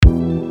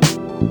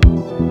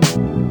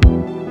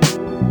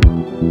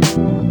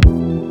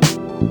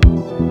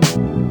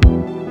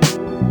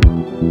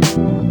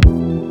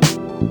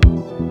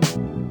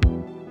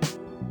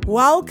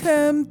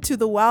Welcome to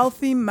the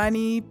Wealthy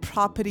Money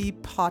Property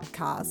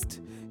Podcast,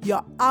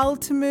 your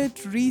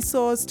ultimate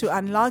resource to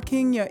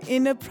unlocking your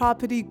inner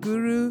property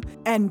guru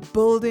and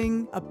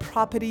building a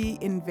property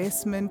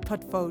investment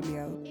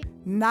portfolio.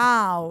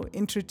 Now,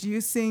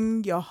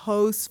 introducing your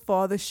host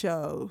for the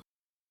show.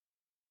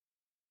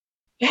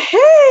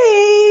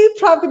 Hey,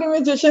 property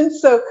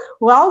magicians. So,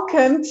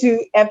 welcome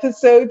to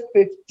episode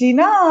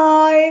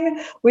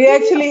 59. We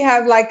actually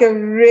have like a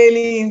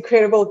really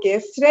incredible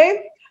guest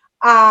today.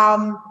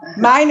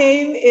 My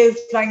name is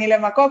Vangile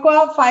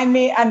Makokwa. Find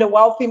me under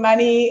Wealthy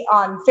Money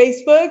on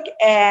Facebook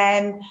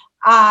and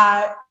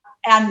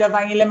under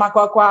Vangile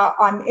Makokwa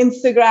on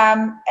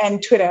Instagram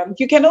and Twitter.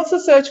 You can also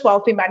search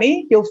Wealthy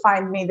Money. You'll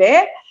find me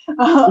there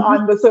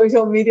on the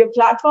social media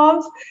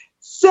platforms.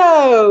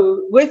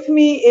 So, with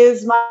me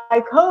is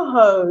my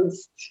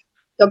co-host,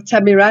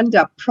 Dr.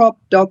 Miranda, Prop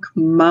Doc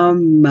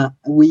Mom.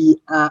 We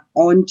are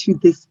on to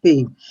this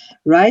thing,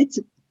 right?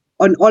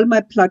 On all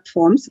my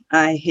platforms,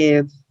 I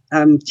have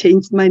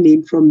changed my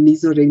name from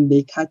Mizo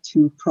Rainmaker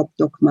to Prop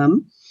Doc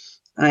Mom.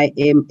 I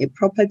am a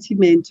property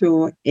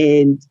mentor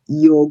and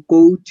your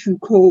go-to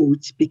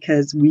coach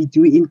because we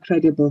do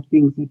incredible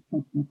things at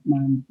Prop Doc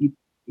Mom.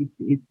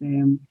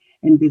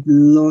 And there's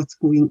lots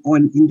going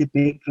on in the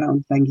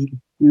background, Vangile.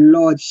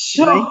 Lots,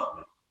 sure. Right?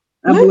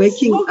 I'm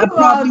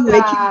probably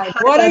working harder.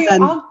 What are you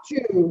up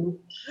to?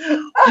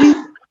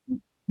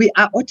 We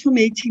are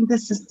automating the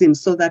system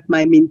so that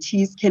my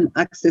mentees can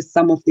access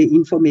some of the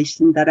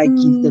information that I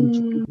give them to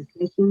do the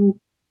session.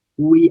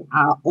 We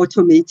are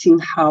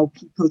automating how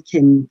people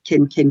can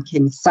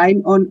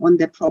sign on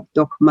the Prop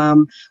Doc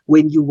Mom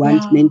when you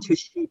want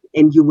mentorship,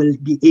 and you will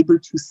be able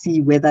to see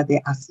whether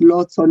there are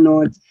slots or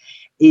not.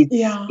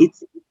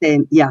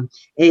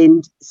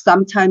 And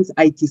sometimes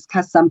I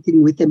discuss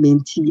something with a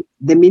mentee.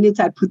 The minute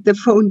I put the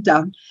phone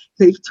down,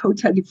 they've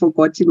totally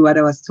forgotten what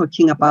I was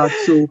talking about.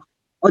 So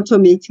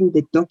automating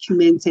the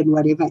documents and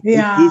whatever it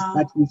is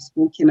that we've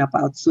spoken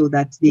about so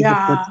that they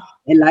have got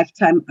a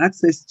lifetime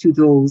access to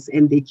those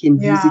and they can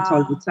use it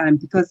all the time,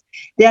 because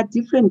there are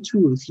different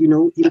tools, in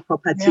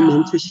property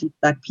mentorship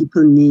that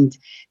people need.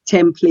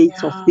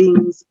 Templates of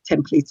things,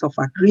 templates of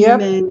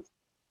agreement,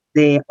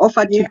 the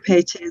offer to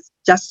purchase,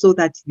 just so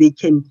that they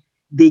can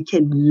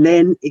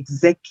learn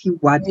exactly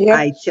what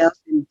I tell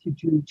them to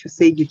do, to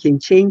say you can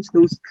change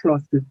those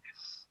clauses.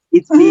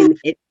 It's been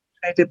an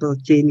incredible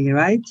journey,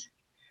 right?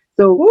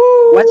 So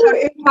watch out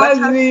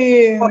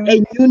for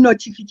a new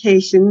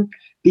notification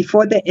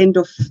before the end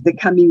of the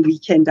coming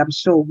weekend. I'm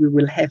sure we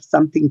will have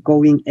something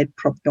going at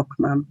Prop Doc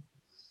Mom.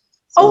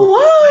 So,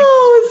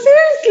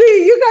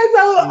 seriously, you guys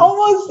are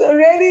almost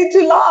ready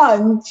to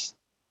launch.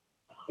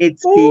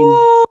 It's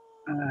been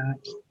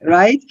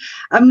right.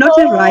 I'm not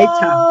a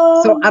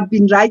writer, so I've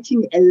been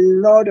writing a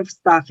lot of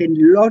stuff and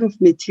a lot of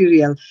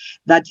material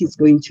that is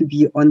going to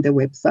be on the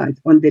website,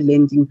 on the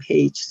landing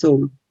page.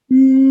 So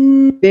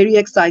very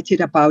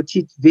excited about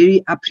it,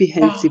 very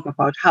apprehensive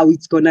about how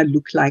it's going to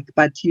look like.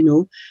 But,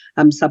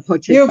 I'm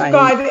supported You've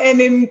got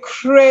an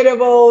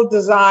incredible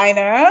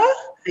designer,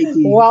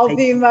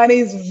 Wealthy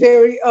Money's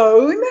very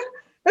own.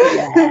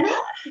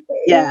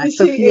 Yeah.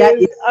 Sophia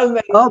is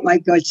amazing. Oh my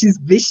God, she's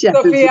vicious.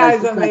 Sophia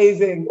is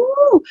amazing.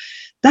 Like,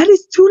 that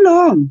is too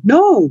long.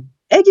 No,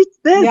 edit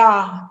this.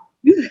 Yeah.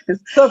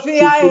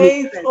 Sophia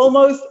hates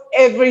almost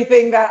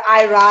everything that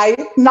I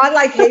write. Not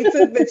like hates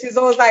it, but she's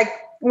always like,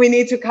 we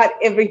need to cut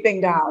everything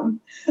down.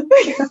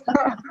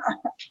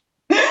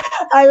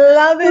 I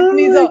love it,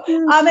 Mizo.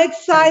 I'm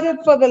excited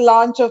for the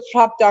launch of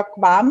Prop Doc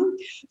Mom.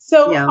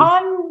 So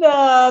on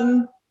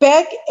the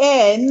back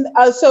end,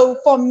 so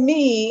for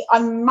me,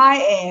 on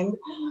my end,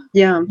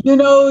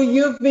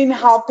 you've been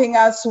helping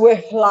us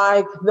with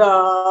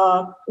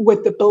the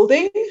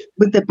building.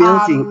 With the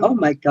building. Oh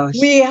my gosh.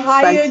 We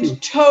hired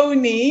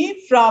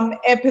Tony from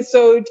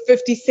episode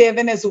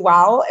 57 as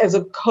well as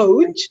a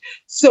coach.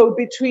 So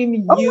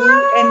between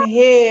you and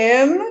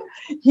him,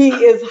 he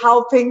is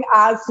helping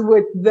us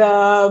with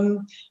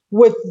the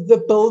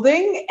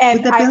building.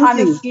 And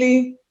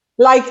honestly,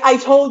 as I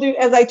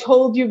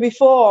told you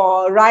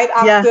before, right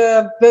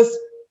after this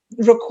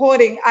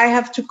recording, I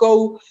have to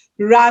go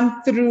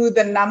run through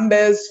the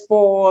numbers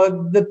for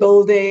the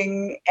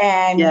building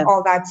and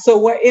all that. So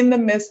we're in the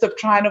midst of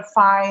trying to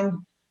find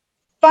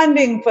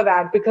funding for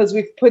that because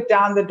we've put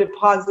down the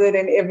deposit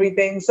and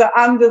everything. So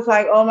I'm just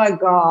like, oh my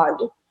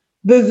God,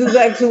 this is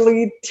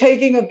actually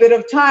taking a bit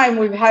of time.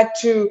 We've had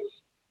to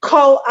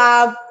call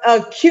up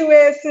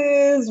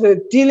QSs.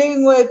 We're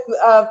dealing with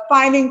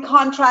finding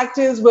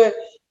contractors.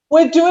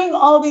 We're doing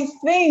all these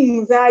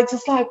things. I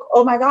just like,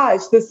 oh my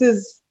gosh, this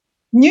is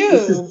new,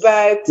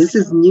 this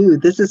is new.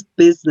 This is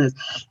business.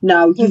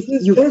 Now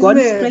you've gone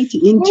straight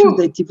into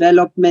the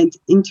development,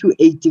 into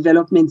a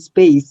development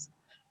space.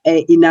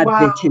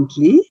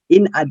 Inadvertently,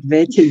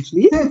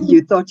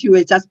 you thought you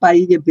were just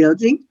buying a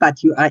building,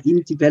 but you are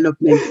in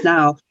development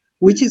now,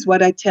 which is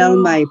what I tell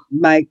my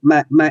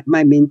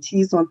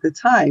mentees all the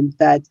time,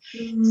 that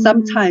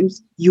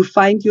sometimes you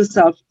find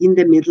yourself in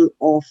the middle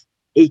of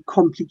a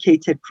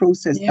complicated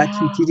process that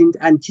you didn't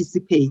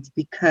anticipate,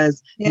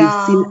 because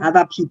you've seen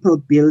other people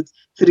build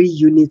 3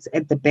 units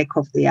at the back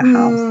of their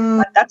house.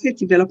 But that's a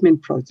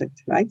development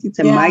project, right? It's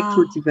a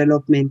micro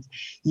development.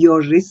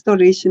 Your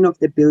restoration of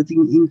the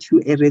building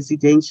into a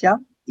residential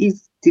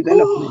is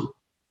development.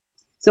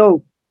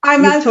 So I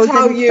must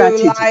tell you,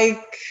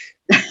 like,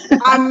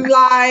 I'm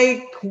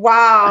like,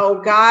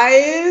 wow,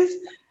 guys.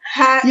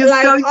 All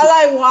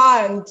I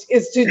want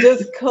is to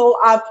just curl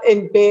up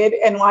in bed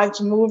and watch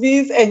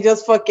movies and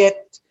just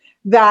forget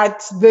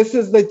that this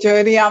is the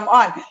journey I'm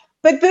on.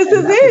 But this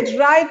is it,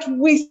 right?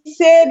 We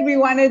said we're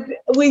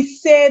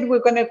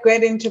going to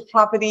get into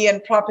property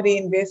and property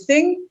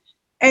investing.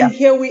 And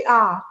here we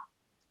are.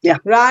 Yeah.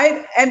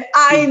 Right. And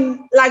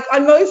I'm like,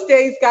 on most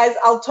days, guys,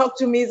 I'll talk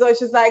to Mizo.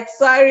 She's like,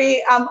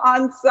 sorry, I'm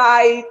on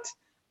site.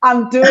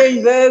 I'm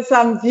doing this.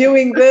 I'm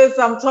viewing this.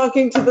 I'm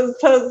talking to this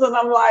person.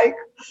 I'm like,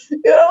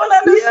 you don't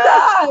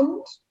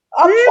understand.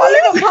 I'm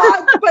falling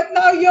apart. But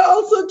now you're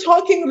also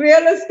talking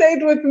real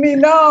estate with me.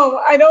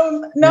 No, I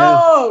don't.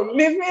 No,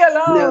 leave me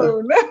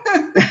alone.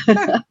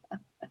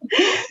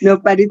 No,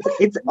 but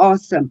it's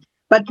awesome.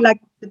 But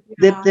like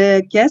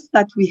the guest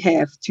that we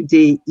have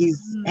today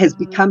has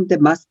become the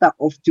master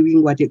of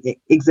doing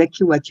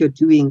exactly what you're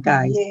doing,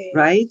 guys,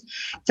 right?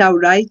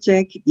 Taurai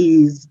Jack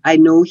I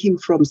know him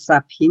from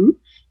SAPIN,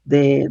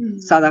 the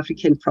South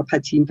African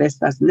Property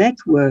Investors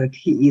Network.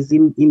 He is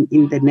in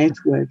the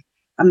network.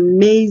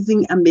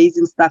 Amazing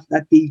stuff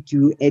that they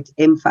do at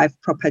M5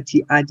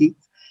 Property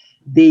Addicts.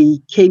 They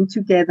came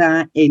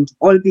together and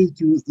all they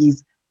do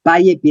is buy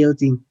a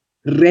building,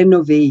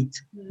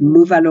 renovate,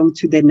 move along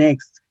to the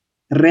next,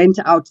 rent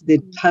out the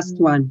past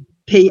one,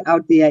 pay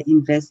out their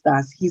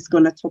investors. He's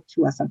going to talk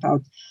to us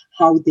about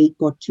how they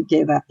got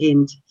together,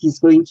 and he's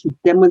going to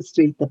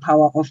demonstrate the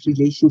power of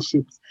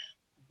relationships.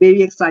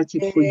 Very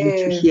excited for you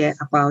to hear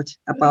about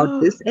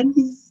this. And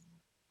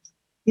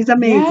he's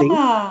amazing.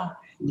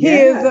 He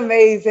is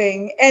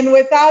amazing. And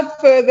without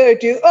further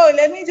ado,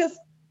 let me just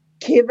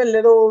give a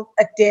little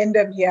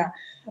addendum here.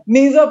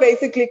 Mizo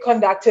basically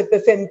conducted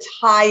this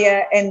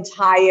entire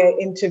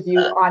interview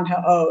on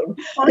her own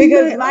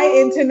because my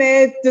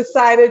internet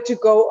decided to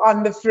go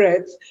on the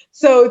fritz.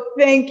 So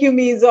thank you,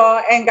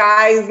 Mizo. And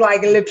guys,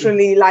 like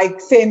literally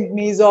send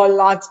Mizo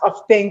lots of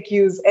thank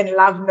yous and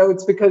love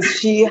notes because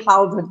she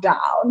held it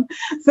down.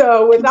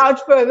 So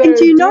without further ado. And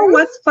you know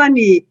what's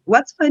funny?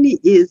 What's funny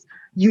is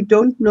you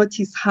don't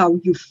notice how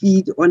you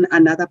feed on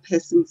another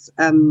person's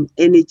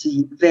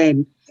energy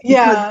then.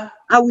 Because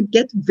I would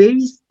get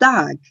very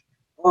stuck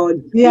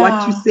on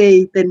what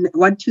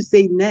to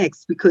say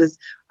next, because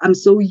I'm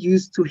so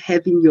used to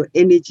having your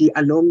energy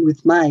along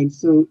with mine.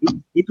 So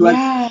it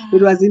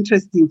was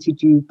interesting to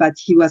do, but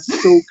he was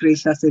so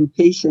gracious and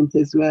patient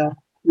as well.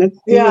 Let's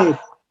do it.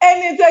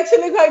 And it's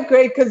actually quite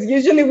great because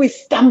usually we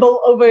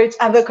stumble over each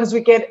other because we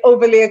get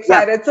overly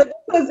excited. So this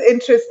was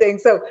interesting.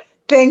 So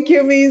thank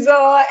you,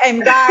 Mizo.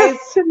 And guys,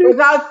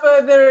 without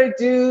further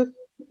ado,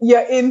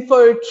 you're in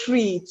for a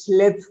treat.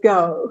 Let's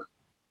go.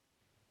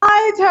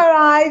 Hi,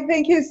 Taurai.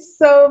 Thank you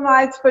so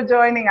much for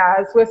joining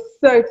us. We're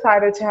so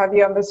excited to have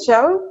you on the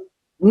show.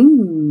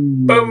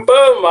 Boom,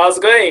 boom. How's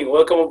it going?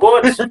 Welcome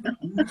aboard.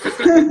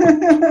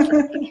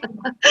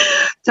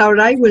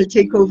 Taurai will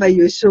take over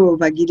your show,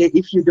 Vagile,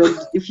 if you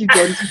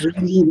don't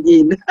bring him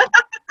in.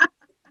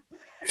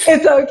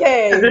 It's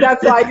okay.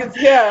 That's why he's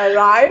here,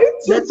 right?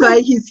 That's why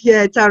he's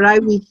here. Taurai,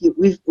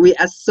 we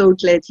are so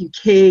glad you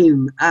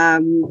came.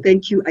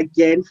 Thank you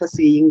again for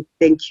saying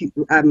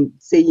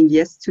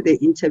yes to the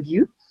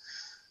interview.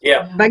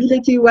 Yeah.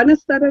 Vagile, do you want to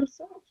start us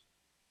off?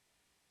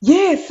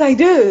 Yes, I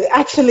do.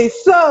 Actually,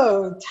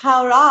 so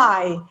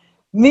Taurai,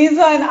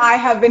 Mizo and I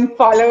have been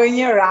following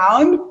you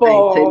around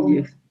for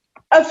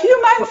a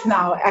few months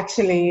now,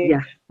 actually.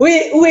 Yeah.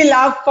 We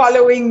love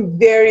following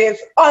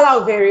all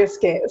our various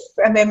guests,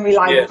 and then we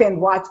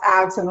send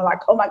WhatsApps and we're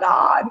like, oh my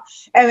God.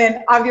 And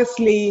then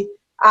obviously,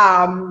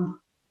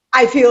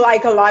 I feel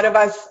like a lot of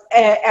us,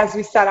 as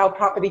we start our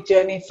property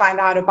journey, find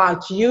out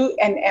about you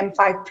and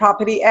M5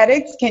 Property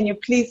Addicts. Can you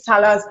please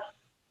tell us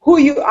who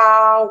you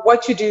are,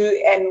 what you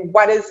do, and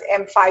what is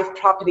M5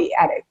 Property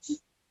Addicts?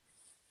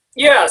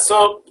 Yeah,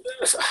 so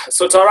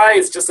Taurai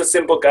is just a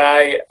simple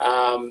guy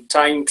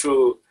trying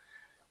to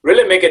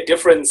really make a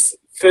difference,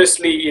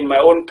 firstly, in my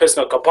own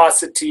personal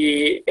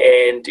capacity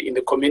and in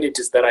the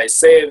communities that I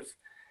serve.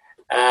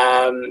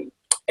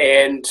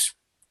 And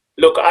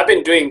look, I've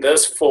been doing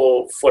this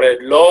for a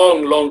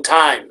long, long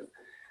time.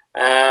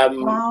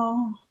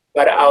 Wow.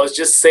 But I was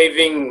just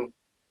saving,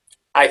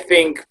 I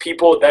think,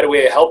 people that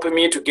were helping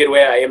me to get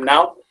where I am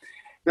now.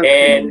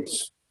 Okay. And,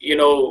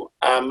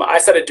 I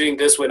started doing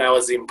this when I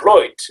was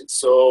employed.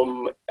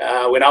 So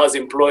when I was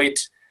employed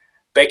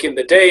back in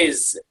the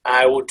days,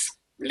 I would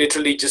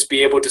literally just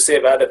be able to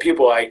save other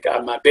people.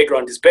 My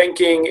background is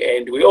banking,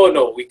 and we all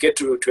know we get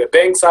to a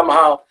bank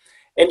somehow,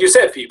 and you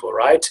save people,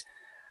 right?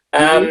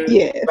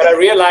 Yes. But I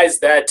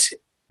realized that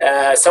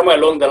somewhere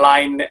along the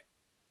line,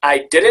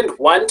 I didn't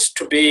want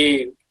to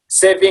be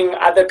saving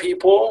other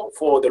people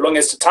for the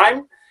longest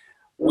time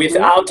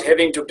without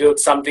having to build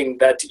something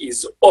that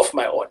is of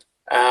my own.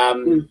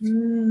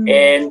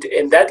 And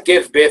that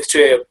gave birth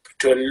to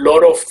a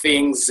lot of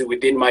things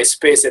within my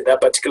space at that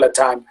particular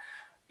time.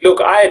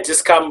 Look, I had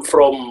just come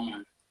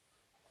from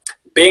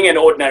being an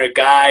ordinary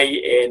guy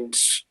and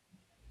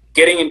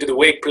getting into the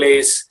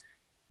workplace.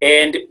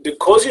 And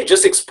because you're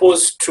just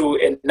exposed to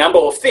a number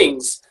of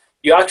things,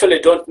 you actually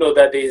don't know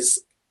that there's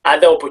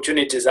other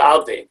opportunities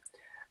out there.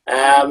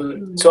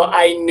 So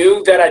I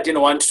knew that I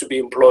didn't want to be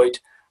employed.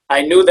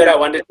 I knew that I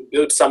wanted to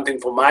build something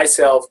for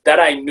myself. That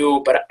I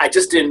knew, but I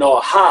just didn't know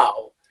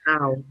how.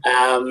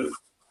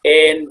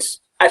 And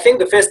I think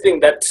the first thing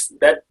that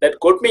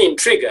got me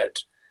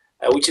intrigued,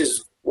 which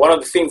is one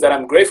of the things that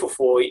I'm grateful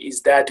for,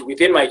 is that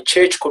within my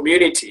church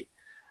community,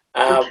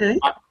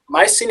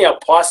 my senior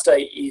pastor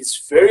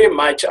is very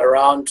much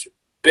around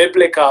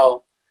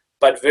biblical,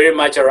 but very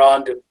much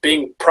around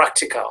being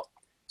practical.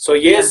 So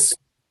yes,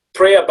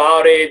 pray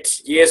about it.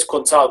 Yes,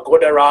 consult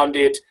God around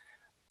it.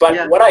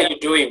 But what are you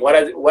doing? What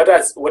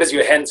is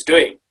your hands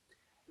doing?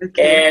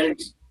 And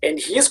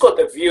he's got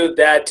the view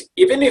that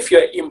even if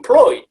you're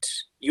employed,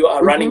 you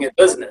are running a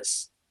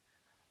business.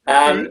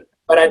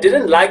 But I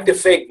didn't like the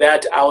fact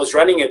that I was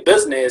running a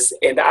business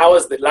and I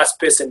was the last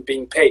person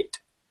being paid.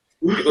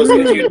 Because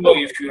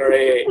if you're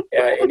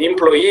an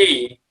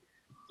employee,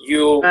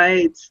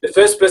 the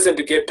first person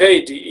to get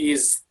paid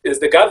is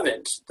the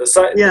government.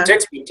 The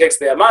taxpayer takes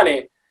their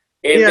money,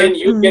 and then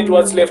you get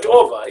what's left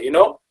over.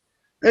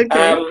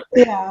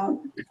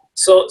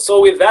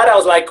 So with that, I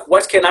was like,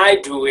 what can I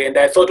do? And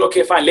I thought,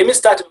 okay, fine, let me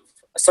start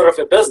sort of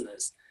a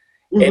business.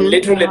 And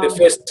literally the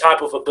first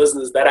type of a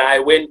business that I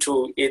went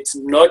to, it's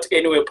not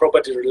anywhere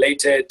property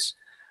related.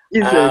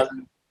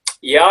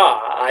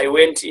 I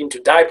went into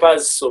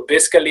diapers. So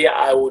basically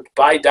I would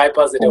buy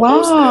diapers at a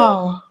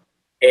wholesale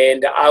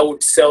and I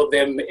would sell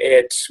them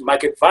at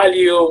market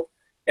value.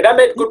 And I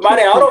made good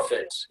money out of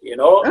it,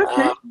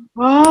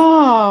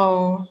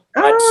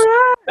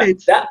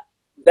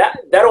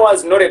 That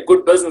was not a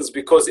good business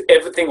because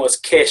everything was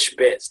cash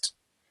based.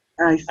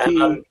 I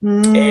see.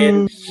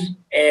 And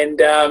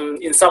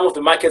in some of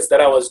the markets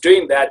that I was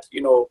doing that,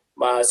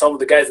 some of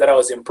the guys that I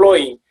was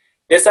employing,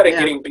 they started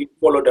getting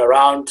followed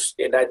around,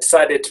 and I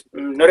decided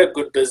not a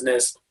good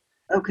business.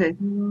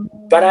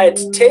 But I had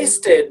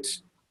tasted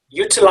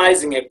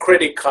utilizing a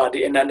credit card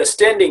and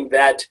understanding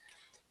that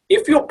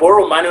if you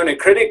borrow money on a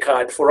credit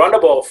card for around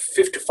about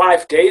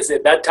 55 days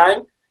at that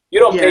time, you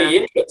don't pay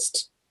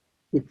interest.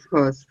 Of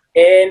course.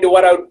 And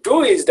what I would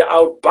do is that I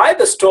would buy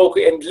the stock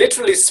and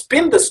literally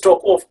spin the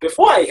stock off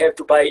before I have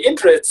to buy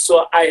interest.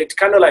 So I had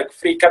kind of like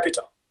free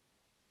capital.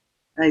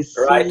 I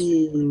see. Right?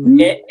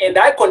 And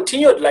I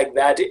continued like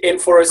that. And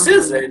for a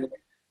season,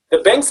 the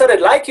bank started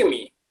liking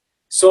me.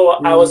 So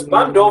I was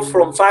bumped off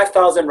from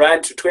 5,000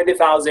 Rand to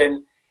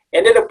 20,000.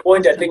 And at a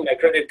point, I think my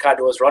credit card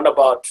was around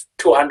about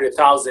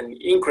 200,000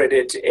 in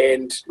credit.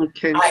 And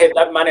I had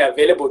that money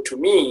available to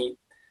me.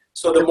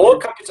 So the more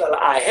capital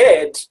I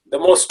had, the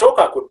more stock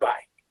I could buy.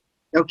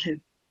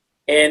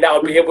 And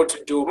I'll be able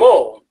to do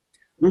more.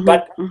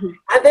 But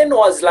I then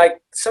was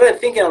like, started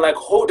thinking, I'm like,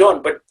 hold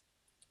on, but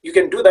you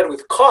can do that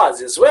with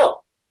cars as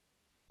well.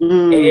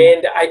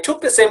 And I took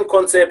the same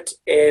concept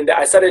and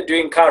I started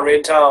doing car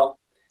rental.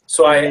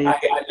 So I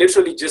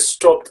literally just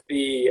stopped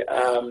the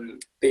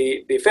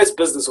first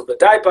business of the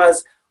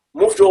diapers,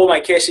 moved all my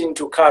cash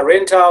into car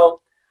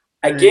rental.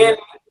 Again,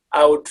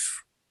 I would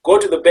go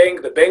to the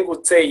bank. The bank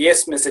would say,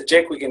 yes, Mr.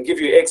 Jack, we can give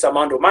you X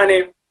amount of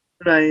money.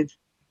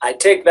 I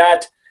take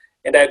that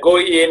and I go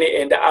in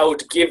and I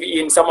would give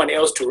in someone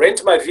else to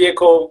rent my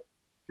vehicle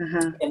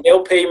and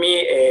they'll pay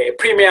me a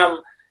premium,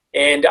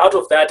 and out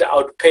of that I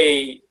would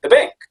pay the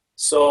bank.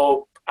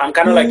 So I'm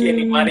kind of like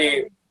getting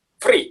money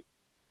free.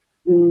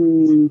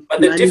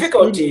 But the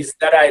difficulties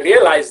that I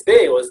realized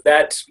there was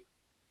that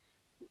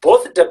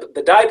both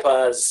the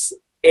diapers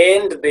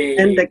and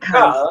the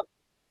car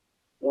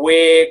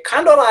were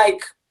kind of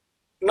like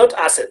not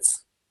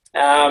assets.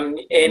 And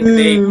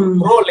they could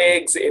grow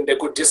legs and they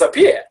could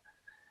disappear.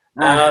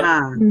 And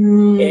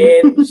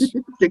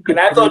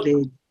I thought,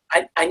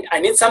 I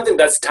need something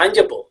that's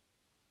tangible.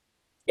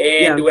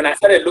 And when I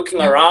started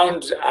looking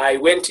around, I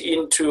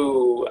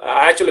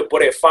actually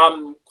bought a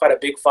farm, quite a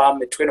big farm,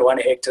 21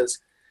 hectares.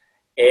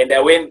 And I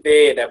went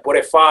there and I bought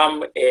a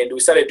farm and we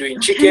started doing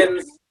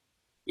chickens.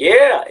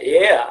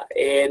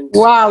 And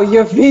wow,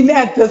 you've been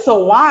at this a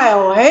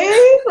while,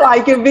 hey?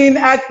 Like you've been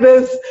at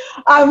this.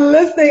 I'm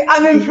listening.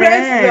 I'm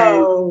impressed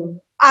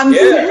though. I'm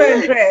super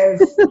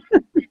impressed.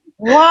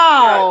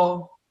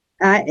 Wow.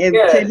 I am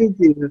telling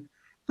you.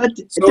 But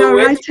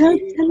Dora,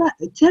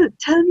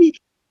 tell me,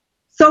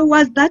 so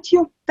was that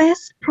your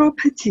first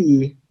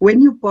property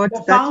when you bought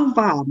that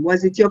farm?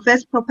 Was it your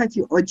first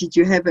property or did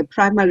you have a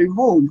primary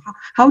home?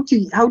 How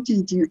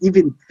did you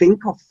even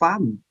think of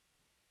farm?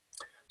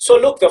 So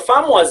look, the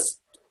farm was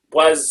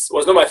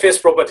not my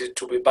first property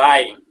to be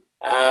buying.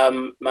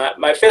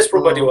 My first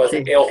property was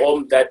a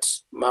home that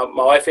my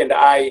wife and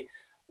I,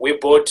 we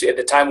bought at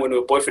the time when we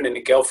were boyfriend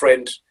and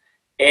girlfriend.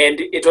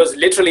 And it was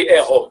literally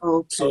a home.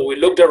 Okay. So we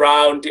looked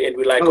around and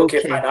we're like,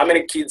 okay, fine, how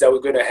many kids are we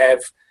going to have?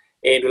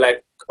 And we're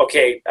like,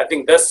 okay, I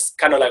think this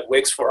kind of like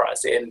works for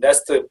us. And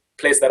that's the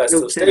place that I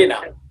still stay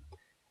now.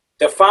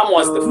 The farm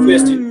was the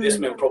first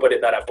investment property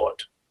that I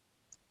bought.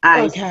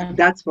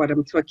 That's what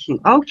I'm talking.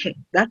 Okay,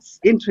 that's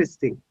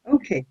interesting.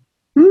 Okay.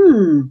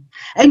 And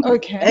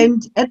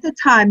at the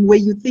time, were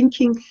you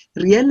thinking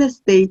real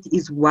estate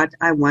is what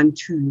I want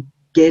to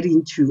get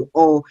into,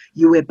 or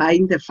you were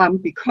buying the farm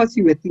because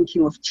you were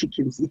thinking of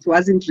chickens? It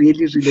wasn't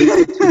really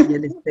related to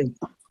real estate.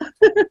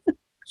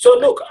 So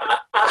look,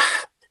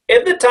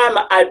 at the time,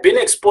 I'd been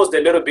exposed a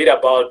little bit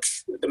about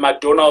the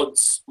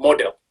McDonald's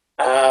model.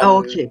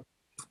 Okay.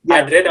 Yeah.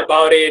 I'd read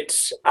about it.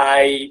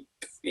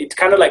 It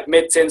kind of like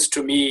made sense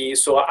to me.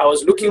 So I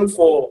was looking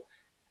for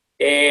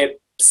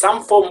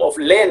some form of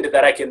land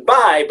that I can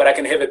buy, but I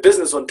can have a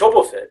business on top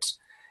of it.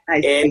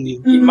 I see.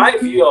 In my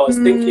view, I was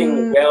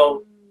thinking,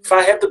 well, if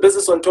I have the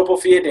business on top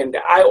of it and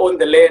I own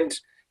the land,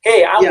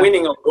 hey, I'm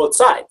winning on both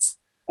sides.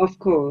 Of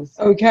course.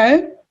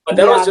 Okay. But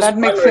that was just that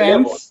makes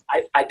sense.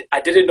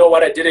 I didn't know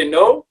what I didn't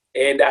know.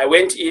 And I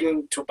went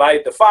in to buy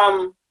the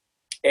farm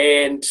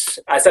and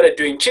I started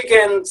doing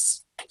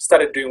chickens,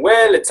 started doing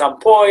well at some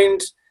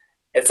point.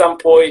 At some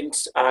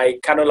point, I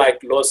kind of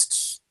like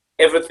lost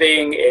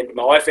everything. And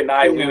my wife and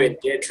I, we were in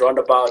debt around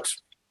about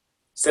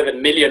 7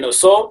 million or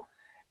so.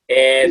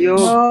 And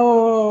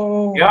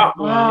wow,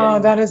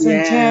 that is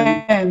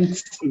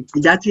intense.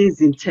 That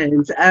is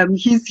intense.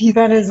 He's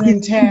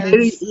intense.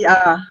 Very,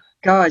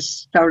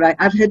 gosh, all right.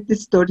 I've heard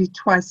this story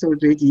twice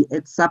already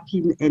at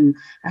Sapin, and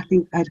I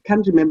think I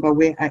can't remember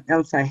where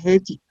else I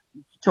heard you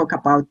talk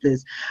about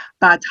this.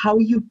 But how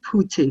you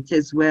put it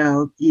as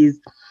well is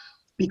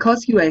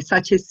because you are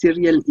such a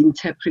serial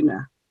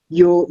entrepreneur,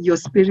 your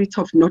spirit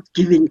of not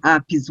giving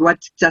up is what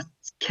just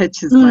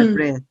catches my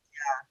breath.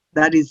 Yeah,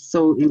 that is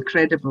so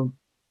incredible.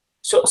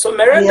 So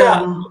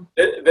Miranda,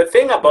 the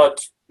thing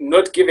about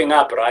not giving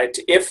up, right?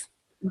 If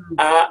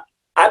I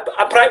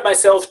pride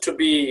myself to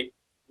be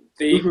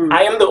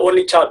I am the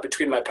only child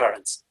between my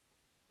parents.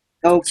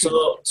 Okay.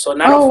 So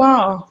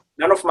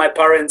none of my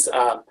parents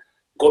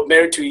got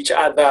married to each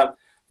other.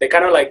 They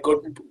kind of like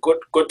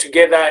got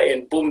together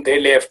and boom, they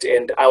left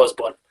and I was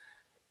born.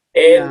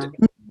 And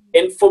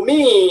for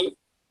me,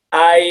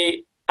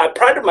 I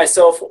prided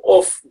myself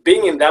of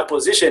being in that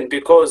position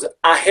because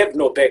I have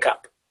no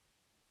backup.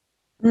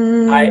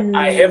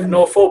 I have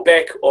no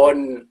fallback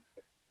on,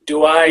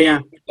 do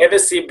I have a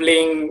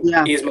sibling?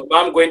 Is my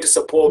mom going to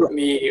support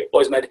me?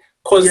 Or is my,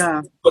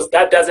 because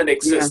that doesn't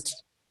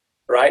exist,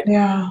 right?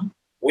 Yeah.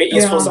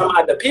 Whereas for some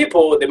other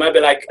people, they might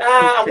be like,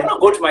 I'm going to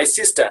go to my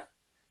sister.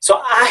 So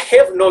I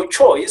have no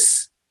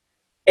choice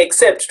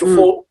except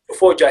to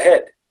forge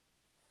ahead.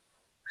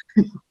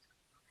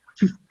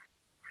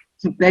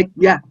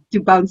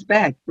 To bounce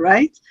back,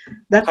 right?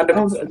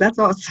 That's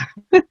awesome.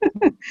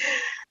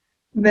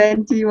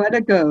 Ben, do you want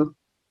to go?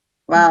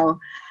 Wow.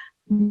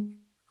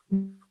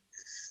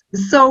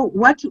 So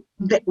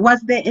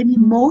was there an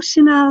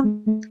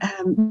emotional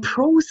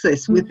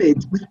process with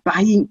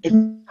buying a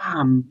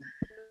farm?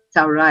 It's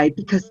all right,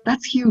 because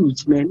that's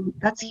huge, man.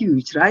 That's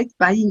huge, right?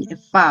 Buying a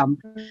farm.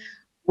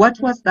 What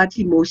was that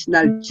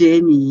emotional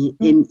journey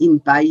in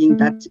buying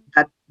that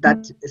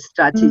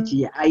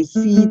strategy? I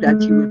see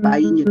that you were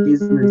buying a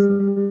business.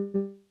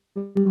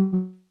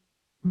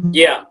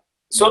 Yeah.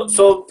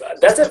 So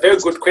that's a very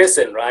good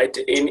question, right?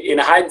 In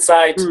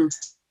hindsight,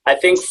 I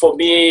think for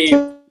me,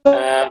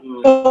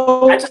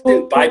 I just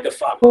didn't buy the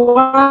farm.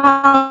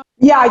 Wow.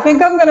 Yeah, I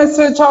think I'm going to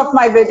switch off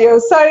my video.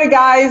 Sorry,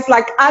 guys.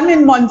 Like, I'm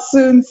in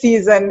monsoon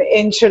season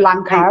in Sri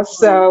Lanka,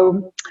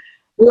 so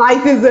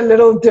life is a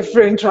little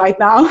different right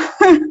now.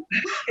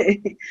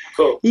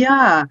 Cool.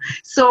 Yeah.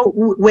 So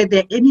were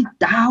there any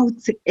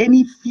doubts,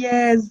 any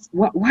fears?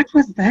 What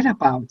was that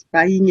about,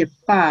 buying a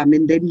farm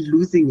and then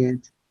losing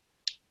it?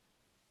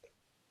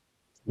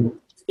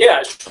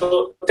 Yeah,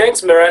 so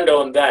thanks, Miranda,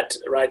 on that,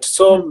 right?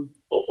 So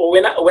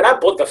when I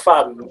bought the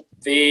farm,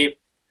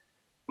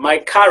 my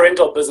car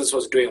rental business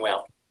was doing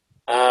well.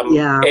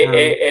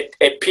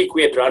 At peak,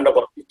 we had around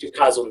about 50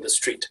 cars on the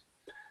street.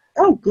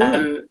 Oh,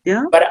 good.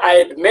 But I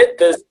had met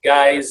these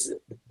guys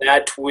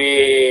that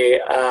were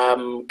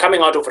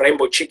coming out of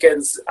Rainbow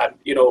Chickens.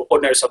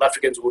 Ordinary South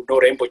Africans would know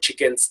Rainbow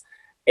Chickens.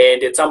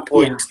 And at some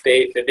point,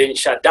 they then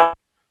shut down.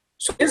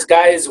 So these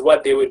guys,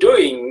 what they were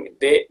doing,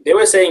 they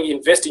were saying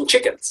invest in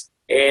chickens.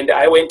 And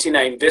I went in,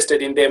 I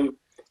invested in them.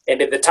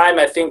 And at the time,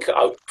 I think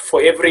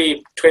for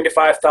every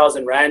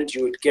 25,000 Rand,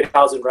 you would get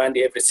 1,000 Rand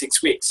every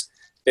 6 weeks.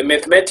 The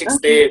mathematics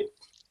there,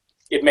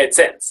 it made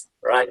sense,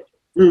 right?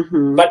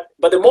 Mm-hmm. But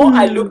the more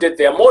I looked at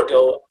their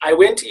model, I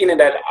went in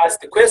and I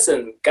asked the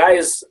question,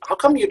 guys, how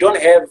come you don't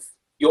have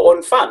your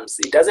own farms?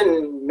 It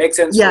doesn't make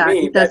sense for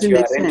me that you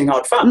are renting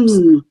out farms.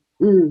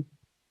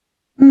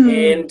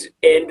 And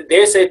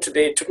they said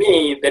to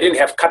me, they didn't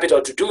have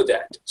capital to do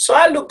that. So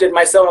I looked at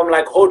myself, I'm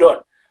like, hold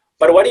on.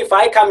 But what if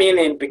I come in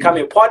and become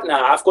a partner?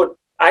 I've got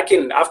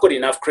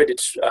enough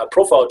credit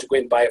profile to go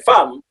and buy a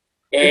farm.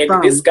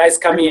 And these guys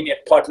come in and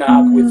partner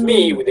up with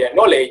me with their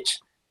knowledge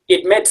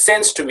it made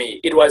sense to me.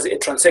 It was a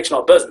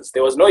transactional business.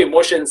 There was no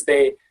emotions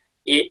there.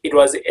 It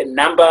was a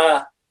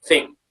number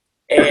thing.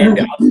 And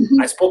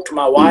I spoke to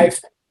my wife.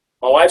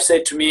 My wife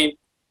said to me,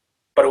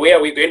 but where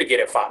are we going to get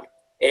a farm?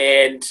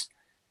 And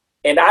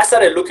I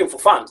started looking for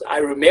farms. I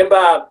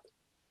remember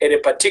at a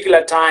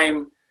particular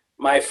time,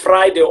 my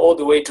Friday all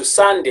the way to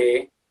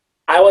Sunday,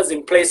 I was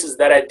in places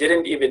that I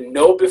didn't even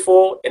know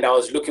before, and I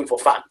was looking for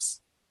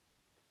farms.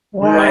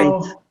 Wow.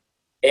 Right.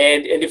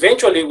 And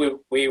eventually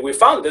we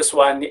found this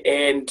one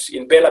and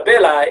in Bela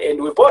Bela,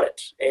 and we bought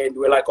it. And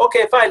we're like,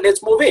 okay, fine,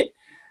 let's move in.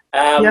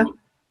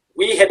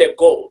 We had a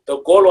goal. The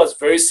goal was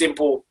very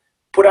simple: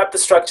 put up the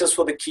structures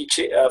for the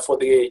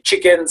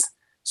chickens,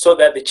 so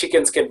that the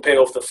chickens can pay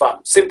off the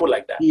farm. Simple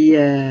like that.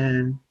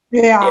 Yeah.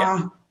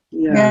 Yeah.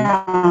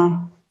 Yeah.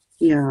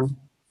 Yeah.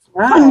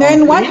 Wow. And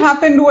then what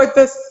happened with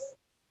this?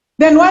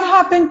 Then what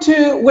happened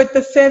with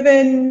the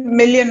 7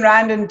 million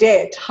rand in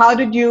debt? How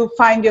did you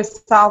find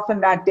yourself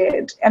in that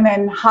debt? And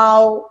then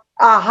how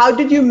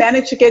did you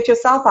manage to get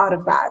yourself out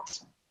of that?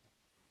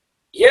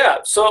 Yeah.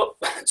 So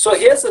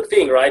here's the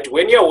thing, right?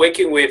 When you're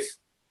working with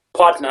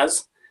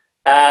partners,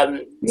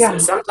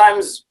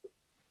 sometimes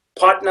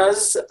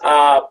partners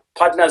are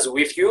partners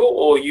with you,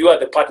 or you are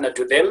the partner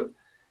to them,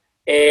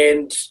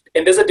 and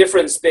there's a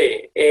difference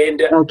there.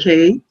 And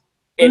okay.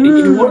 And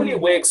it only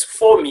works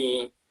for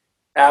me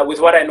with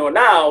what I know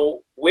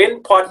now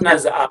when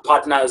partners are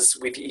partners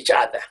with each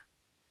other,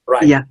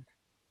 right? Yeah.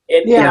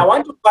 And I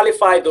want to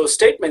qualify those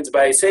statements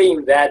by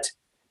saying that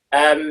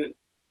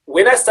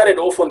when I started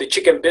off on the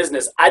chicken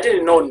business, I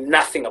didn't know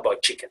nothing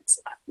about chickens,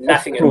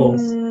 nothing at all,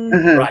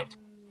 right?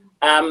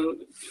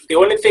 The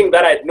only thing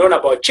that I'd known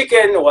about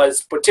chicken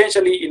was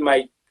potentially in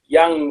my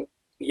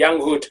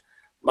younghood.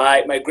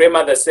 My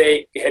grandmother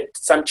had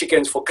some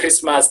chickens for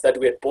Christmas that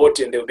we had bought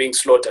and they were being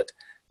slaughtered.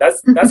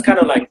 That's kind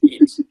of like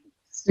it.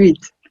 Sweet.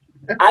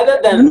 Other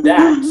than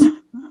that,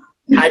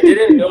 I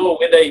didn't know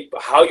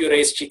how you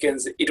raise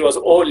chickens. It was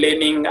all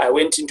learning. I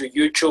went into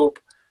YouTube.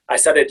 I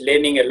started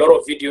learning a lot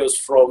of videos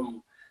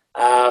from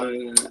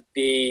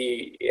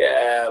the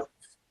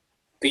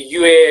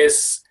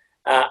US,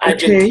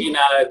 Argentina,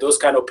 those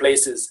kind of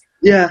places.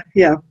 Yeah.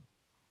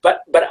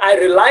 But I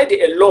relied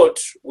a lot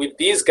with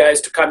these guys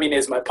to come in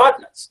as my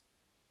partners.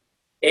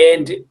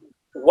 And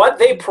what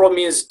they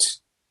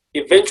promised,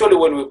 eventually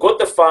when we got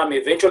the farm,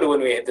 eventually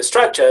when we had the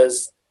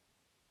structures,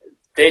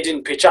 they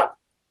didn't pitch up,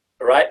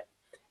 right?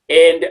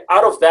 And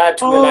out of that,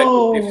 we're like,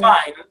 okay,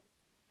 fine.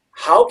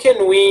 How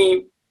can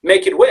we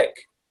make it work?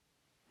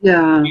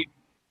 Yeah.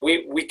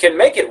 We can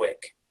make it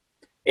work.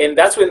 And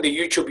that's when the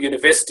YouTube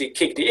University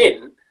kicked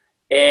in.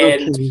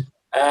 And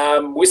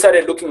we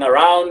started looking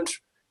around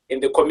in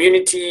the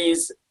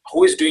communities,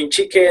 who is doing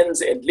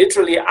chickens. And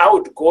literally, I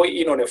would go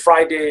in on a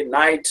Friday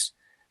night,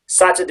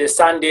 Saturday,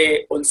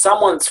 Sunday on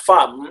someone's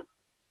farm,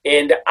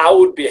 and I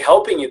would be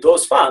helping in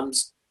those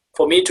farms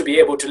for me to be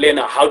able to learn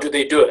how do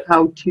they do it.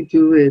 How to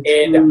do it.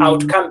 And I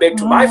would come back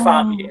to my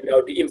farm and I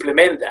would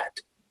implement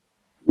that.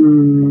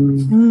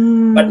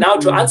 But now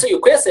to answer your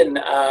question,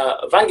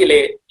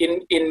 Vangile,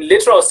 in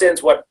literal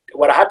sense, what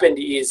happened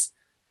is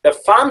the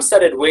farm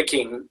started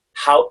working.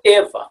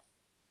 However,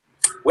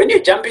 when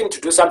you jump in to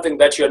do something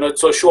that you're not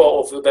so sure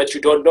of, that you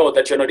don't know,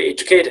 that you're not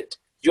educated,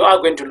 you are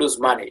going to lose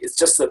money. It's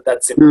just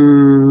that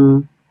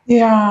simple.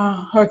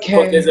 Yeah, okay.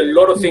 Because there's a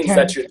lot of things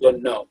that you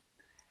don't know.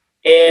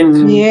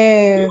 And we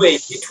were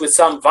hit with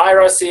some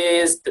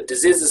viruses, the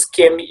diseases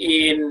came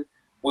in,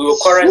 we were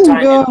quarantined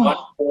at one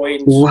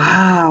point.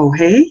 Wow,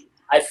 hey?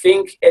 I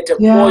think at a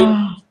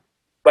point,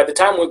 by the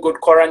time we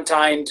got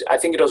quarantined, I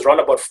think it was around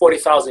about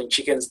 40,000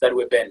 chickens that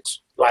were bent.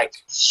 Like,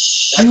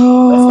 that's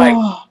like,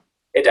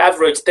 it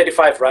averaged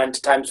 35 rand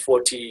times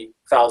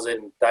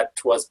 40,000 that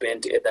was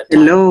bent at that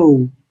time.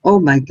 Hello. Oh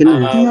my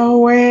goodness. No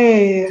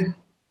way.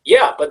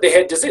 Yeah, but they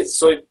had disease,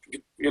 so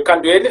you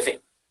can't do anything.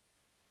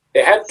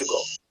 They had to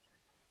go.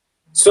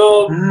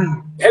 So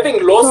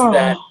having lost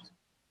that,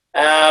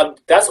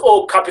 that's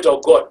all capital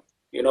gone.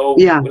 You know,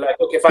 we're like,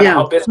 okay, fine,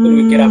 how best can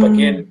we get up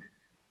again?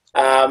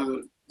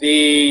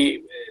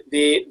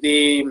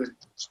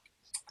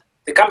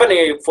 The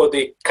company for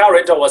the car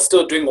rental was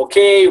still doing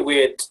okay. We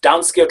had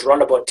downscaled to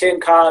around about 10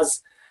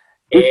 cars.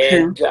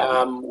 And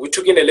we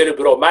took in a little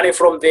bit of money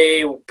from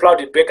there. We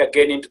plowed it back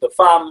again into the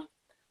farm.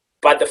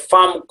 But the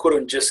farm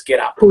couldn't just get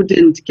up. Yeah.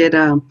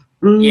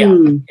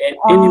 And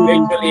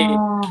eventually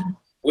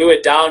we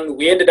were down.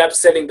 We ended up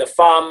selling the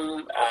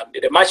farm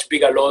at a much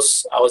bigger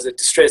loss. I was a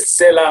distressed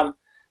seller.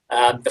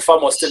 The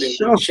farm was still in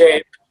good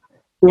shape.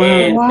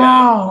 And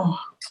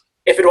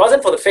if it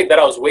wasn't for the fact that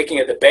I was working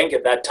at the bank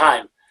at that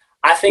time,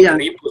 I think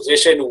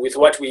repossession, with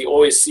what we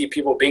always see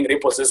people being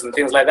repossessed and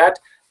things like that,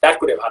 that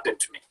could have happened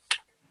to me.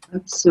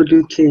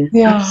 Absolutely.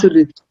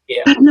 Absolutely.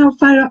 Yeah. But now,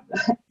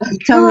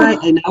 Tarai,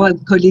 and now I'm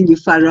calling you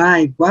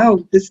Farai. Wow,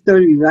 this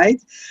story, right?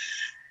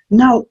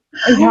 Now,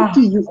 how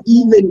do you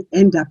even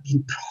end up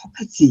in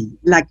property?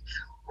 Like,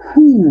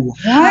 who,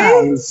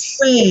 how,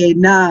 where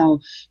now?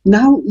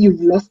 Now you've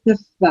lost the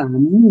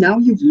farm. Now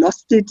you've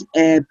lost it,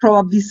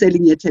 probably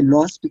selling it at a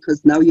loss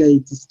because now you're a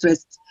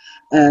distressed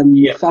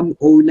farm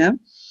owner.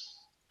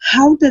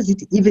 how does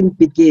it even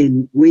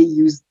begin?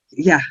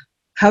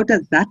 How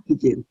does that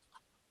begin?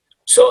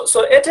 So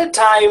at a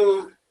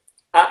time,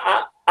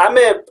 I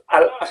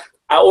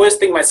always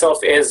think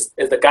myself as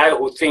the guy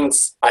who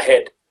thinks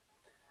ahead.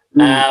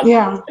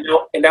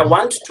 And I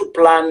want to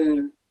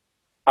plan.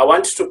 I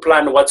want to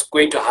plan what's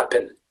going to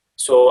happen.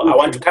 So I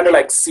want to kind of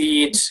like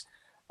see it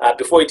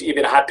before it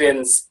even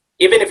happens,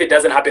 even if it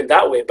doesn't happen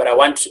that way. But I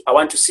want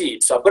to see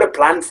it. So I've got a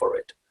plan for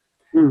it.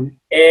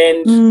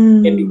 And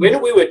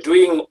when we were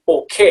doing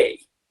okay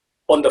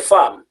on the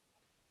farm,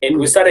 and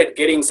we started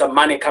getting some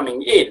money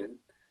coming in,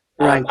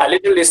 I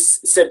literally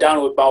sat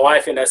down with my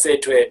wife and I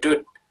said to her,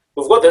 "Dude,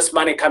 we've got this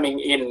money coming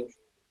in.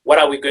 What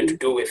are we going to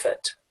do with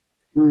it?"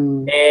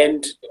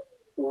 And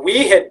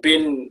we had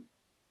been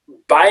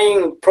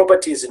buying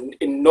properties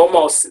in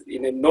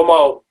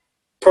normal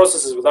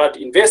processes without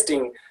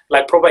investing,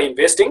 like proper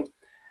investing.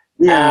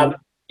 And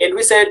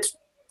we said,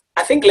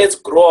 I think let's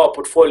grow our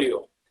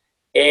portfolio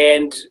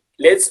and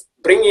let's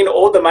bring in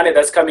all the money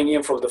that's coming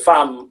in from the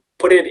farm,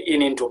 put it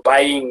into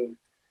buying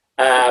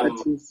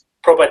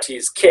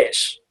properties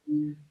cash.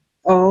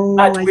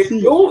 But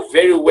we know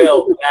very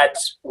well that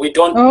we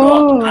don't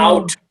know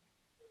how to.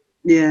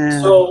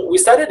 So we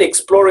started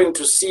exploring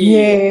to see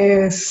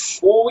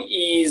who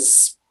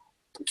is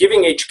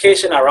giving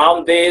education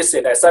around this,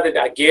 and I started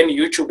again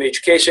YouTube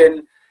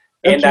education,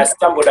 and I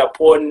stumbled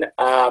upon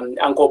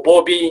Uncle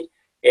Bobby,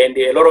 and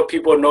a lot of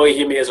people know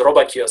him as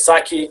Robert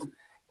Kiyosaki,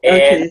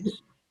 and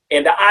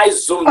I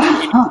zoomed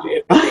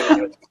into everything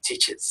that he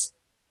teaches.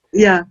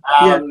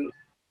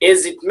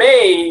 As it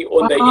may,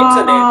 on the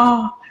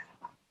internet,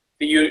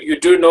 you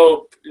do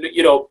know,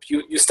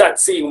 you start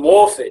seeing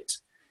more of it.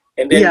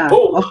 And then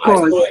boom, I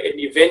saw an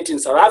event in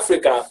South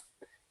Africa,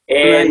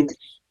 and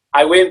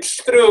I went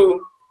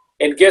through,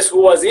 and guess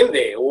who was in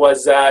there? Who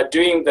was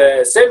doing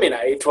the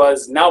seminar? It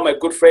was now my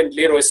good friend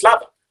Leroy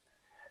Slava.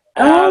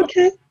 And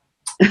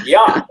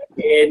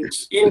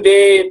in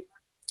there,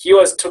 he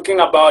was talking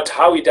about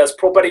how he does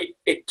property.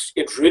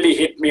 It really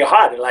hit me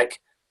hard. Like,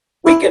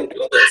 we can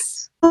do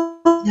this.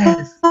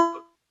 Yes.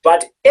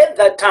 But at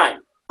that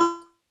time,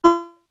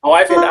 my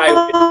wife and I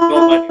had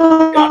no money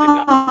down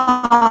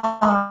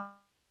enough.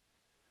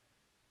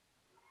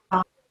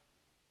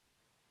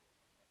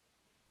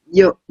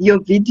 Your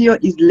video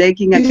is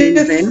lagging again,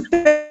 Ben.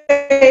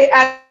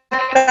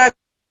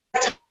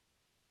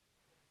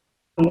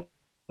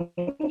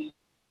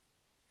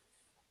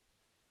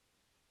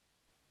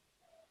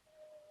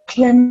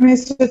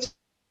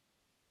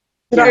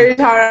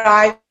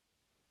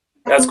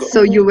 That's good.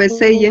 So you were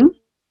saying?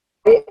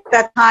 At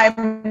that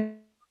time,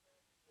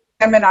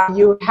 seminar,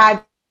 you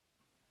had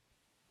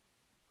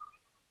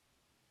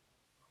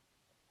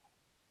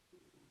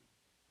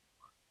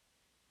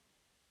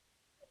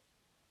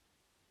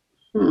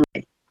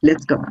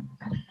Let's go.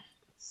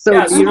 So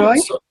Leroy?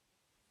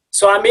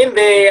 So I'm in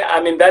there,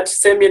 I'm in that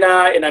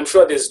seminar, and I'm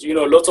sure there's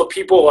lots of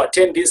people who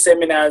attend these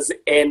seminars,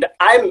 and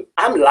I'm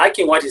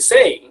liking what he's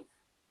saying.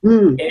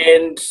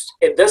 And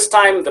at this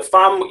time, the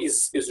farm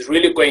is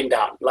really going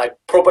down, like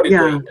property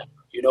going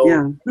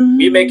down.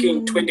 Me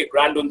making 20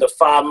 grand on the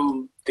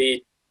farm,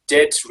 the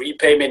debt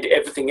repayment,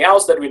 everything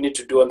else that we need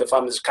to do on the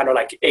farm is kind of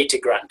like 80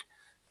 grand.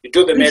 You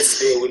do the maths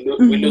there,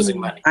 we're losing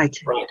money,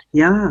 right?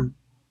 Yeah.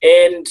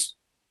 And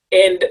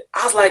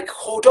I was like,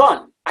 hold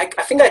on, I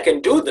think I can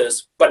do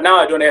this, but now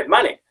I don't have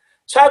money.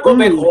 So I go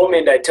back home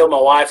and I tell my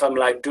wife, I'm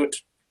like, dude,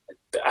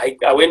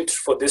 I went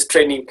for this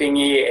training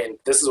thingy and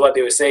this is what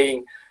they were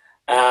saying.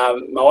 My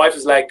wife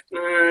is like,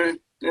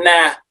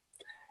 nah.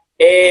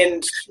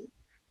 And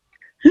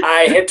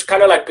I had to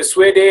kind of like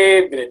persuade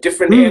him in a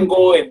different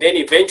angle. And then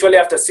eventually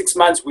after 6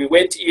 months, we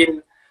went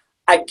in.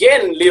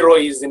 Again,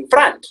 Leroy is in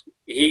front.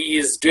 He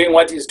is doing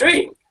what he's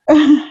doing.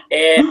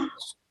 And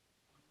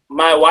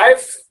my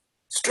wife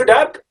stood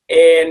up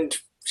and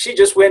she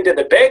just went at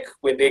the back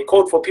when they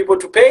called for people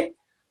to pay.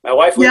 My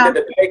wife went at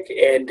the back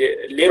and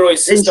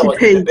Leroy's sister was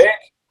in the back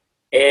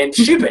and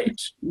she paid.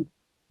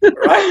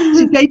 Right?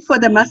 She paid for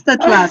the master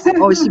class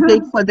or she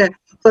paid for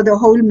the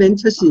whole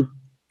mentorship.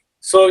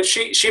 So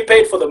she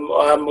paid for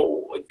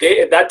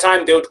at that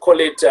time they would call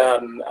it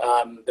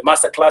the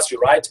master class,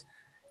 right?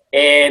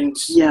 And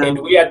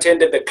we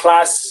attended the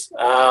class.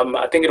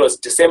 I think it was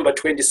December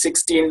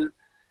 2016.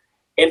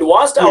 And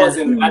whilst I was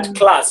in that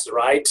class,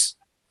 right,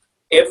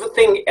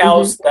 everything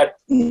else that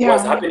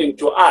was happening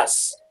to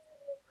us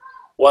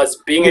was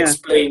being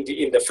explained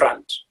in the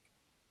front.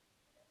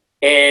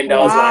 And I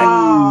was like,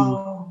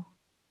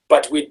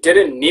 but we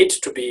didn't need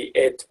to be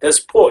at this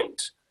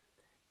point.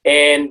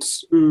 And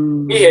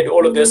we had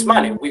all of this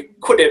money. We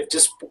could have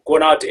just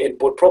gone out and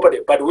bought property,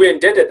 but we were in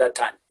debt at that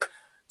time.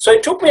 So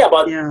it took me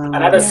about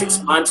another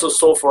 6 months or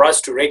so for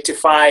us to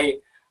rectify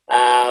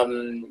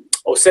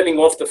or selling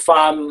off the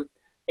farm.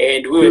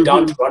 And we were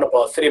down to around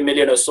about 3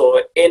 million or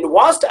so. And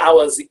whilst I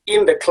was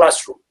in the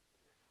classroom,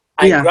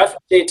 I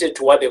gravitated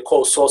to what they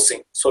call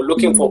sourcing. So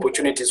looking for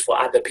opportunities for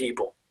other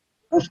people.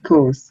 Of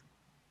course.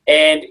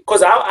 And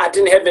because I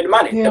didn't have any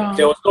money.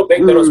 There was no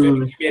bank that was going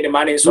to give me any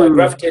money. So I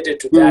gravitated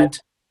to that.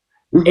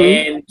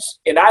 And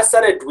I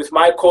started with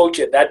my coach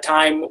at that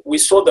time. We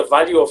saw the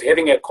value of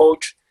having a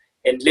coach,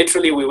 and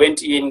literally we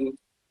went in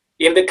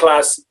the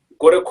class,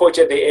 got a coach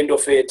at the end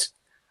of it.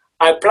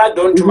 I plugged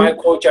on to my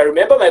coach. I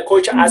remember my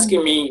coach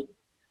asking me,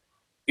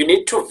 you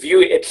need to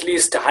view at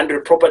least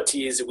 100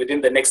 properties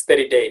within the next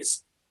 30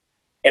 days.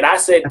 And I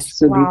said,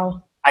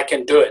 Wow. I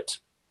can do it.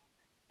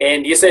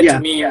 And he said to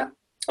me,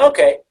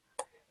 okay.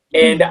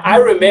 And I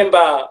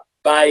remember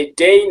by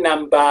day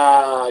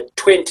number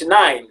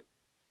 29,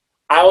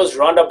 I was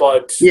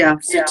roundabout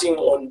sitting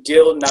on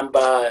deal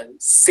number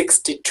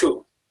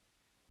 62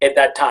 at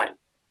that time.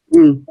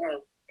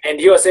 And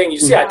he was saying, you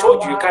see, I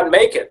told you can't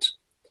make it.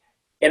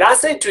 And I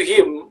said to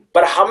him,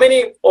 but how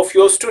many of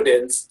your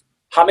students,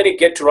 how many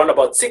get to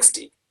roundabout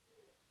 60?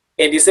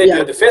 And he said,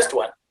 you're the first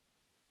one.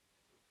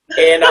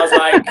 And I was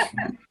like,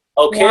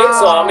 okay,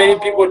 so how many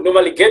people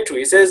normally get to?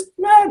 He says,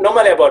 well,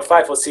 normally about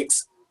 5 or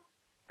 6.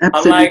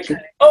 Absolutely. I'm like,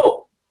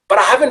 oh, but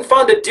I haven't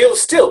found a deal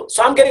still.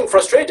 So I'm getting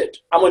frustrated.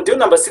 I'm on deal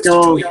number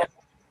 62 here.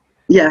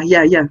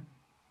 Yeah.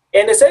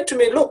 And they said to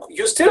me, look,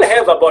 you still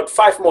have about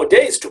 5 more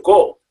days to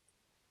go.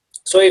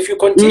 So if you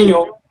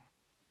continue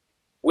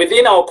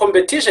within our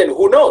competition,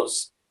 who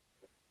knows?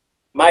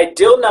 My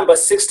deal number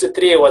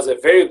 63 was a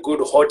very good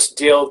hot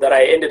deal that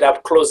I ended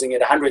up closing at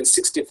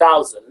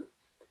 160,000.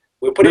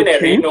 We put in a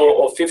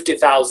Reno of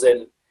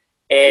 50,000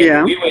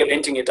 and we were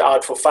renting it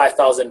out for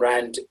 5,000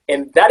 Rand.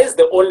 And that is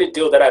the only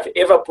deal that I've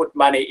ever put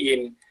money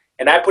in.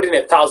 And I put in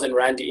 1,000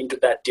 Rand into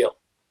that deal.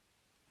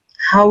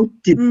 How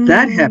did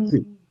that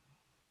happen?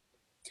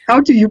 How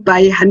do you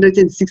buy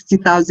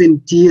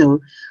 160,000 deal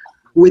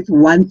with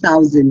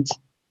 1,000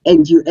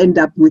 and you end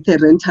up with a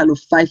rental of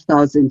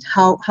 5,000?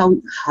 How?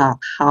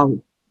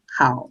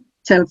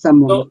 Tell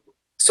someone.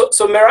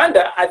 So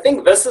Miranda, I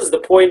think this is the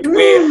point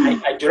where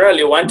I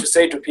generally want to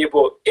say to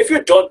people, if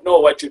you don't know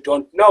what you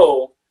don't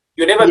know,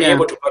 you'll never be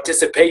able to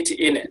participate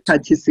in it.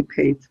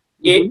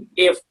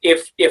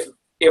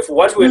 If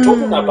what we're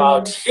talking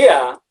about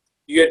here,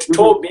 you had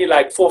told me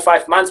like 4 or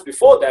 5 months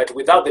before that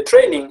without the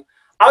training,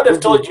 I would have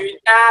told you,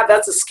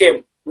 that's a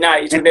scam. Nah,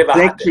 it will never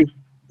happen.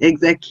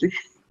 Exactly.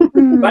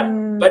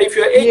 But if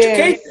you're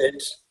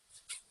educated,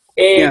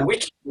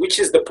 which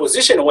is the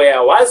position where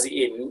I was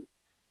in,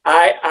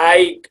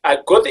 I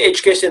got the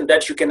education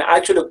that you can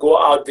actually go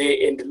out there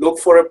and look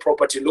for a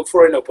property, look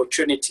for an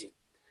opportunity.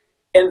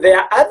 And there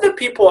are other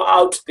people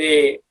out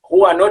there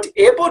who are not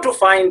able to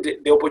find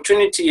the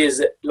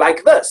opportunities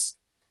like this.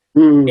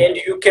 And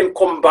you can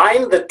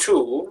combine the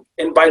two.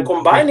 And by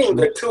combining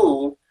the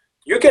two,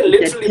 you can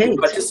literally be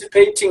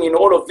participating in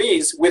all of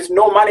these with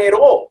no money at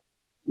all.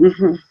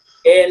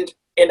 And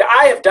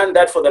I have done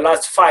that for the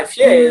last 5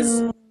 years.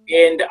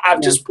 And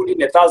I've just put in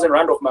 1,000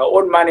 Rand of my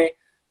own money.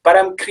 But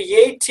I'm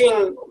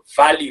creating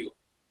value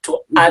to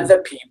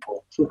other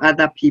people.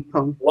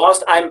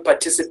 Whilst I'm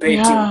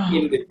participating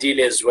in the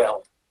deal as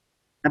well.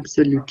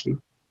 Absolutely.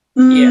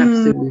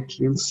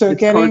 Absolutely. So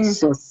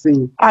it's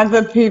getting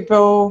other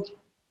people.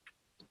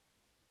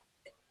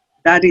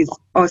 That is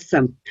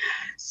awesome.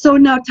 So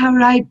now,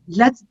 Taurai,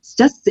 let's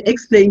just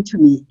explain to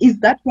me, is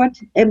that what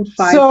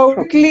M5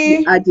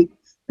 Property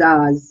Addicts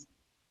does?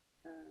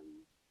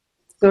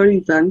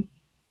 Sorry, Zan.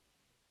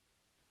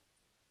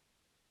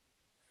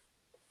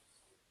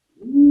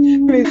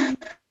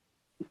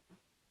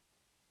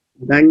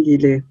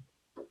 Dangile.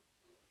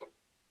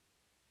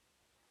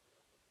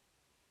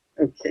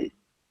 Okay.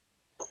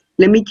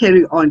 Let me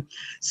carry on.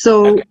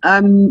 So,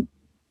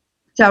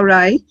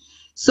 Taurai,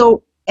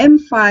 so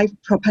M5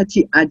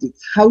 Property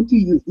Addicts, how do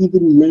you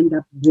even land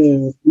up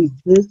there? Is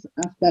this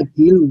after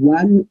deal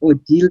 1 or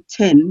deal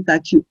 10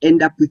 that you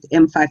end up with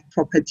M5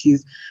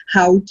 Properties?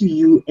 How do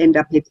you end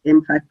up at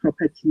M5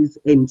 Properties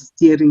and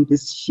steering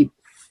this ship?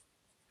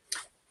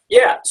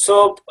 Yeah,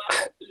 so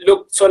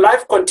look, so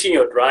life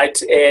continued, right?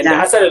 And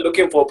I started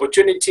looking for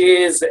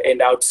opportunities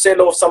and I would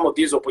sell off some of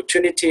these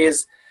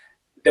opportunities.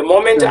 The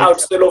moment I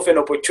would sell off an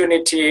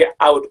opportunity,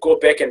 I would go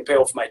back and pay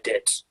off my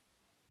debt.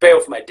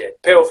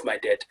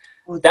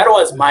 Oh, that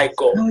was my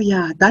goal. Oh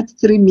yeah, that's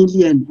 3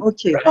 million.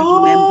 Okay, right. I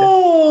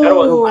remember. That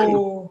was my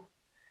goal.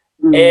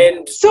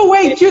 And so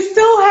wait, you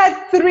still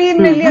had 3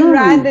 million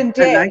Rand in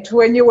debt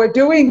when you were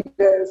doing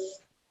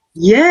this?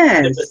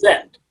 Yes.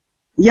 100%.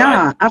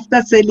 Yeah, right.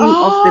 After selling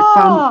off the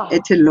farm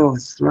at a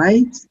loss,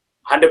 right?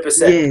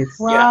 100%. Yes.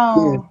 Wow.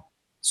 Yeah.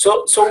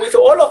 So with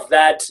all of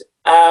that,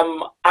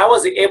 I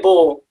was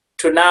able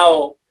to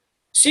now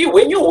see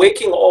when you're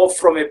waking off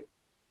from a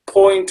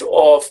point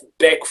of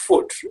back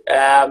foot.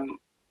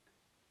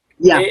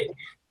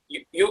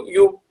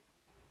 You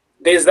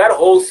there's that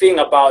whole thing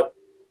about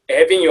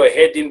having your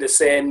head in the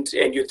sand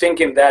and you're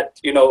thinking that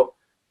you're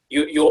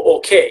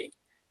okay,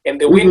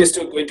 and the wind is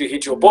still going to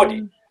hit your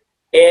body,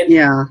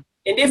 and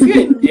if you're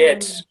in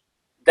debt,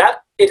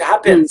 that it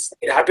happens.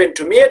 It happened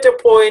to me at a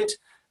point.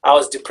 I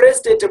was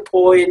depressed at a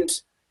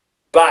point,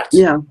 but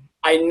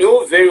I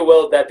knew very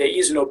well that there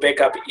is no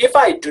backup. If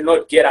I do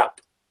not get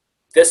up,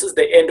 this is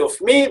the end of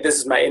me. This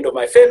is my end of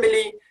my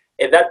family.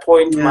 At that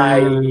point, my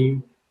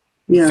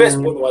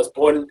firstborn was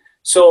born.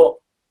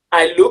 So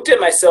I looked at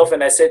myself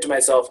and I said to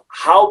myself,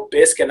 how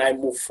best can I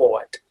move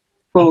forward?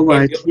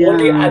 Forward. And the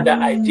only other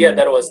idea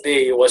that was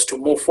there was to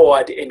move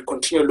forward and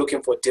continue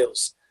looking for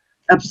deals.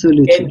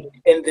 Absolutely.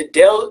 And the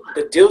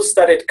deals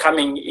started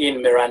coming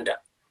in, Miranda.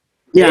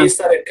 Yeah. They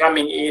started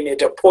coming in.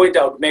 At a point,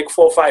 I would make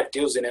 4 or 5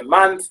 deals in a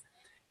month.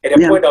 At a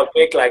Yeah. point, I would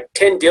make like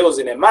 10 deals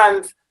in a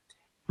month.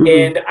 Mhm.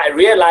 And I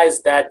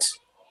realized that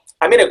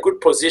I'm in a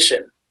good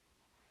position.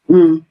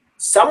 Mm.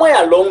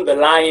 Somewhere along the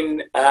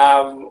line,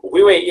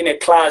 we were in a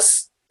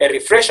class, a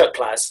refresher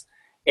class,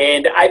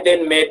 and I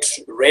then met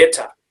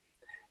Rita.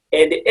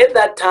 And at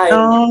that time,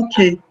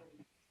 Okay.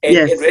 and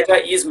Yes.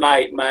 Rita is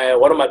my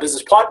one of my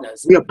business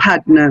partners. Your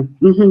partner.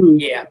 Mhm.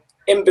 Yeah.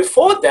 And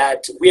before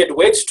that, we had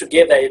worked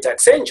together at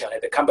Accenture,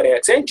 at the company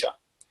Accenture.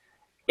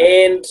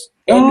 And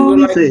we were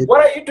is like, it?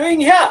 what are you doing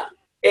here?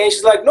 And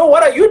she's like, no,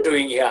 what are you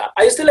doing here?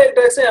 Are you still at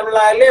Accenture? I'm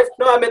like, I left.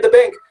 No, I'm at the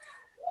bank.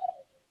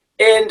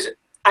 And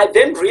I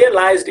then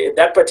realized at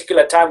that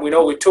particular time, we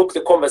took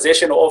the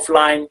conversation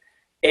offline,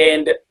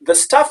 and the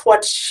stuff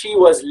what she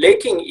was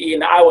lacking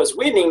in, I was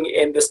winning,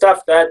 and the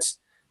stuff that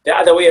the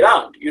other way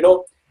around,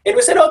 And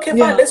we said, okay,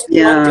 fine, let's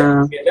do one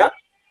deal together.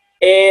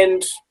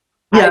 And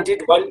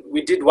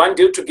we did one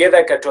deal together.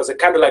 It was a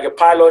kind of like a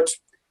pilot,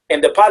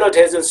 and the pilot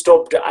hasn't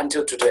stopped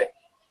until today.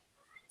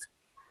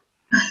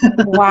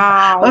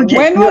 Wow. Okay,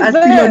 When you was are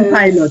still on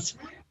pilot.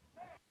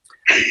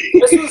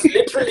 This was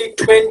literally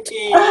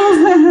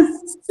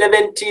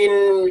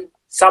 2017,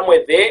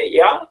 somewhere there,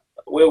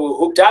 where we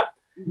hooked up.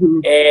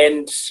 Mhm.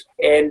 And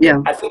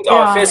I think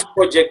our first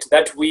project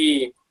that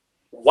we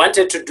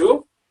wanted to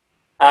do,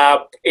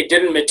 it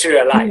didn't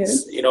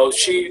materialize. Yes.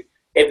 She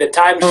at the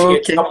time she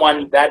had Okay.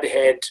 someone that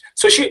had.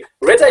 So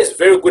Rita is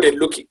very good at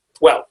looking.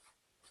 Well,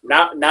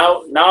 now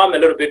I'm a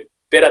little bit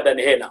better than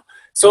her now.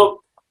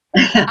 So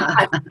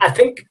I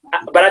think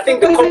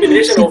the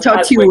combination She of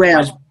taught us you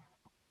well.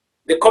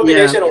 the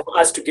combination of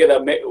us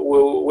together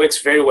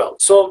works very well.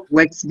 So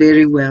Works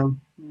very well.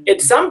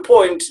 at some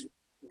point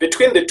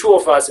between the two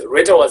of us,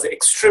 Rita was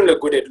extremely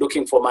good at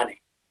looking for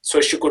money. So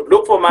she could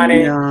look for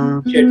money.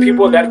 Yeah. She had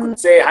people that could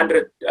say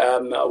 100,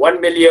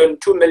 1 million,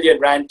 2 million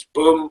rand,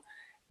 boom,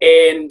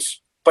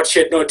 but she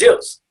had no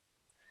deals.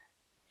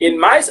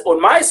 On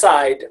my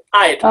side,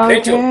 I had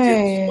plenty of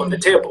deals on the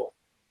table.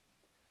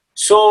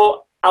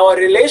 So our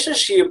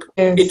relationship,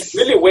 it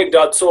really worked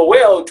out so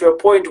well to a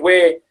point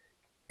where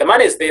the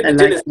money is there, the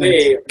deal is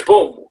there,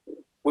 boom,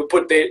 we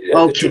put the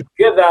two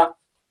together.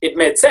 It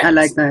made sense. I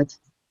like that.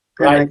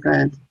 Right? I like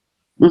that.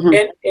 Mm-hmm.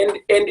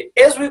 And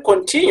as we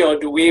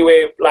continued, we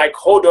were like,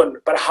 hold on,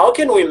 but how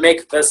can we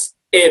make this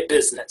a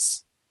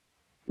business?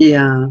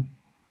 Yeah.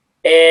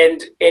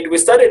 And we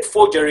started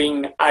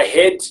forging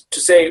ahead to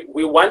say,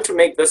 we want to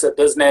make this a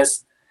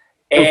business.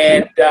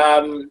 And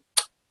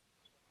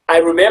I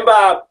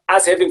remember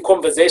us having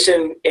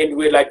conversation, and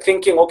we're like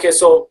thinking, okay,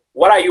 so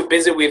what are you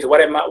busy with?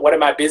 What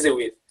am I busy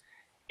with?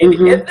 And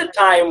at the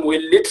time, we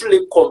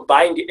literally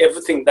combined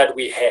everything that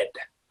we had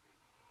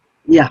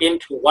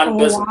into one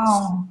business.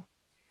 Wow.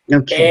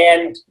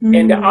 Okay.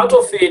 And out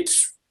of it,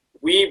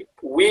 we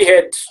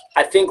had,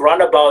 I think,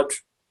 around about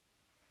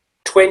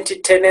 20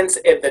 tenants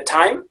at the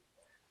time.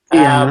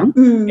 And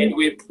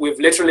we've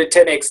literally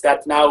 10x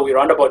that now. We're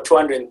around about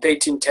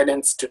 213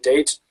 tenants to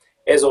date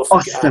as of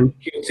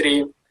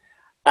Q3.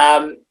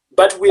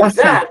 But with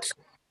that,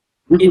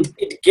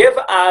 it gave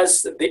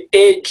us the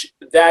edge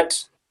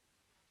that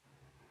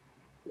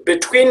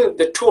between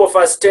the two of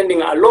us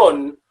standing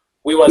alone,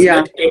 we was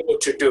not able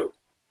to do.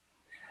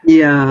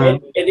 Yeah.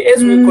 And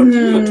as we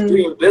continued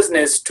doing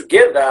business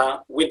together,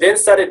 we then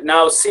started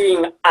now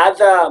seeing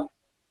other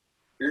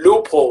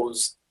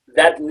loopholes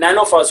that none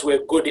of us were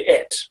good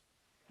at.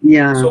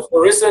 Yeah. So,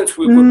 for instance,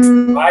 we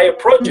could buy a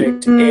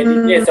project and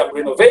it needs some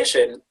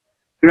renovation,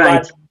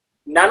 right? But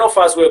none of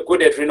us were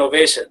good at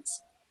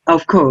renovations.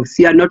 Of course,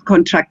 you are not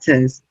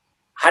contractors.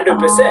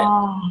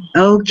 100%.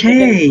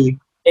 Okay.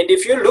 And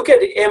if you look at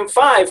the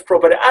M5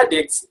 Property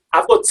Addicts,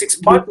 I've got 6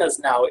 partners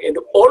now, and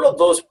all of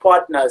those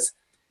partners,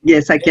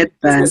 yes, I get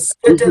that. a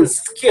certain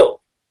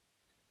skill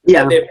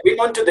that they bring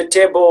onto the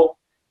table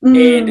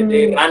and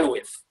they run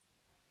with.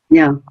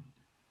 Yeah.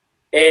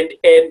 And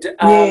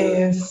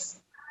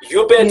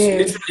Hubert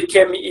literally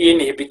came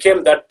in. He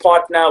became that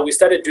partner. We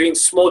started doing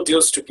small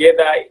deals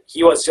together.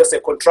 He was just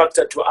a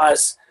contractor to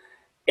us.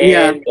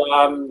 And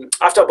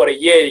after about a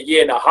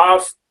year and a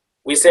half,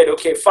 we said,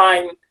 okay,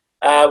 fine.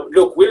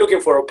 Look, we're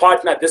looking for a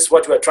partner. This is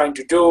what we're trying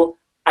to do.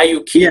 Are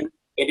you keen?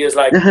 And he was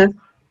like,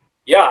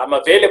 yeah, I'm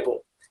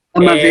available.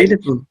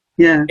 Available.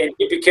 Yeah. And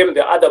he became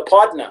the other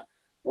partner.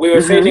 We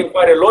were failing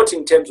quite a lot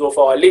in terms of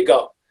our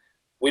legal.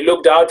 We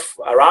looked out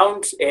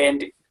around,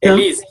 and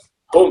Elise,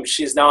 boom,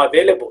 she's now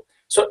available.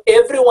 So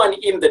everyone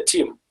in the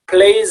team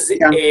plays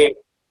a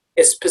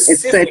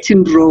specific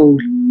certain role.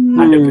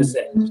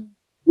 100%.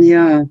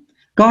 Yeah.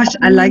 Gosh,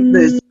 I like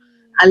this.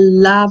 I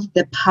love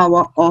the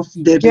power of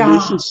the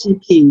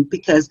relationshiping,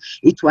 because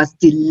it was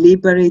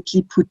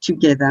deliberately put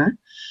together,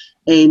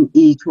 and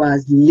it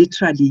was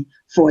literally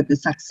for the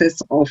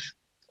success of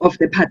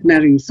the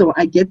partnering. So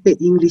I get the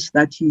English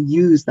that you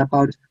used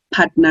about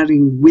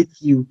partnering with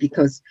you,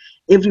 because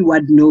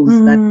everyone knows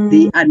that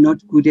they are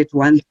not good at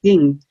one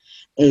thing,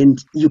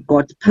 and you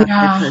got a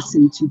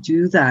person to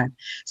do that.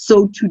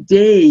 So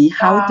today,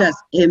 how does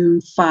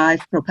M5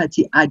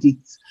 Property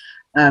Addicts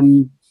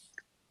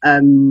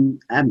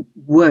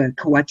work?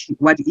 What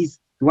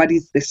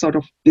is the sort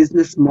of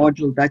business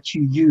model that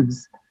you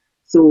use?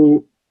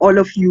 So all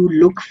of you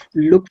look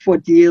for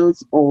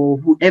deals, or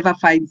whoever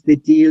finds the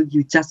deal,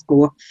 you just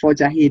go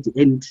forge ahead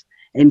and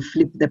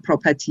flip the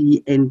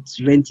property and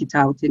rent it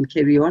out and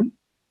carry on?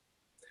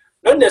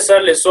 Not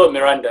necessarily so,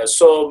 Miranda.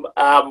 So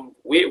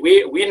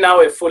we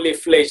now a fully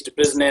fledged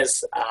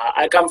business.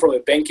 I come from a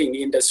banking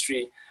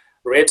industry.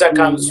 Rita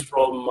comes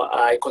from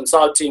a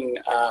consulting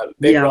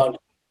background.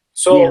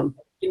 So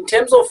in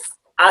terms of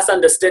us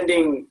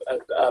understanding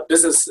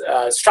business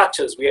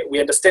structures, we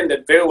understand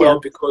that very well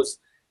because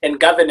and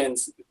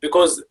governance,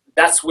 because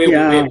that's where we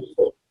were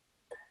before.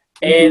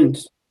 And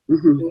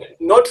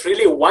not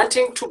really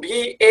wanting to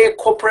be a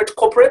corporate,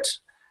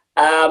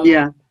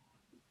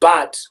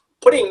 but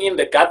putting in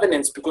the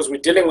governance because we're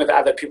dealing with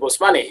other people's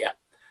money here.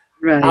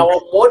 Right.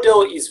 Our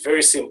model is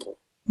very simple.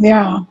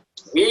 Yeah.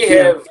 We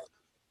have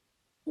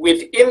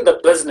within the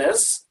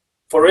business,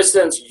 for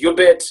instance,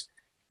 UBET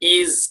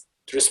is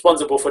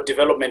responsible for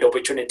development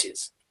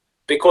opportunities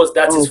because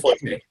that's his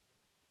forte.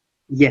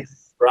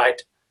 Yes.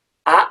 Right.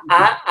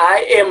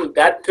 I am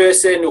that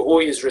person who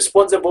is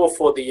responsible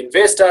for the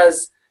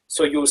investors.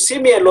 So you see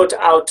me a lot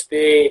out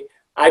there.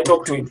 I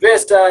talk to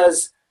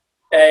investors.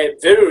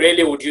 Very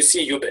rarely would you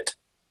see UBET.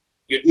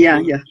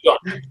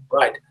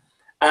 Right.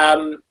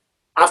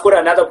 I've got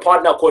another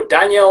partner called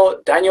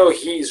Daniel. Daniel,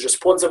 he is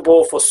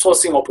responsible for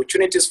sourcing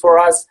opportunities for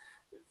us.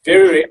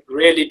 Very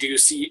rarely do you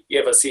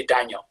ever see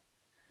Daniel.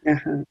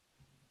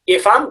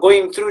 If I'm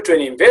going through to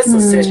an investor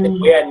session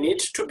where I need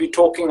to be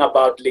talking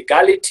about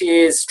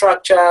legalities,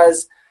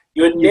 structures,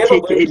 you're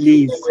never going to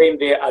be going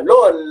there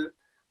alone.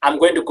 I'm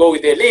going to go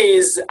with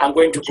Elise. I'm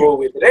going to go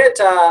with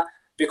Rita,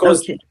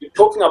 because you're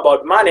talking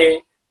about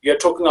money. You're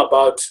talking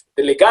about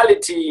the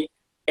legality,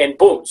 and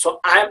boom. So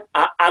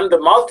I'm the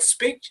mouth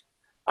speak,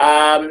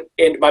 and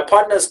my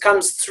partners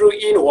comes through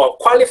in who are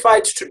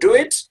qualified to do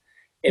it,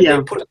 and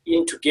they put it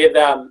in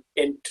together.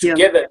 And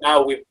together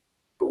now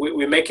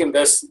we're making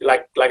this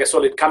like a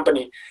solid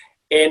company.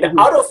 And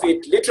out of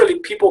it, literally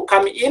people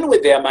come in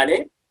with their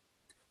money.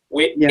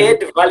 We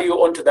add value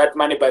onto that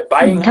money by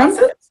buying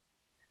assets.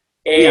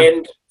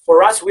 And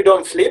for us, we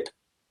don't flip.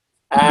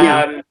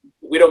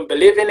 We don't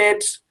believe in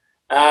it.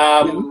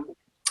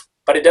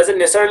 But it doesn't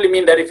necessarily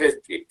mean that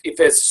if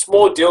a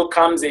small deal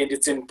comes and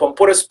it's in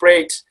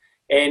Pomporaspruit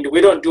and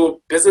we don't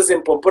do business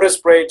in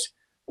Pomporaspruit,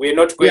 we're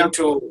not going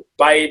to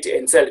buy it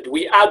and sell it.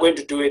 We are going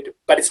to do it,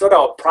 but it's not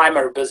our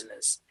primary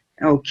business.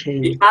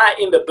 We are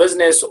in the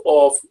business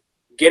of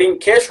getting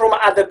cash from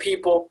other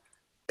people,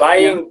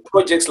 buying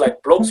projects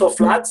like blocks of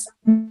flats.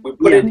 We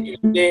put it in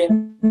there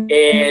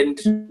and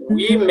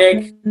we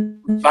make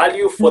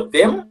value for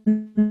them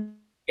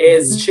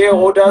as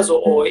shareholders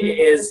or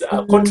as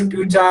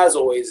contributors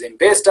or as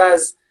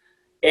investors.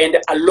 And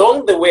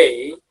along the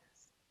way,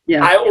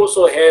 I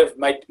also have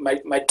my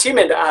team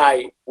and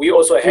we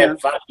also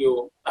have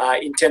value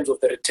in terms of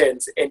the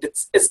returns. And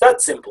it's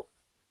that simple.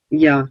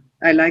 Yeah,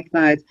 I like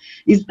that.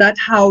 Is that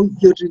how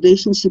your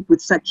relationship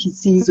with Saki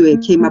Sizwe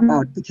came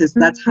about? Because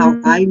that's how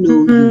I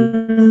know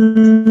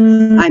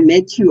you. I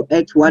met you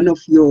at one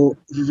of your,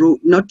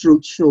 not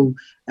roadshow,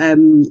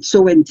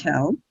 show and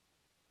tell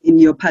in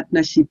your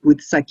partnership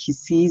with Saki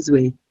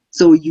Sizwe.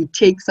 So you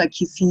take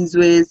Saki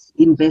Sizwe's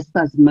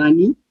investors'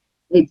 money,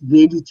 add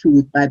value to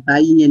it by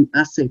buying an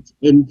asset,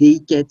 and they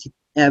get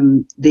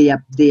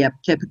their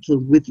capital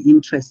with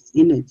interest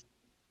in it.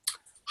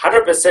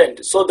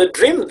 100%. So the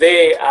dream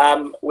there,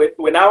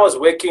 when I was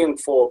working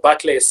for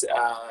Barclays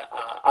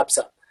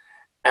ABSA,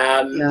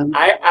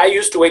 I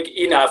used to work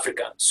in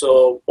Africa,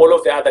 so all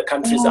of the other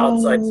countries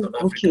outside South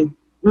Africa.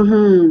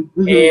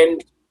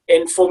 And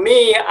for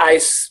me,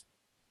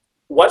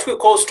 what we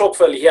call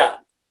Stokvel here,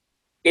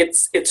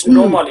 it's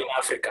normal in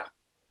Africa.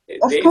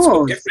 Of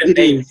course, it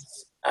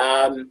is.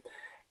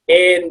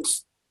 And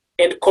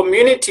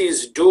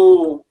communities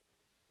do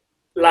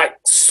like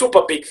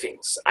super big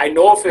things. I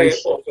know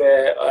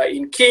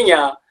in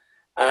Kenya,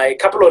 a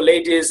couple of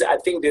ladies, I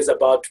think there's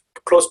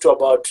close to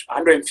about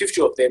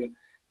 150 of them,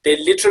 they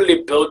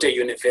literally built a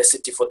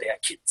university for their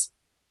kids.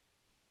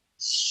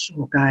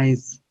 Sure,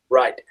 guys.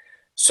 Right.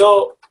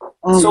 So,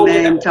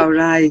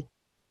 right.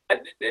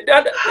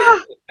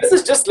 This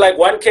is just like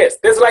one case.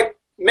 There's like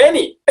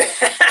many.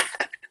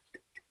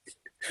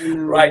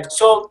 Right.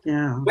 So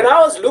when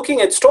I was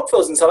looking at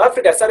Stokvels in South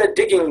Africa, I started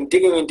digging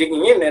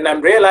in, and I'm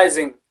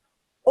realizing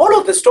all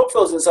of the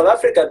Stokvels in South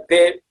Africa,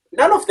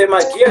 none of them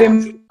are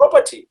geared to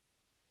property.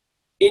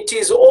 It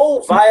is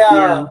all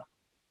via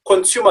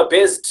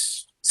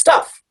consumer-based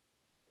stuff.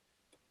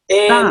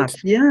 And at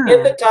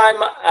the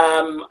time,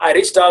 I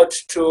reached out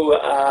to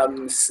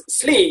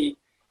Slee,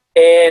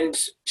 and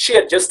she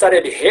had just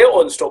started her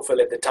own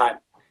Stokvel at the time.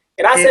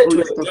 And I said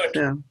to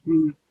her,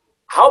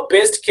 how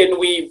best can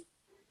we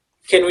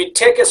can we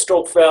take a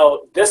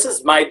Stokvel? This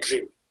is my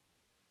dream,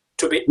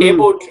 to be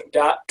able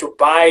to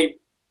buy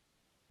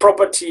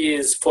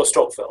properties for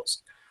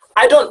Stokvels.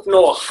 I don't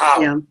know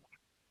how,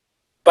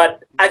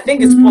 but I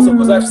think it's possible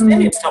because I've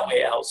seen it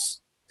somewhere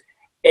else.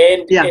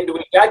 And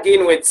we dug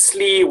in with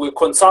Slee, we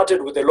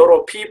consulted with a lot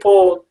of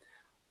people,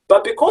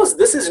 but because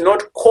this is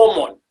not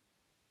common,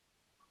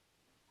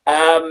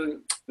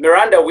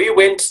 Miranda, we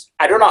went,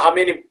 I don't know how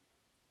many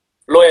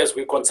lawyers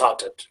we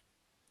consulted.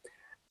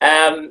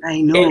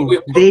 I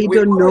know, they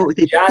don't know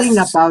the thing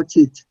about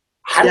it.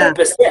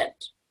 100%.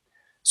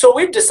 So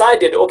we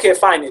decided, okay,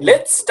 fine,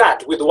 let's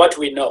start with what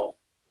we know.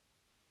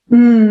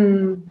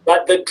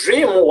 But the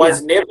dream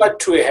was never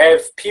to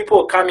have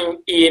people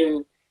coming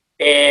in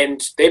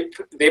and they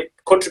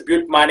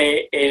contribute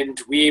money and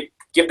we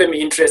give them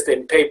interest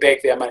and pay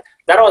back their money.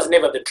 That was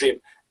never the dream.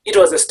 It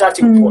was a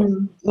starting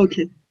point.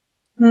 Okay.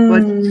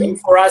 But the dream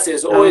for us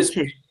is always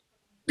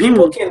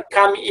people can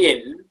come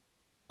in,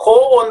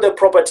 co-own the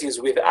properties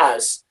with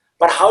us,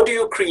 but how do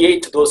you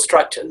create those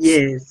structures?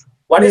 Yes.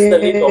 What is the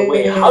legal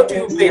way? How do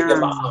you pay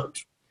them out?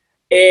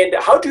 And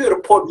how do you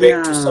report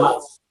back to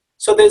SARS?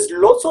 So there's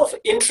lots of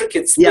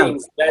intricate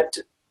things that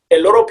a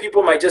lot of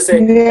people might just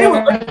say, hey,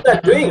 we're going to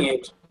start doing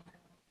it,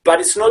 but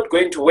it's not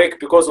going to work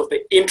because of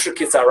the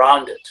intricacies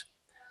around it.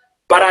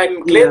 But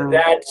I'm glad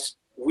that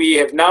we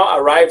have now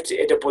arrived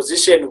at a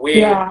position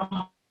where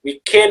we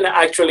can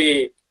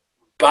actually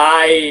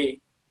buy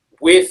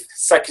with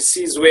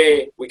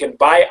Sakisizwe, we can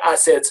buy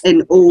assets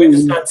and we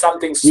start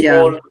something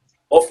small.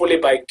 Hopefully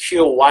by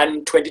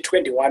Q1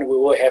 2021, we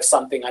will have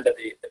something under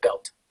the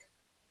belt.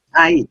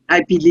 I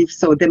believe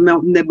so. The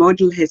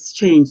model has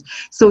changed.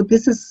 So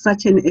this is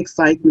such an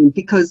excitement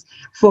because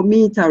for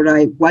me,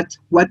 Taurai, what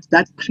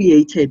that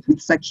created with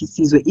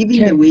Sakisizwe,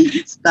 even the way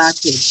it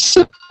started,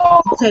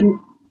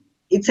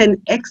 it's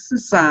an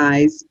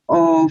exercise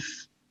of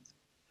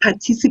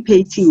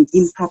participating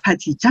in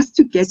property just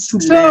to get to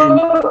learn.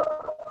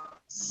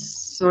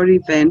 Sorry,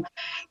 Ben.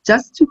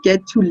 Just to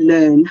get to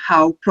learn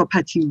how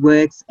property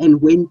works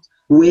and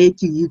where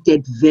do you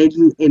get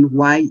value and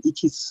why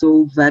it is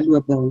so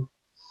valuable.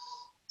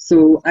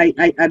 So I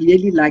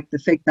really like the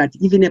fact that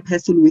even a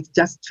person with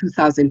just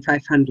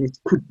 2,500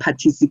 could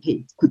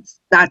participate, could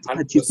start 100%.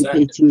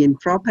 Participating in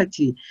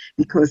property,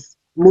 because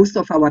most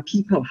of our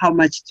people, how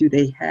much do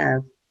they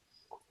have?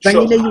 Sure,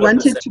 Vanilla, you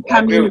wanted to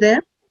come in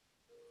there?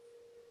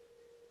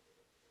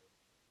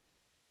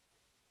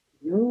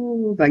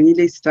 Oh,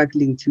 Vanilla is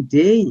struggling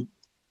today.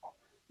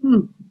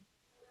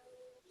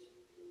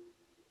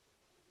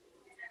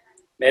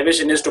 Maybe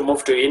she needs to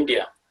move to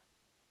India.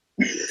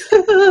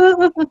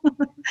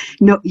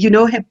 No, you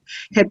know, her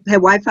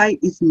Wi-Fi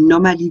is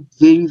normally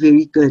very,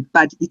 very good,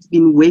 but it's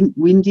been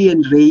windy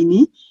and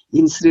rainy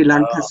in Sri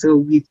Lanka, so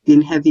we've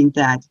been having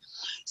that.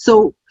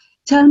 So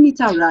tell me,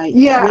 Taurai.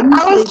 Yeah,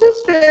 I was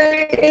just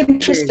very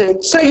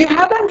interested. Yes. So you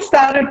haven't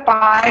started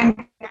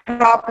buying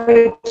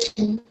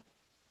property.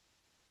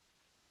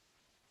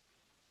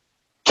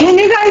 Can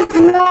you guys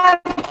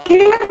not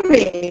hear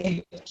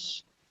me?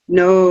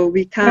 No,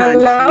 we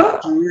can't. Hello?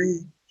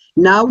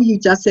 Now you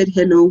just said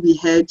hello, we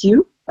heard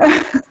you.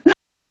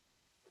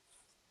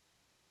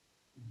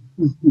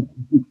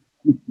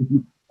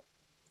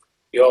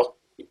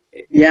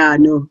 Yeah,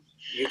 no.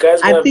 You guys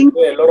have to do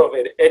a lot of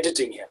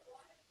editing here.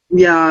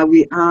 Yeah,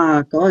 we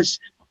are. Gosh.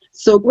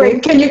 So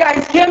wait, can you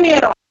guys hear me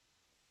at all?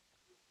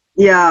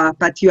 Yeah,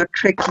 but you are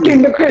cracking.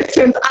 In the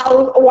questions,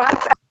 I'll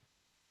WhatsApp.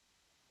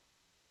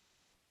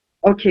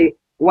 Okay,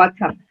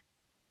 WhatsApp.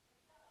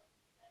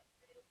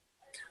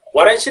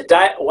 Why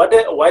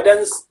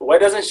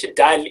doesn't she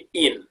dial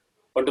in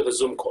onto the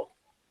Zoom call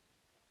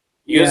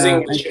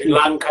using the Sri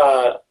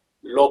Lanka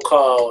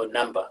local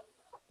number?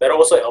 That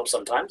also helps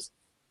sometimes.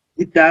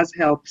 It does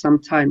help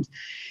sometimes.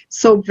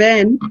 So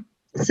then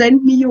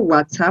send me your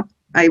WhatsApp.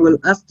 I will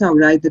ask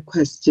Taurai the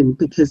question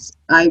because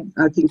I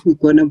think we're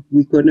gonna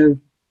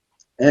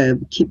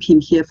keep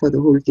him here for the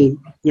whole day.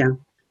 Yeah,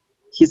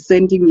 he's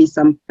sending me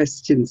some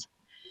questions.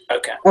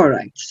 Okay. All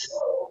right.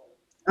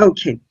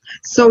 Okay.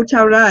 So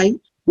Taurai,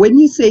 when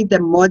you say the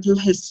model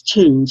has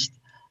changed,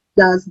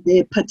 does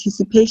the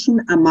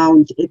participation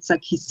amount at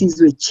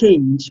Sakisizwe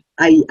change?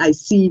 I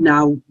see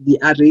now we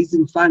are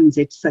raising funds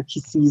at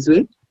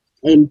Sakisizwe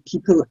and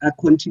people are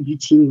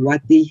contributing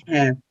what they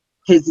have.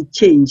 Has it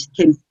changed?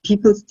 Can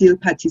people still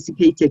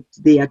participate?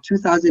 They are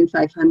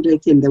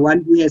 2,500 and the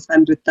one who has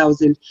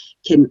 100,000,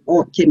 can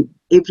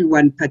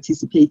everyone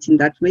participate in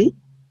that way?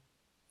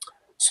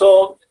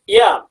 So,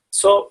 yeah.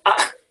 So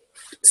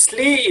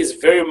Slee is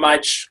very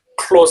much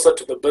closer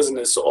to the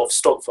business of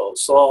Stokvel.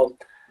 So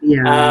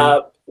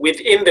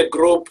within the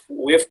group,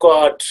 we've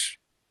got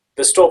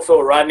the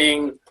Stokvel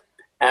running,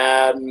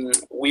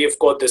 we've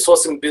got the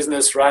sourcing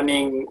business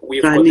running,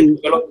 we've got the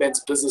development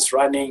business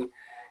running.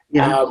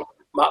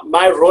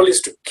 My role is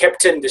to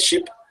captain the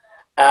ship.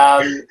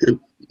 I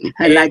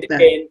like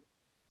that.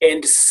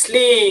 And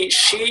Slee,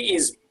 she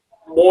is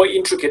more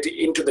intricate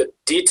into the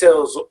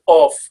details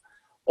of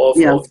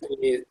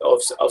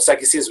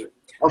Sakisizwe.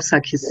 Of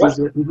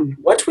Sakisizwe.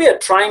 What we are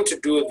trying to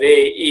do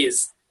there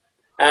is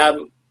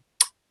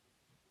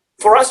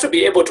for us to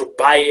be able to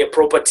buy a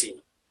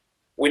property,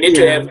 we need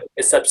to have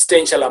a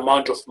substantial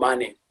amount of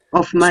money.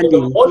 So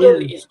the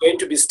model is going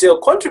to be still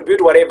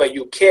contribute whatever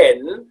you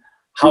can.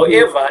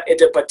 However,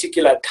 at a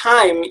particular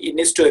time, it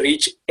needs to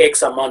reach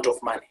X amount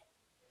of money.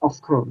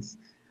 Of course.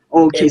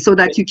 Okay, so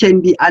that you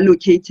can be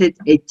allocated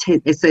a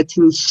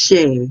certain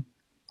share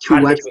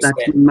towards 100%.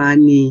 that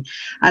money.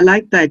 I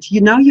like that.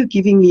 Now you're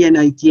giving me an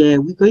idea.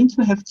 We're going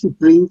to have to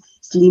bring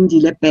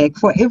Slindile back.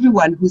 For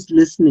everyone who's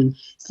listening,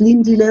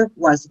 Slindile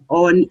was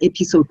on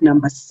episode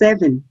number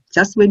 7,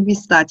 just when we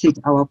started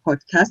our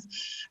podcast,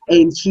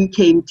 and she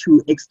came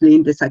to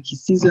explain the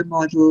Sakisizwe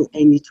model,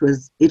 and it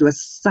was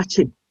such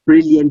a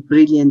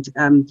brilliant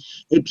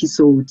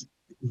episode,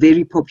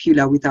 very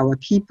popular with our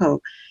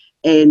people.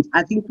 And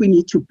I think we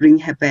need to bring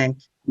her back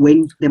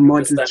when the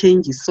model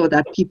changes so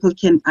that people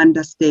can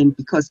understand,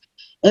 because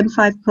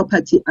M5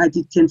 Property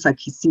Addict and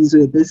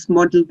Sakisizwe, this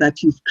model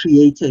that you've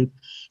created,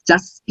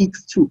 just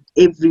speaks to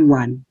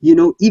everyone,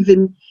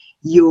 even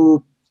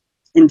your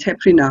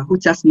entrepreneur who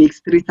just makes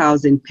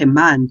 3,000 per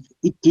month.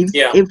 It gives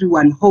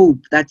everyone hope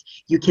that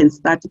you can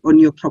start on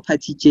your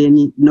property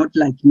journey, not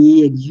like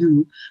me and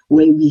you,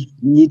 where we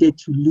needed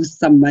to lose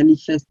some money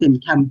first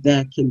and come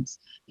back, and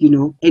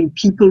and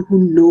people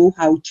who know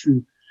how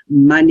to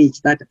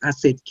manage that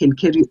asset can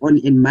carry on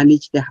and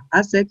manage the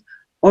asset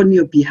on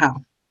your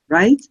behalf,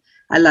 right?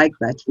 I like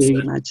that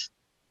very much.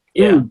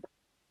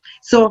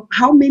 So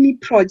how many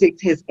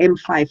projects has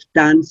M5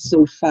 done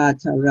so far,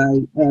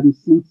 Tarai,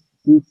 since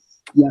you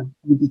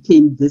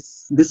became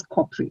this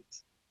corporate?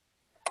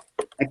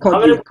 How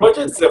many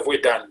projects have we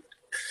done?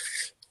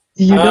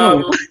 Do you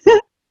know?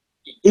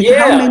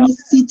 How many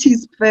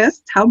cities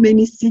first? How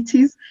many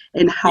cities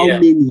and how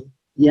many?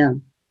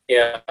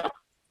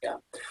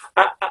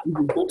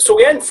 So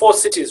we're in 4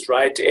 cities,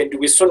 right? And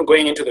we're soon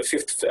going into the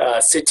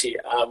 5th city.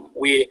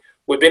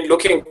 We've been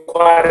looking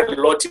quite a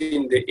lot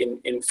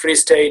in Free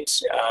State,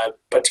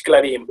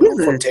 particularly in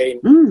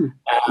Bloemfontein.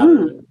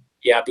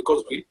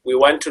 Because we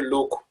want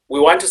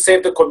to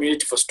save the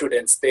community for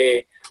students.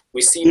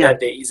 We see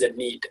that there is a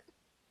need.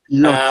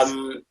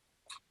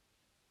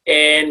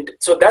 And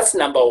so that's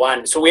number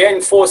 1. So we are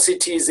in 4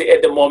 cities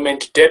at the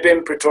moment: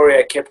 Durban,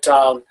 Pretoria, Cape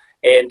Town,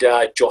 and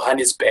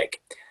Johannesburg.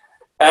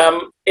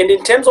 And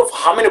in terms of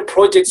how many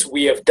projects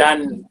we have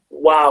done,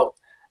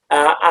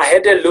 I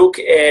had a look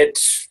at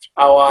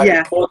our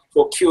report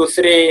for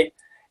Q3,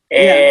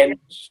 and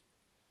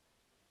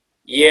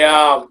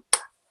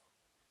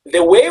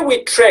the way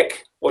we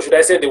track, or should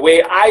I say the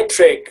way I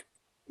track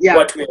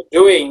what we're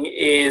doing,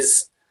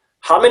 is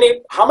how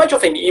much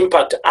of an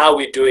impact are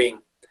we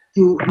doing?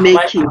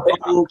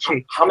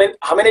 How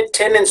many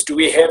tenants do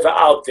we have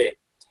out there?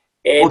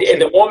 And at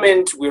the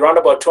moment, we're around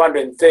about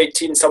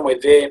 213, somewhere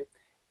there.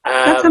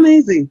 That's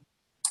amazing.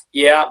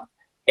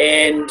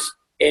 And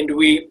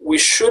we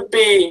should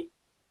be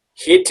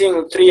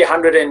hitting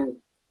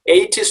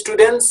 380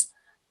 students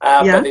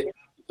by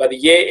the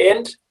year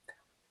end.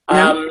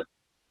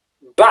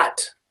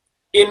 But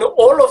in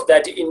all of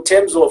that, in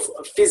terms of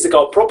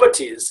physical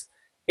properties,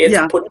 it's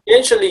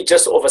potentially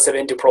just over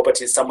 70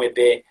 properties somewhere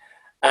there.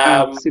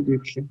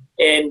 Absolutely.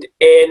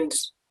 And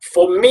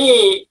for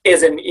me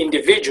as an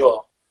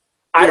individual,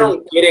 I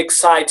don't get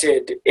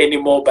excited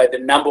anymore by the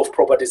number of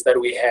properties that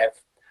we have.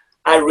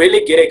 I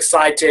really get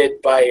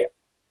excited by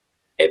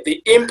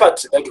the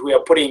impact that we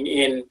are putting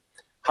in,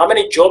 how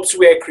many jobs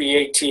we are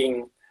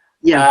creating,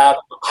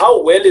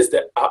 how well is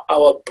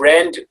our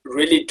brand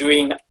really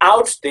doing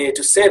out there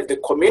to serve the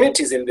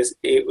communities in this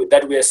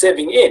that we are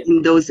serving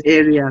in those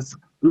areas.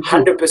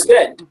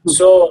 100%.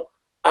 So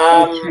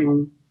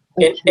and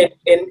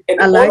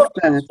I all like of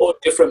that. All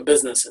different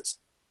businesses.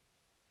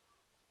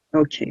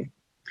 Okay.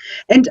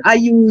 And are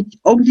you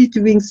only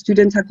doing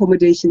student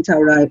accommodation,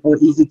 Tarai, or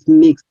is it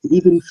mixed?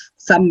 Even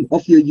some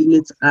of your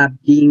units are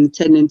being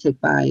tenanted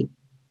by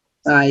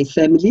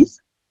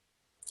families?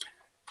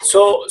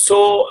 So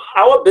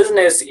our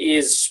business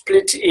is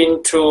split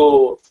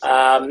into,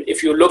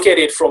 if you look at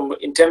it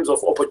in terms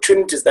of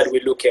opportunities that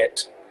we look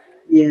at,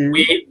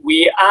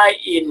 we are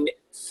in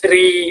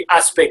 3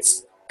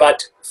 aspects,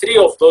 but 3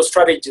 of those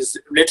strategies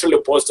literally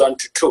boils down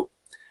to 2.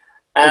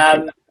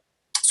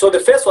 So the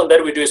first one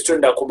that we do is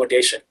student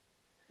accommodation.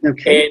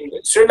 And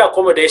student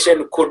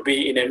accommodation could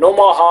be in a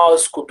normal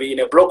house, could be in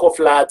a block of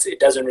flats, it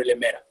doesn't really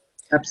matter.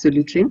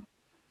 Absolutely.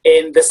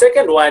 And the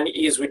second one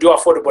is we do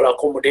affordable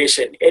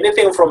accommodation,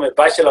 anything from a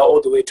bachelor all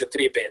the way to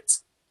 3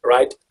 beds,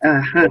 right?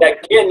 And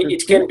again,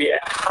 it can be a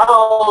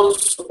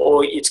house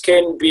or it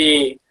can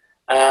be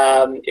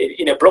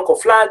in a block of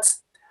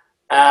flats.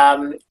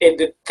 And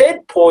the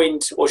third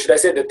point, or should I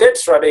say the third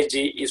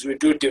strategy, is we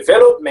do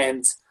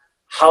developments.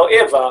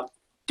 However,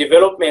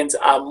 developments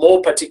are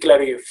more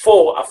particularly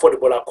for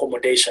affordable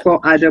accommodation.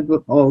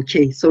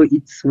 Okay, so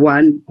it's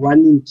one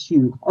and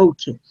 2.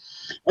 Okay.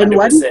 And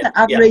what is the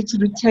average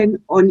return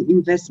on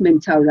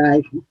investment, Tarai?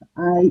 If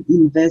I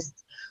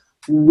invest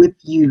with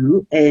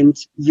you and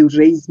you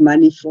raise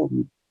money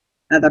from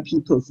other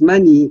people's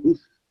money,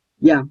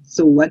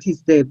 so what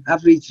is the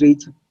average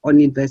rate on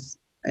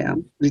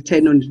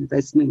return on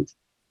investment?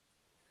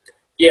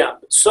 Yeah.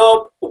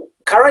 So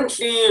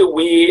currently,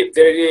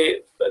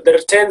 the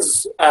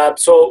returns.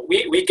 So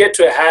we get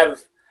to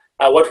have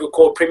what we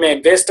call premier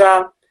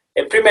investor.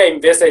 A premier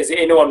investor is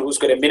anyone who's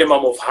got a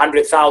minimum of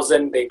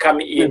 100,000. They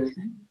come in,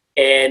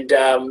 and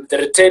the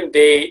return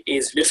there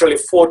is literally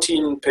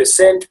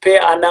 14% per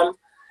annum.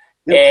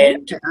 Okay,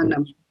 And per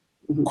annum.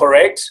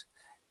 correct.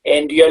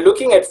 And you're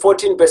looking at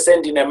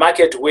 14% in a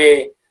market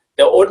where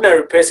the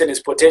ordinary person is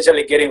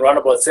potentially getting around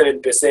about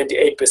 7%,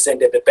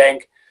 8% at the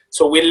bank.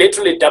 So we're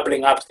literally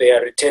doubling up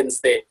their returns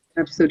there.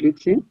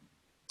 Absolutely.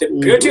 The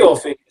beauty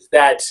of it is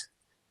that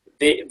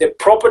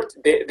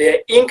their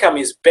income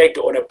is backed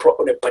on a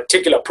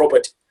particular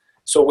property.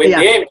 So when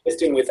they're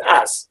investing with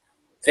us,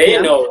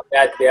 they know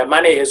that their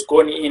money has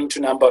gone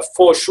into number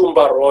 4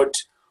 Shumba Road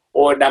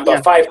or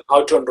number 5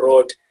 Houghton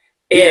Road.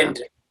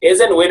 And as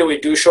and when we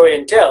do show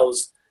and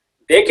tells,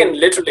 they can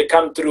literally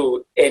come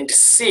through and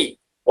see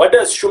what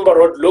does Shumba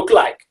Road look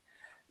like.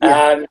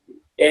 And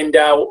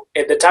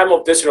at the time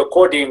of this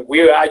recording,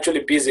 we were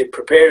actually busy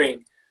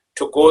preparing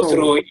to go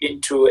through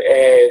into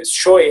a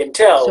show and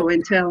tell. Show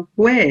and tell.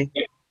 Where?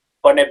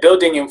 On a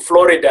building in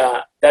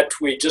Florida that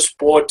we just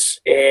bought,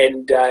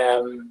 and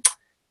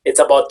it's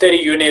about 30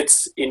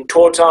 units in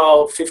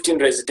total, 15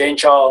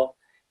 residential,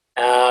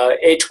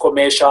 8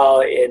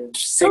 commercial, and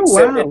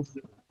 7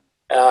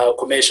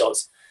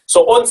 commercials.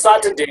 So on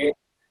Saturday,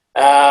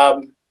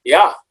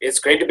 it's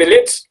going to be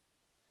lit.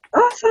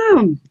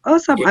 Awesome.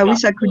 Yeah. I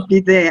wish I could be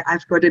there.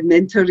 I've got a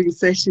mentoring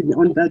session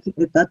on that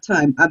at that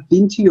time. I've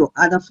been to your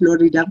other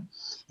Florida,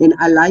 and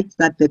I like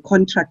that the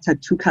contractor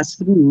took us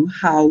through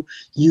how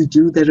you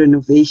do the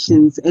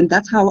renovations. And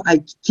that's how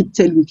I keep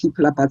telling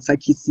people about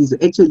Saki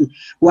Sizwe. Actually,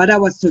 what I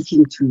was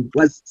talking to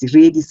was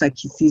really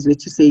Saki Sizwe,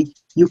 to say,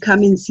 you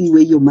come and see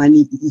where your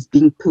money is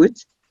being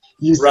put.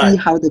 You see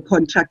how the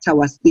contractor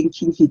was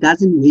thinking. He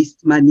doesn't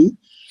waste money.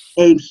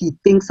 And he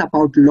thinks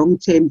about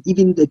long-term.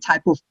 Even the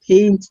type of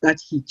paint that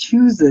he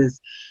chooses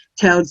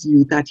tells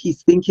you that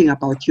he's thinking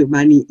about your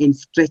money and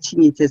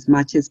stretching it as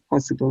much as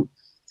possible.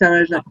 So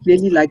I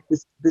really like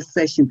this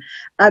session.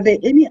 Are there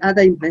any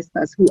other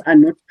investors who are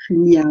not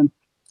premier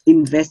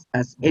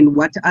investors? And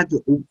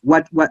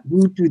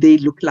who do they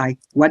look like?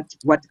 What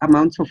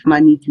amount of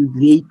money do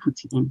they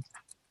put in?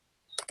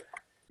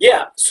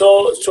 Yeah,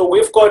 so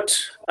we've got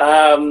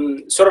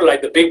sort of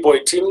like the big boy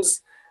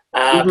teams.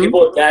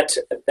 People that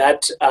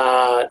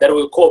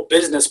we call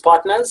business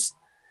partners.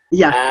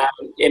 Yeah.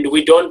 And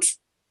we don't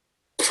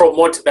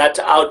promote that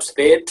out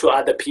there to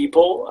other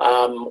people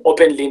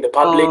openly in the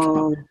public.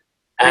 Oh,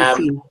 I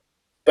see.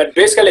 But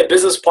basically, a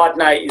business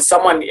partner is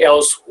someone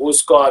else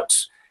who's got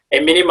a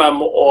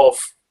minimum of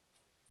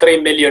 3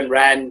 million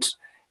rand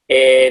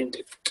and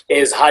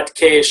is hard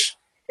cash,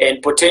 and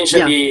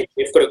potentially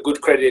they've got a good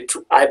credit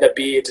to either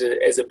be it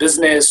as a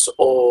business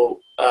or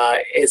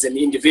as an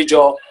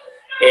individual.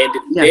 And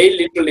they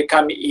literally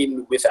come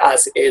in with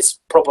us as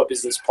proper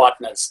business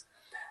partners.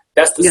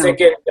 That's the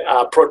second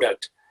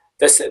product.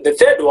 The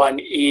third one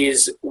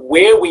is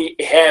where we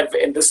have,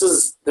 and this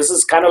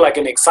is kind of like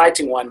an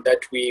exciting one that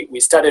we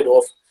started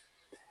off.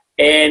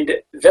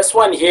 And this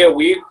one here,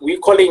 we're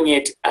calling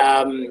it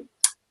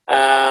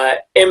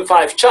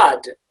M5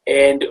 Chad.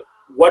 And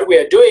what we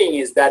are doing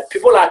is that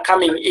people are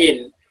coming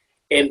in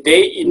and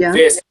they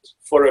invest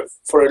for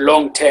a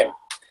long term.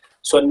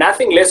 So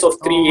nothing less of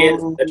 3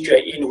 years that you're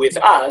in with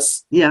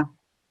us. Yeah.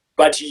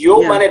 But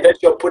your money that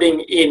you're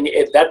putting in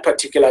at that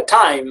particular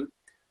time,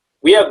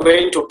 we are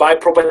going to buy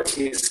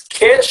properties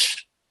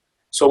cash.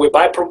 So we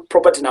buy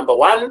property number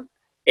 1,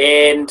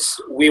 and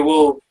we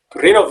will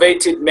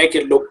renovate it, make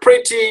it look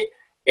pretty,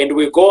 and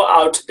we go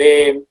out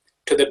there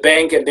to the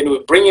bank, and then we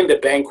bring in the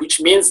bank, which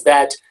means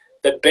that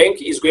the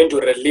bank is going to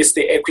release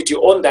the equity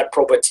on that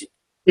property.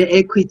 The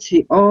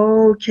equity.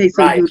 Okay,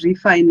 so you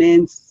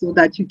refinance so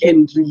that you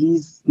can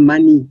release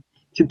money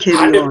to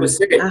carry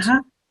 100%.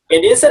 On.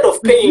 And instead of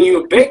paying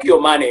you back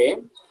your money,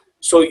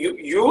 so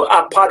you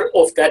are part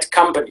of that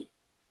company.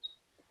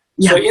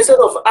 So instead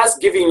of us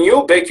giving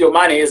you back your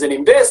money as an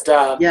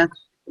investor,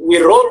 we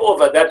roll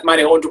over that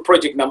money onto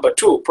project number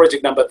 2,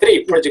 project number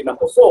 3, project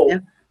number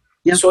 4.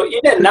 So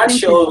in a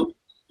nutshell,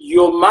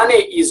 your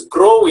money is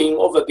growing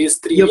over these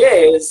 3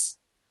 years,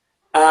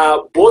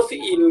 both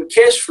in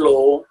cash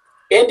flow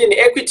and in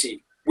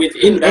equity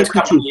within that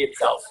company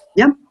itself.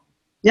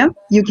 Yeah,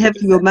 you have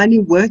your money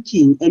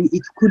working, and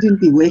it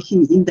couldn't be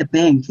working in the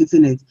bank,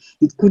 isn't it?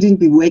 It couldn't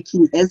be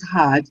working as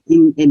hard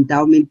in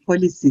endowment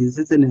policies,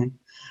 isn't it?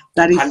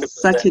 That is 100%.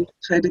 Such an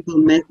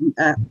incredible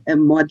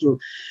model.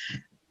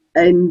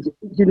 And,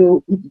 you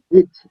know,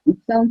 it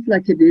sounds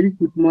like a very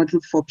good model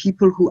for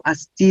people who are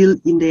still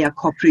in their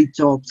corporate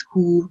jobs,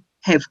 who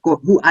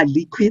are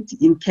liquid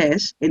in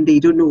cash, and they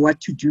don't know what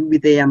to do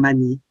with their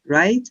money,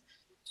 right?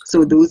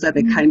 So those are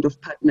the kind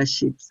of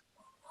partnerships.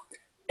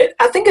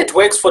 I think it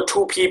works for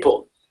 2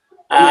 people,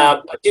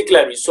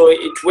 particularly. So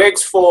it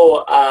works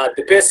for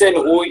the person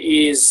who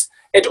is,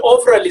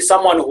 overall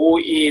someone who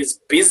is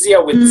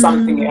busier with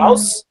something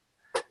else.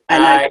 I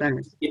like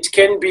that. It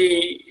can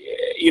be,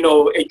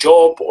 a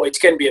job, or it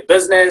can be a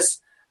business.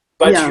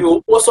 but Yeah.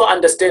 you also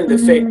understand the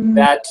fact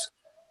that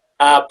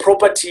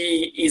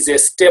property is a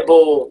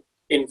stable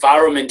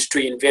environment to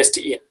invest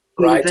in,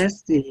 right?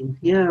 Investing,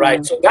 yeah.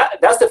 Right. So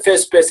that's the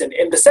first person.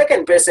 And the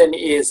second person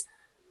is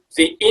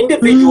the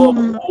individual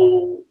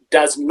who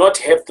does not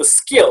have the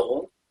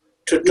skill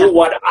to do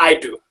what I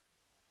do,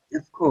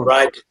 Of course.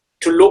 right?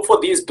 To look for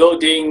these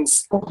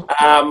buildings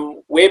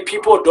where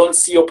people don't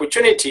see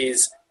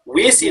opportunities.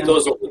 We see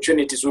those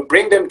opportunities. We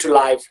bring them to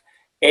life,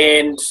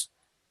 and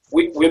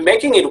we're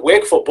making it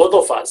work for both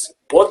of us,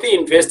 both the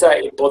investor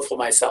and both for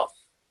myself.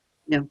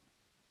 Yeah.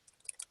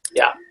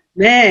 Yeah.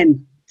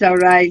 Man,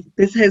 Taurai,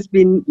 this has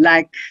been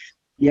like,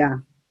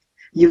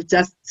 you've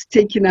just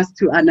taken us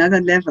to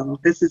another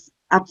level. This is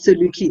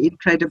absolutely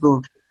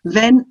incredible.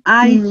 Then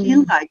I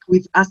feel like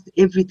we've asked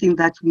everything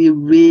that we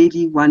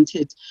really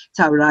wanted,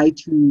 Taurai,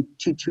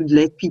 to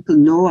let people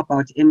know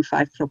about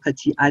M5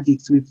 Property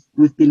Addicts.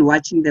 We've been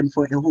watching them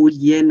for a whole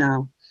year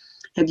now.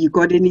 Have you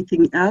got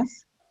anything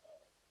else?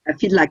 I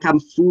feel like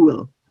I'm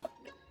full.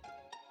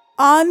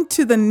 On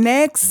to the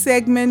next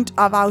segment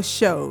of our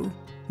show,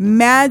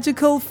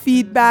 magical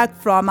feedback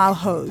from our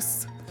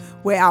hosts,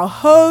 where our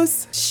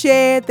hosts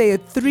share their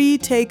 3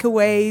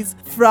 takeaways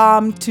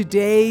from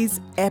today's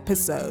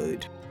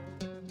episode.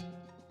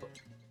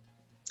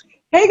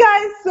 Hey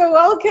guys, so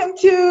welcome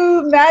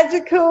to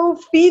Magical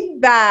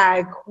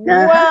Feedback.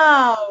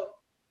 Wow.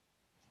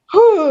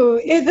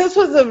 This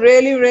was a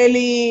really,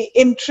 really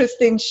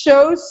interesting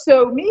show.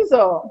 So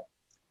Mizo,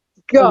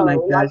 go. Oh my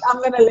gosh. I'm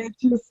going to let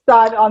you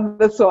start on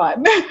this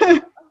one.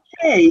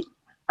 Hey,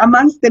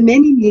 amongst the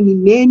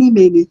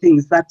many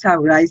things that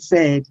Taurai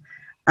said,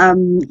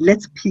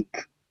 let's pick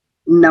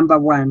number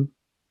 1.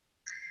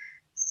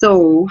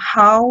 So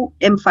how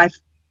M5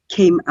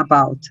 came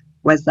about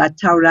was that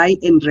Taurai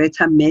and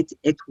Retta met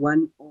at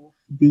one of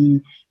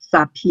the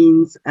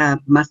Sapiens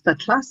master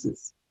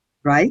classes,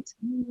 right?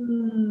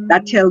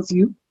 That tells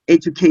you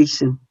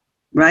education,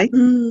 right?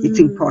 It's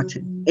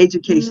important.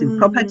 Education,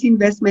 property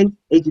investment,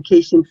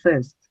 education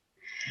first.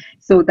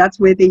 So that's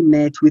where they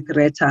met with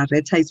Retta.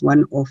 Retta is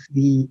one of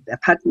the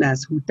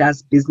partners who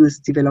does business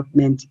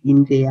development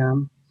in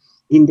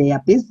their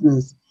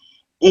business.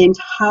 And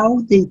how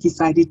they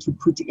decided to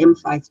put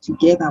M5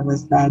 together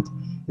was that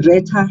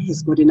Retta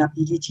has got an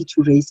ability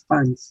to raise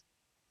funds.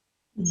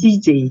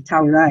 TJ,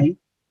 Taurai,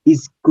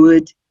 is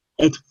good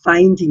at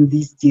finding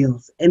these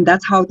deals. And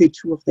that's how the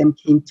two of them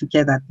came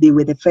together. They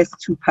were the first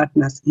 2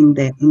 partners in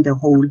the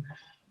whole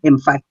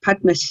M5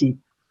 partnership.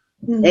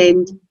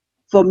 And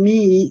for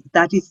me,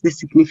 that is the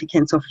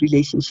significance of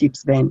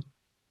relationships then.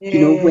 Yes.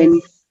 You know,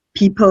 when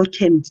people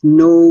can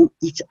know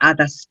each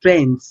other's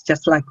strengths,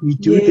 just like we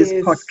do this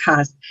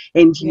podcast,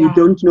 and you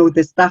don't know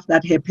the stuff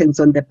that happens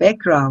on the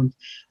background.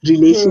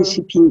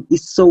 Relationshiping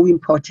is so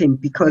important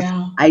because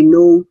I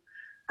know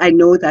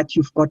that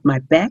you've got my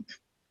back.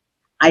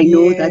 I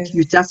know that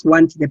you just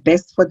want the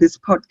best for this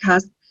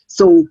podcast.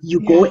 So you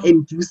go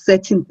and do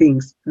certain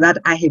things that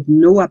I have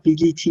no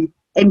ability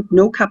and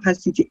no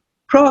capacity,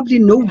 probably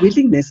no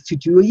willingness to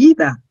do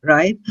either,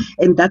 right?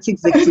 And that's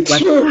exactly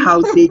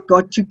how they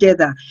got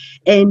together.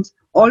 And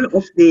all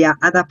of their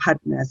other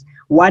partners,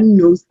 one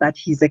knows that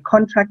he's a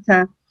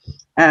contractor,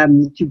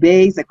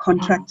 Jubei is a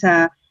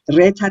contractor,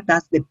 Retta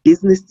does the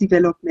business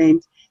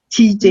development,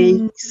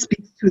 TJ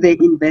speaks to the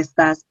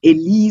investors,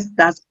 Elise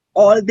does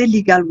all the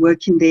legal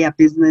work in their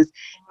business,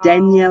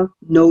 Daniel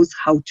knows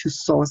how to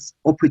source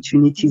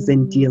opportunities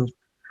and deals.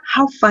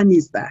 How fun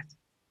is that?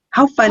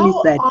 How fun is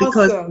that? Awesome.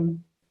 Because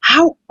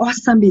how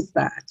awesome is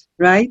that,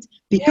 right?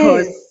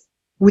 Because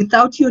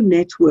without your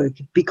network,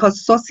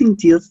 because sourcing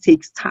deals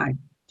takes time,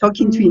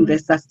 talking to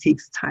investors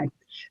takes time,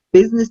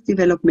 business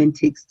development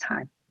takes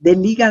time, the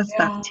legal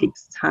stuff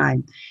takes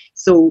time.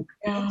 So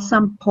at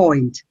some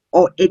point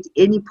or at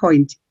any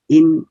point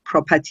in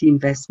property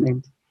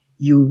investment,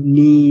 you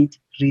need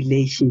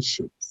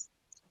relationships.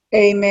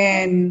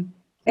 Amen.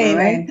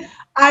 Amen. Right?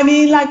 I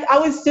mean, like, I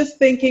was just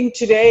thinking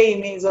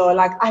today, Mizo,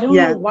 like, I don't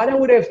know what I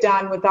would have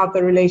done without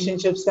the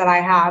relationships that I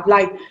have.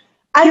 Like,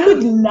 I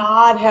could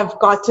not have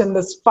gotten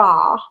this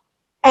far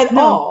at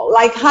all.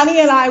 Like, Honey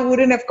and I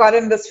wouldn't have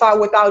gotten this far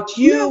without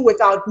you,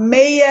 without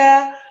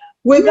Maya,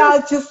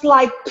 without just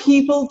like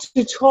people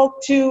to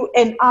talk to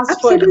and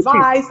ask for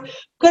advice.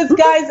 Because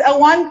guys, at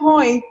one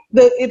point,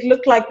 it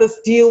looked like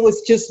this deal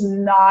was just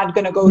not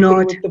going to go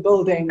through with the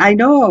building. I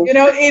know. You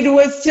know, it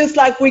was just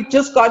like we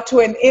just got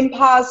to an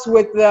impasse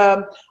with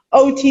the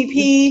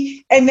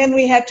OTP, and then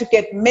we had to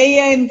get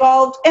Maya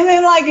involved. And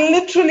then like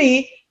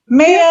literally,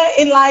 Maya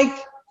in like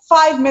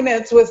 5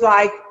 minutes was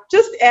like,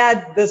 just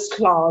add this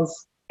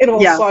clause. It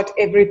will sort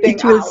everything out.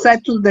 It will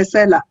settle the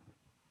seller.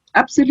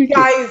 Absolutely.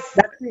 Guys,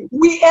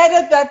 we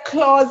added that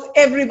clause.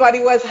 Everybody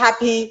was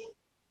happy.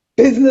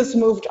 Business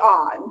moved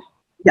on.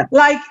 Yeah.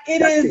 Like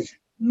it is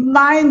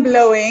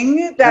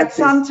mind-blowing that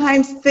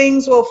sometimes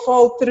things will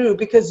fall through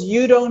because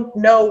you don't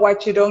know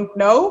what you don't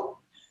know,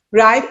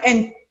 right?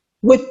 And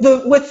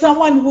with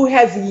someone who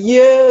has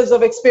years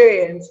of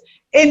experience,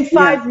 in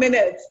 5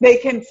 minutes, they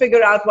can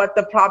figure out what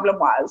the problem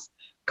was.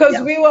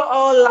 Because we were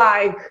all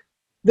like,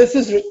 this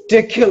is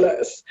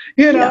ridiculous.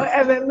 you know, Yeah.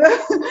 and then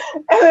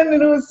and then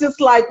it was just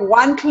like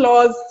one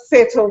clause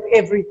settled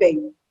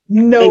everything.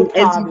 No And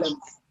problems.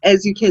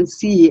 as you can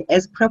see,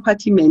 as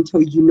property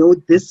mentor, you know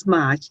this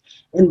much,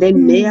 and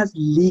then Mayor's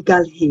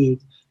legal head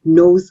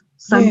knows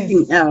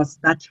something Yes. else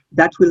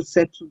that will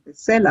settle the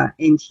seller,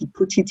 and he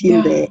put it in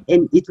Yeah. there,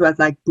 and it was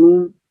like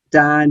boom,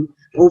 done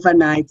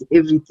overnight.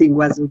 Everything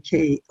was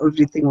okay.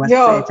 Everything was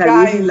Yo, set. I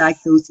really guys. like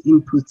those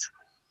inputs.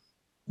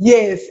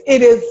 Yes,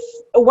 it is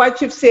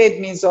what you've said,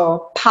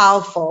 Mizo,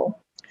 powerful.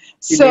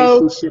 So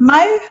Relationship.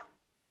 my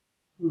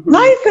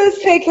Mhm. first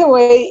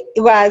takeaway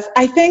was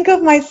I think of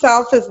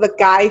myself as the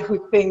guy who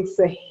thinks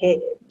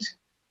ahead.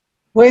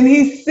 When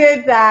he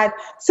said that,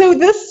 so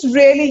this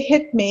really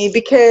hit me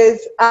because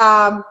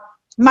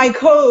my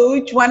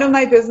coach, one of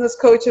my business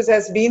coaches,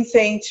 has been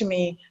saying to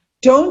me,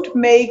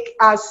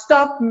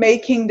 stop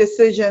making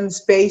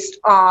decisions based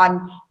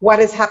on what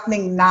is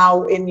happening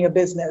now in your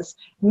business.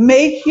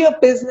 Make your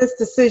business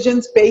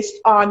decisions based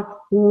on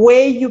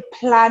where you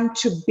plan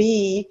to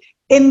be,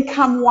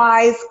 income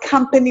wise,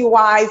 company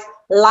wise,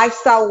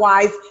 lifestyle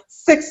wise,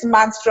 6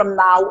 months from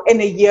now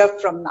and a year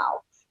from now.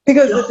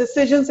 Because the Yeah,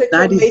 decisions that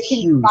that you're is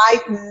making huge.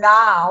 right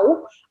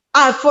now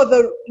are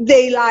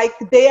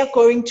they are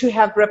going to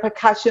have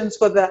repercussions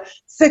for the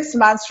 6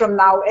 months from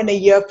now and a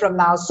year from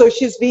now. So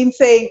she's been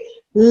saying,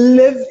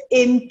 live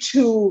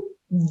into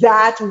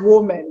that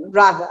woman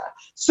rather.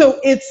 So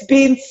it's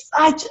been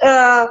such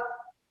a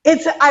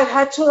I've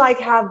had to like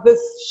have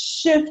this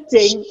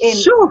shifting in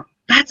Sure,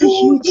 that's a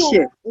who huge you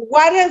shift.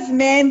 what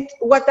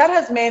that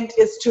has meant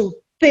is to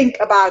think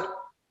about,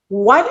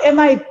 what am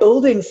I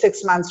building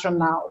 6 months from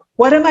now?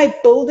 What am I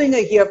building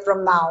a year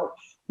from now?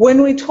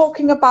 When we're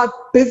talking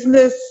about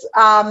business,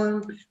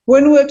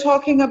 when we're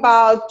talking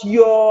about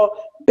your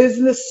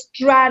business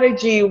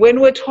strategy, when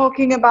we're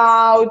talking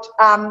about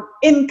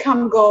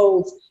income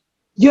goals,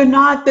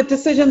 the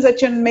decisions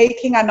that you're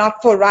making are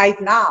not for right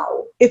now.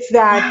 It's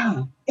that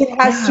Yeah, it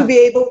has to yeah. be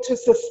able to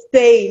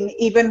sustain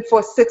even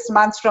for 6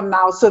 months from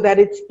now, so that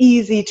it's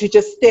easy to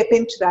just step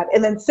into that.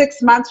 And then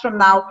 6 months from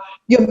now,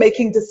 you're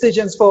making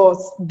decisions for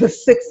the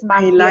 6 I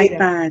months like later.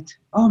 that.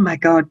 Oh my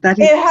God, It that's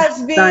has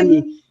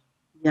stunning. been,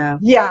 Yeah,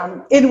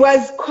 yeah, it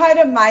was quite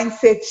a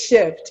mindset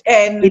shift.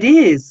 And it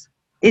is.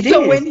 It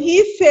so when is.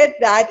 he said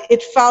that,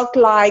 it felt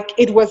like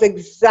it was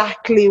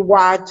exactly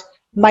what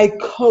my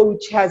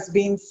coach has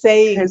been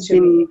saying Has to me,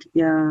 been,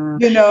 yeah.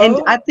 you And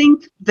I know?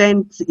 think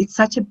then it's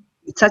such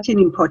an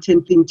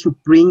important thing to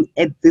bring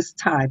at this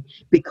time,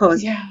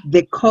 because Yeah,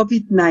 the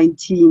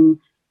COVID-19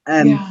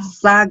 yeah,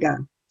 saga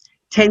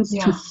tends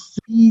to yeah.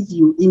 freeze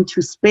you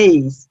into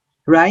space,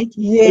 right?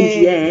 And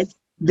yet, Yes,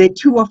 the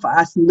two of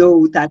us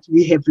know that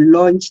we have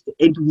launched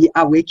and we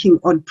are working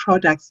on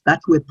products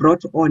that were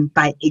brought on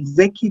by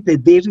exactly the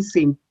very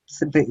same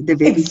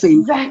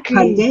exactly.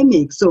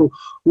 pandemic. So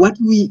what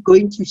we're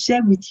going to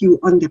share with you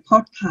on the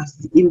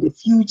podcast in the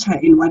future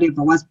and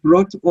whatever was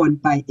brought on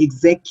by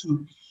exactly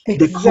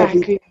the COVID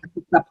Exactly. that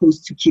is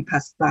supposed to keep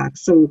us stuck.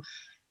 So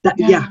that,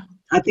 yeah, Yeah.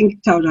 I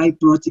think Taurai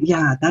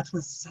yeah, that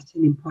was such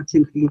an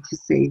important thing to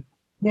say.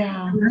 I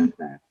Yeah. like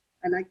that.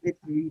 I like that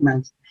very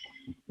much.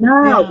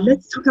 Now Yeah.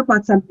 let's talk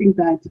about something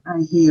that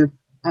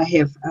I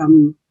have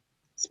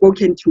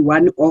spoken to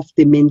one of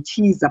the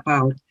mentees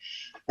about.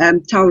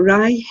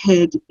 Taurai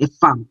had a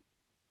farm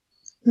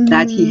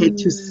that he had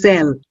to Mm.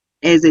 sell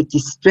as a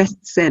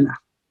distressed seller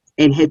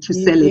and had to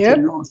sell at a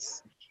Yep.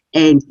 loss,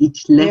 and it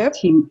left Yep.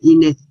 him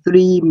in a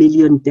 3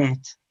 million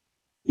debt.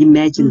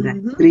 Imagine that,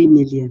 Mm-hmm. 3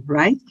 million,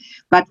 right?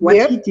 But what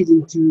he Yep.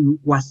 didn't do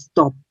was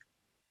stop.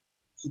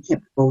 He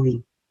kept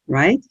going,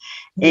 right?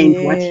 And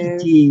what he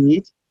Yes.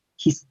 did,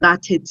 he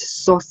started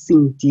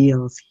sourcing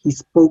deals. He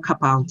spoke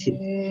about it.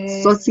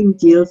 Sourcing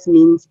Yes. deals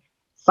means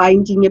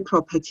finding a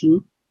property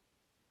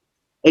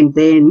and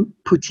then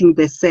putting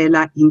the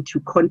seller into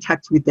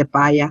contact with the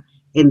buyer,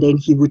 and then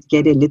he would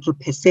get a little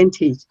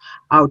percentage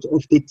out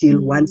of the deal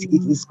once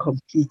it Mm. is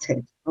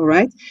completed. All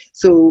right.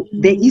 So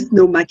there Mm. is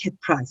no market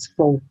price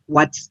for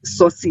what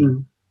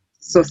sourcing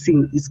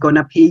is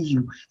gonna pay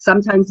you.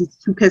 Sometimes it's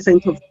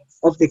 2%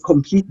 of the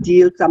complete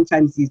deal,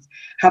 sometimes it's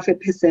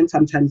 0.5%,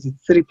 sometimes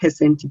it's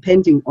 3%,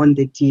 depending on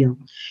the deal.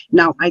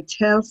 Now I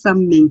tell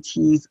some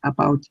mentees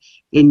about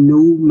a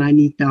no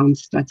money down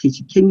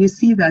strategy. Can you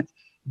see that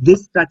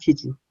this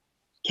strategy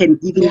can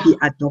even Yeah. be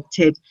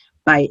adopted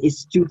by a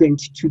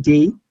student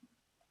today,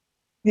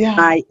 Yeah.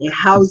 by a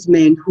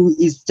houseman who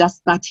is just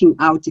starting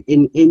out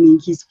and earning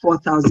his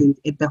 4,000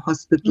 at the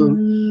hospital,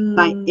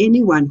 by Mm.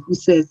 anyone who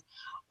says,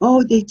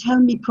 oh, they tell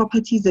me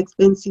property is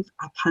expensive,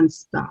 I can't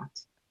start.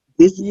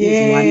 This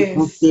is one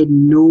of Yes. the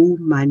no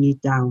money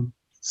down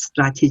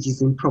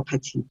strategies in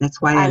property.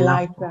 That's why I I love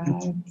like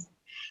property. that.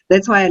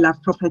 That's why I love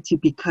property,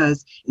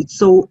 because it's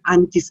so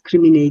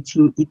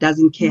undiscriminating. It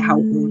doesn't care how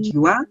old Mm.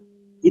 you are.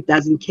 It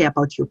doesn't care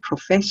about your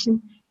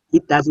profession.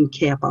 It doesn't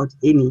care about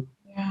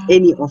Yeah.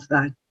 any of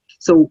that.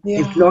 So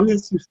as Yeah. long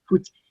as you've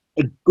put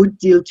a good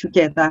deal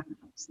together,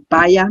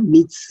 buyer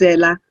meets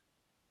seller,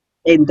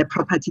 and the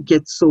property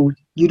gets sold,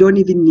 you don't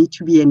even need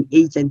to be an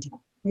agent.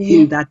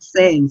 in that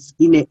sense,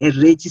 in a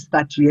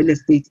registered real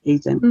estate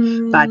agent,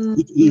 but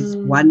it is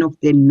one of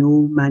the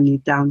no money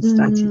down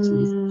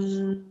strategies.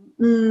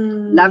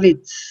 Love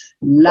it.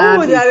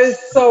 Love it. That is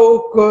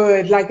so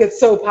good. Like, it's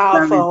so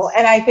powerful.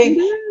 And I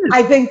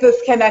think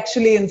this can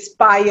actually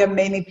inspire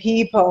many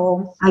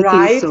people, I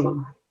right? think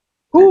so.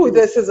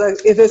 This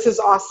is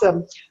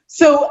awesome.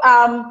 So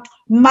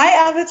my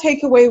other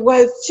takeaway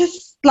was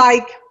just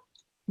like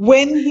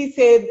when he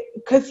said,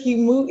 because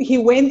he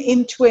went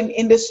into an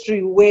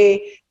industry where,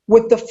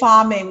 with the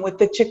farming, with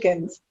the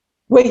chickens,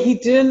 where he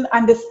didn't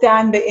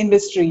understand the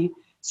industry.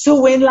 So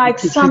when like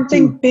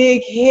something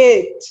big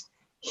hit,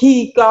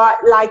 he got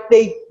like,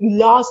 they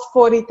lost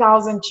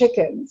 40,000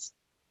 chickens,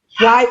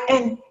 right?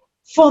 And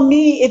for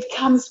me, it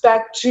comes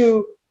back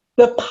to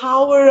the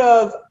power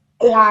of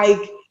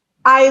like,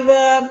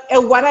 either,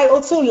 and what I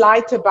also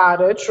liked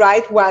about it,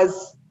 right,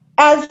 was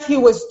as he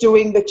was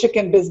doing the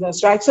chicken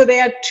business, right? So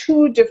there are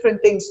two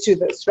different things to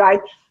this, right?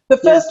 The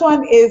first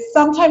one is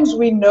sometimes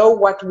we know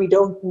what we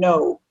don't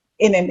know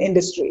in an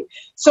industry.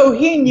 So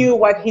he knew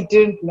what he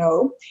didn't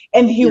know,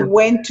 and he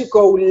went to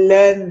go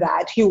learn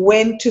that. He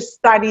went to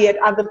study at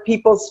other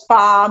people's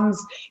farms.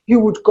 He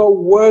would go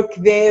work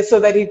there so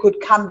that he could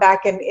come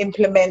back and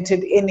implement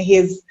it in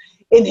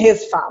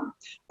his farm.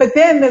 But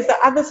then there's the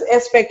other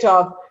aspect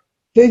of,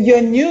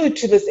 you're new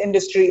to this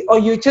industry, or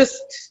you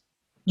just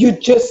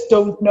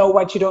don't know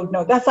what you don't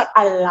know. That's like,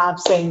 I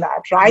love saying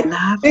that, right?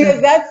 Because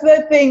that's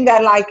the thing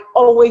that like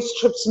always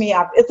trips me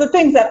up. It's the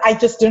things that I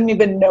just didn't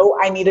even know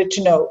I needed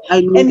to know.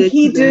 And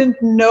he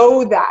didn't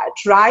know that,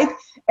 right?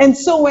 And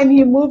so when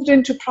he moved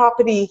into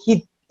property,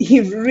 he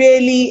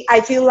really,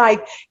 I feel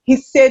like he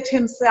set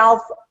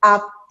himself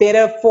up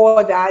better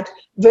for that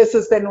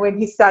versus than when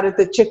he started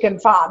the chicken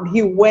farm.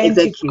 He went,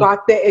 he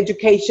got the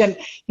education,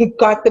 he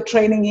got the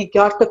training, he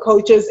got the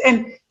coaches.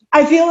 And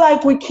I feel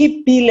like we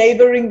keep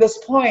belaboring this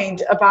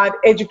point about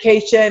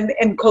education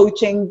and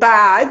coaching,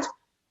 but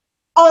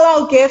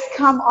all our guests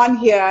come on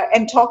here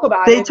and talk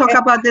about it. They talk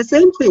about the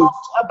same thing.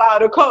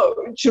 About a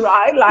coach,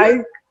 right?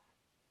 Like,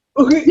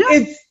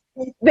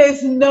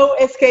 there's no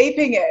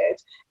escaping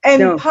it.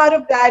 And part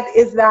of that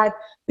is that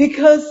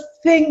because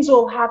things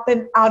will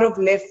happen out of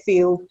left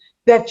field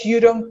that you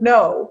don't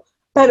know,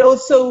 but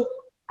also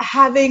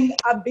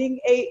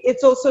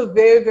it's also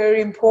very,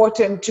 very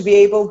important to be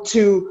able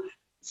to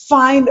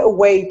find a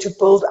way to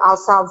build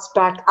ourselves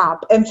back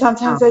up. And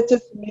sometimes that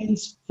just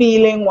means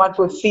feeling what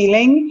we're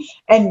feeling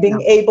and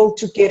being able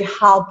to get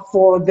help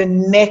for the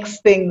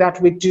next thing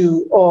that we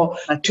do, or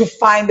to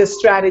find a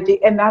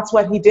strategy. And that's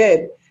what he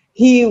did.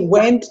 He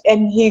went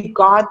and he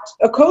got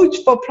a coach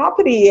for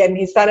property, and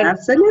he started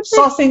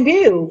sourcing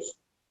deals.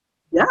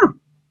 Yeah.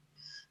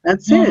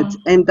 That's it.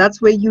 And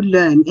that's where you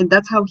learn. And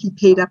that's how he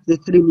paid up the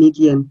 3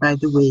 million, by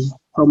the way,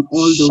 from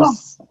all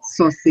those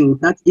sourcing.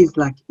 That is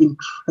like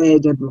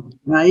incredible,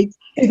 right?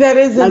 That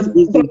is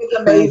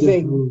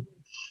amazing.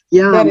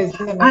 Yeah. That is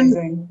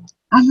amazing.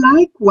 I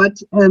like what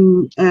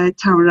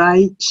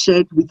Taurai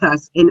shared with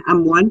us, and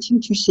I'm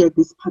wanting to share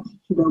this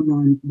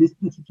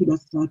particular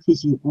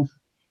strategy of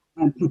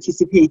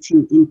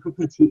participating in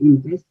property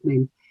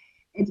investment.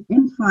 At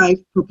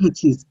M5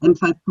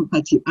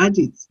 Property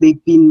Addicts,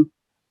 they've been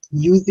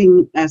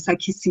using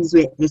Saki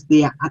Sizwe as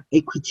their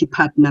equity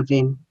partner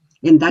then.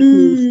 And that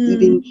means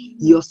even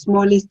your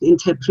smallest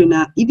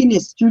entrepreneur, even a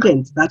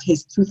student that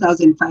has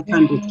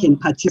 2,500 can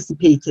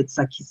participate at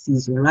Saki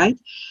Sizwe, right?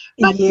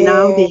 But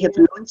now they have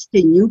launched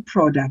a new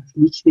product,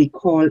 which they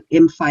call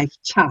M5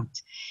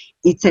 Chart.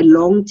 It's a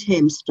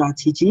long-term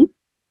strategy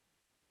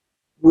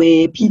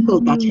where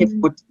people that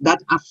have got,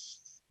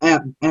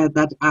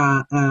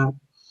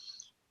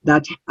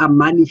 that are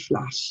money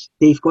flush,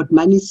 they've got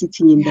money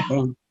sitting in the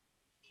bank.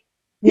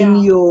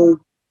 In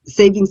your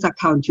savings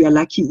account, you are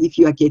lucky if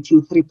you are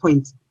getting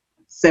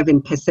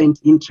 3.7%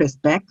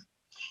 interest back.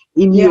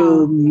 In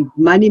your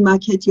money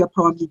market, you're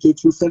probably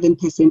getting 7%,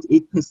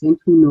 8%,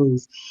 who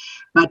knows.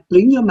 But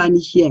bring your money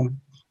here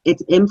at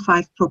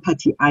M5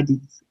 Property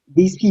Addicts.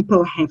 These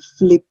people have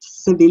flipped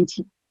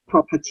 70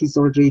 properties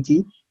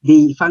already.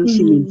 They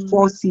function in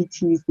 4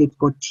 cities. They've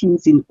got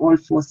teams in all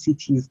 4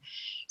 cities.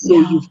 So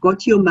you've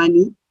got your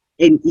money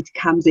and it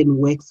comes and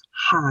works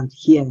hard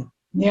here.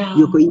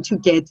 You're going to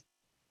get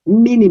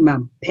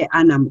minimum per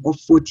annum of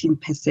 14%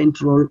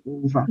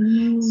 rollover,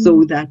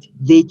 so that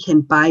they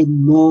can buy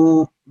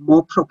more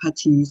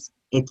properties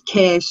at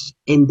cash,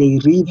 and they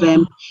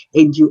revamp,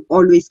 and you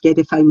always get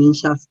a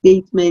financial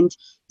statement.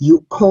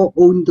 You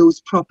co-own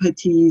those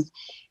properties,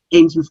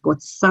 and you've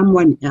got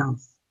someone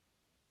else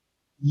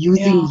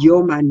using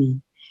your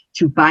money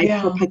to buy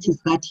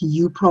properties that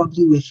you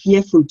probably were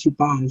fearful to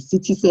buy.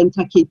 City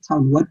Center, Cape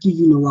Town, what do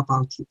you know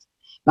about it?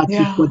 But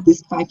you've got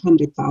this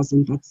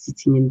 500,000 that's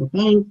sitting in the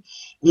bank,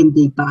 and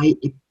they buy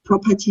a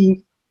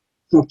property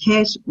for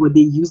cash, or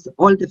they use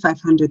all the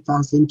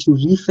 500,000 to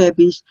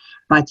refurbish,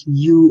 but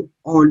you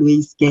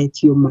always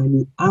get your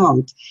money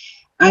out.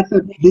 I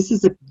thought this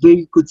is a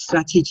very good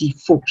strategy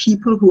for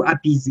people who are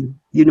busy.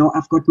 You know,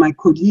 I've got my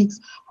colleagues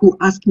who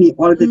ask me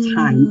all the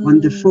time on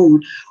the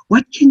phone,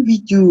 what can we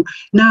do?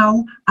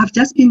 Now, I've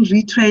just been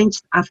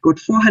retrenched. I've got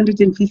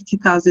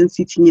 450,000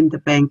 sitting in the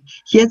bank.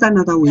 Here's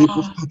another way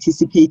of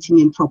participating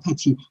in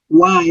property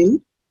while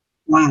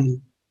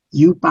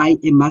you buy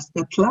a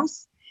master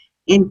class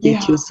and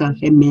get yourself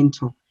a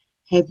mentor.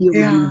 Have your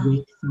money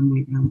work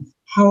somewhere else.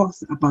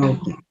 How's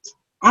about that?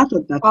 I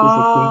thought that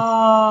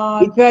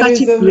was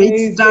it's such a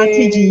great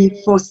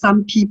strategy for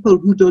some people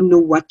who don't know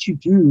what to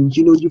do.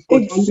 You know, you've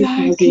got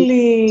 100,000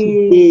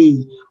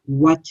 today.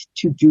 What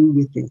to do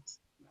with it?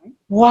 Right?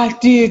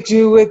 What do you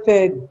do with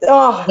it?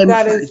 Oh,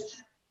 that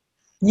is,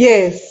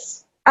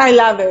 yes, I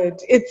love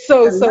it. It's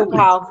so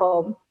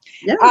powerful.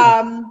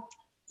 Yeah.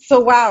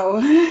 So wow.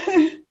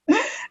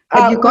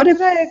 Have you got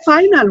a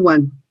final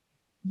one?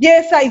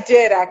 Yes, I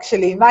did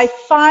actually. My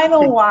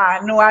final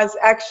one was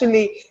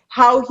actually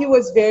how he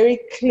was very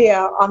clear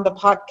on the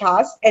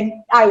podcast, and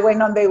I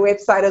went on their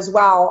website as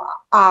well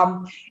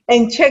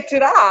and checked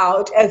it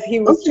out as he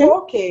was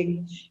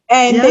talking.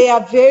 And they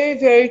are very,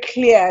 very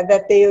clear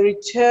that their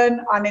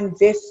return on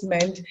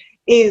investment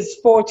is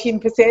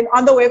 14%.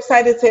 On the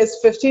website it says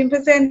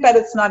 15%, but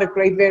it's not a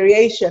great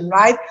variation,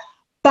 right?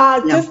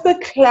 But just the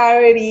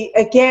clarity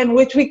again,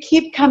 which we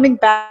keep coming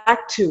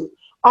back to,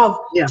 of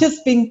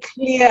just being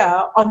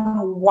clear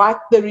on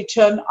what the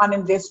return on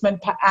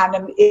investment per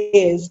annum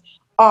is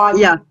on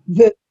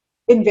the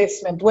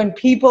investment. When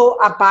people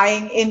are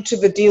buying into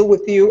the deal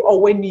with you,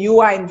 or when you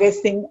are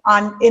investing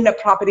in a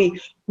property,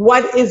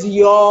 what is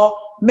your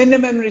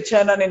minimum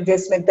return on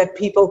investment that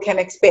people can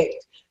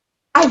expect?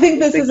 I think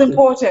this is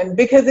important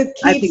because it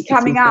keeps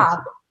coming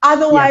up.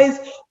 Otherwise,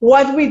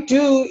 what we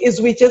do is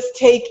we just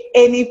take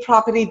any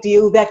property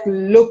deal that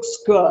looks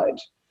good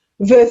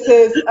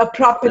versus a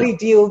property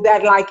deal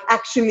that like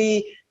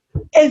actually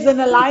is in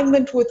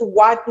alignment with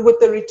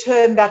the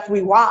return that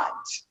we want,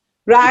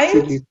 right?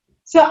 Absolutely.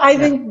 So I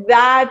think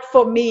that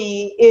for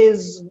me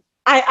is,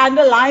 I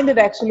underlined it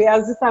actually. I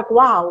was just like,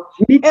 wow.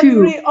 Me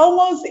too.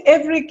 Almost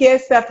every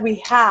guest that we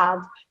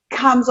have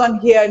comes on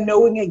here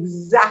knowing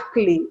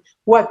exactly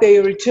what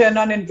their return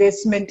on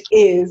investment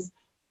is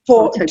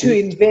to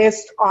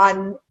invest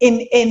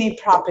in any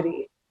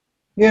property,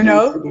 you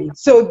know?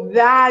 So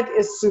that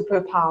is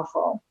super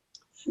powerful.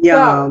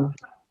 Yeah. So,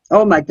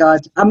 oh my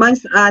God.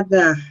 Amongst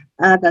other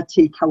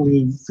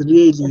takeaways,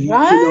 really.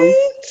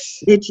 Right?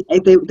 You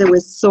know, there were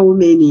so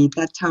many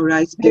that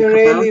Taurai spoke about.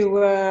 There really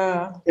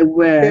were. There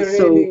were. There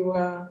really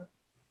were.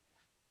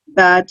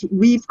 That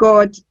we've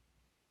got,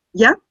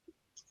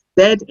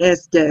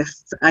 badass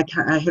guests, I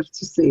have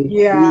to say.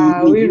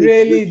 Yeah, we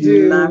really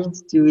do.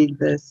 Loved doing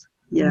this.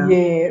 Yeah.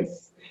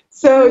 Yes.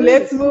 So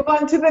let's move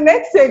on to the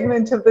next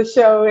segment of the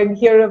show and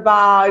hear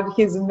about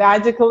his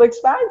magical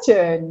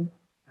expansion.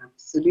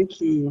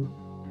 Absolutely.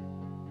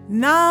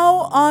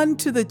 Now on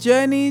to the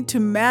journey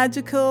to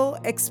magical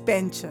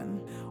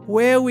expansion,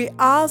 where we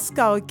ask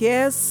our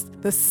guests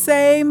the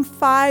same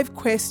 5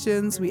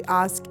 questions we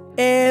ask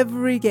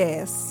every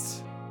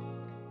guest.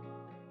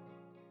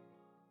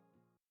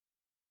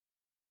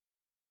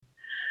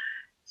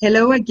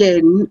 Hello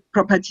again,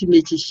 property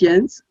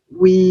magicians.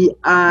 We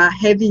are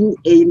having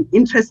an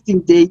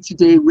interesting day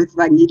today with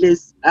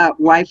Vangile's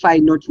Wi-Fi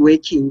not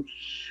working.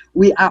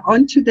 We are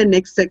on to the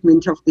next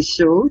segment of the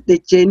show, the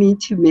journey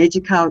to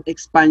magical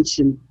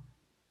expansion.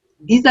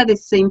 These are the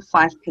same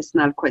 5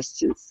 personal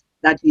questions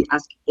that we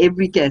ask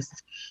every guest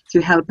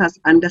to help us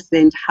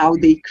understand how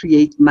they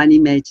create money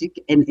magic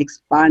and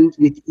expand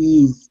with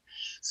ease.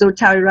 So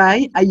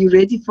Taurai, are you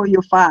ready for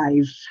your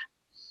 5?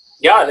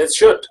 Yeah, let's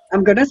shoot.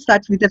 I'm going to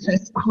start with the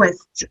first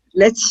question.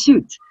 Let's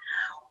shoot.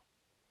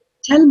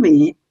 Tell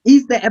me,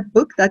 is there a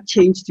book that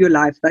changed your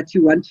life that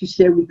you want to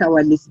share with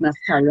our listeners,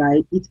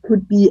 Taurai? It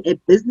could be a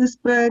business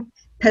book,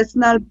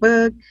 personal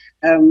book,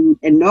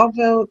 a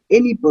novel,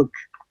 any book.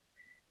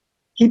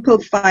 People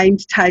find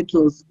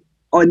titles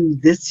on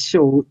this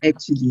show,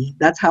 actually.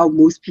 That's how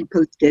most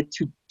people get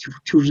to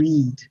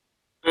read.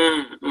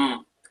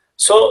 Mm-hmm.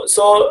 So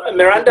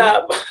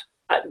Miranda,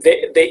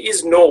 there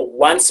is no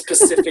one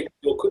specific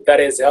book that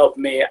has helped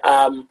me.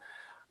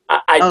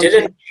 I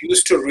didn't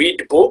used to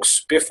read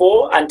books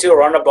before until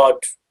around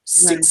about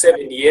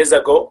 6-7 years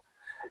ago.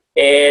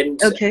 And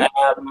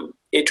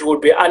it would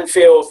be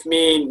unfair of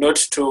me not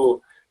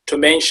to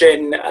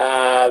mention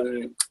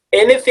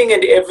anything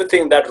and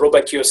everything that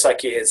Robert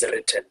Kiyosaki has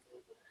written.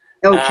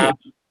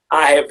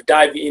 I have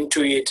dived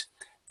into it.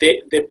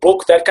 The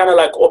book that kind of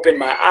like opened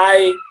my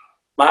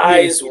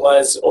eyes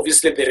was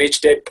obviously The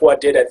Rich Dad, Poor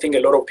Dad. I think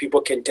a lot of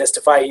people can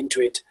testify into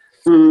it.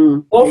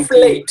 Of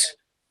late,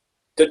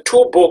 the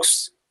 2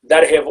 books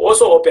that have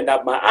also opened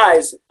up my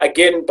eyes,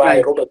 again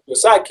by Robert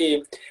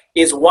Kiyosaki,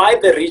 is Why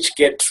the Rich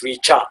Get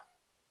Richer.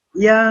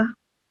 Yeah.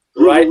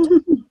 Right?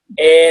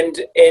 and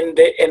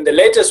the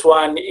latest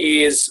one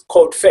is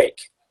called Fake.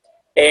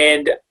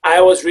 And I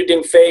was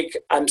reading Fake.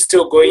 I'm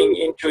still going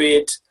into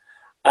it.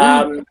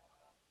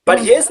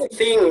 But here's the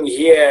thing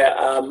here,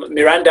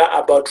 Miranda,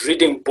 about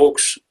reading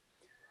books.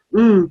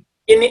 In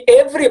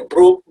every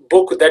book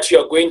book that you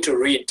are going to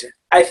read,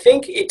 I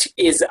think it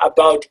is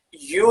about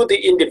you, the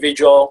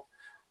individual,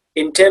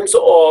 in terms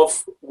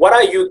of what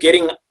are you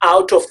getting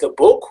out of the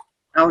book.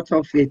 Out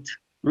of it.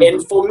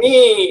 And for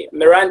me,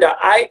 Miranda,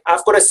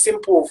 I've got a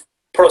simple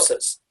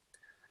process.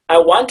 I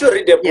want to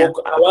read a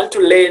book. I want to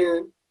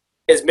learn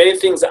as many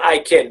things as I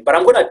can, but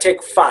I'm going to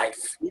take 5.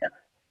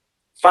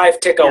 5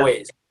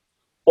 takeaways.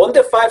 On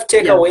the 5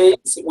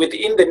 takeaways,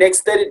 within the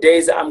next 30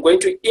 days, I'm going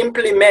to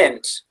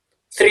implement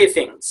 3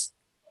 things.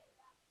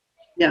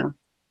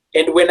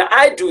 And when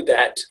I do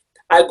that,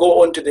 I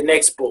go on to the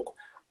next book.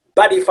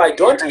 But if I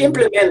don't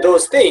implement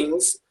those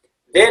things,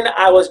 then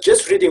I was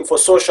just reading for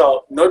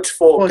social, not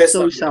for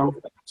personal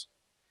development.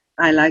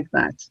 I like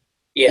that.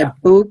 Yeah. A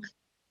book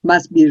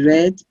must be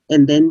read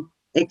and then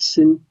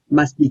action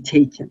must be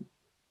taken.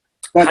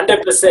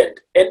 100%.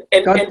 And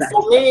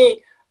for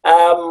me,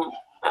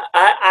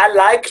 I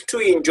like to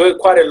enjoy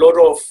quite a lot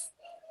of.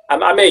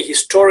 I'm a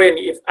historian.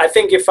 If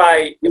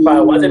I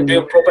wasn't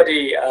doing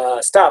property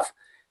stuff,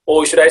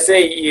 or should I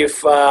say,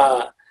 if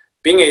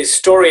being a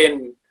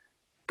historian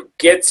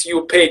gets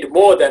you paid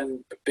more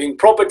than being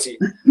property,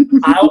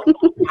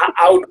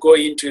 I would go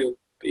into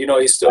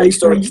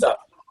historic stuff,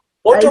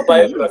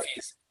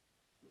 autobiographies.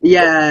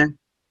 Yeah.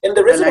 And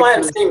the reason why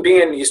I'm saying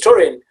being an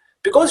historian,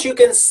 because you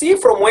can see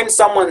from when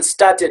someone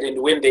started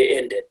and when they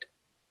ended.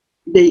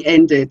 They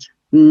ended.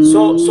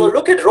 So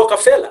look at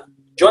Rockefeller,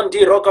 John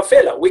D.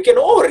 Rockefeller. We can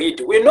all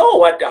read. We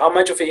know how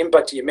much of an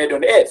impact he made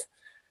on earth.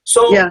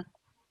 So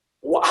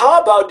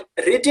how about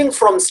reading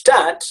from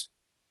start,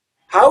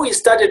 how he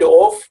started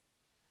off,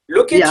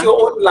 look at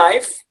your own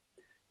life,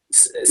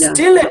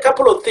 still a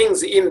couple of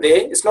things in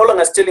there. It's no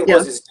longer stealing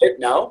because he's dead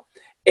now.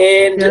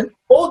 And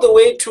all the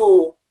way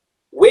to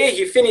where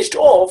he finished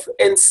off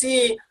and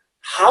see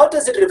how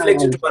does it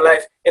reflect into my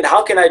life and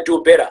how can I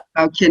do better?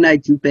 How can I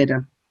do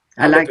better?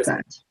 I 100%. Like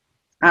that.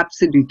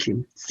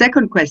 Absolutely.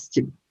 Second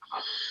question.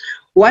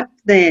 What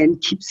then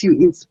keeps you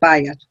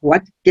inspired?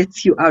 What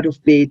gets you out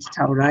of bed,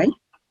 Taurai?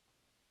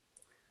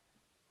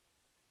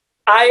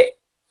 I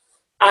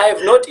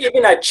have not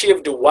even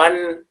achieved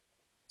one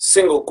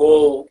single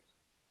goal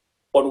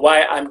on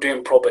why I'm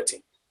doing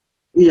property.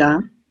 Yeah.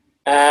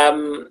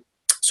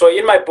 So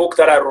in my book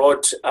that I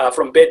wrote,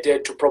 From Bed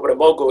Dead to Property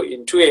Mogul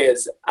in 2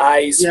 years,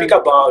 I speak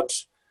about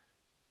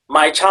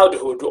my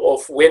childhood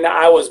of when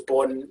I was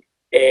born,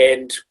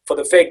 and for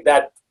the fact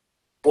that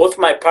both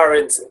my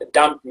parents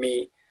dumped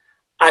me,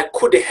 I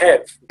could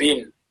have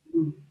been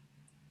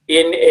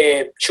in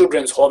a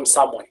children's home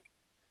somewhere.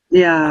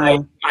 Yeah.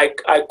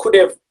 I could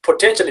have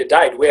potentially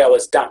died where I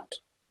was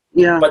dumped.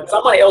 Yeah. But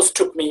someone else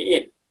took me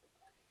in.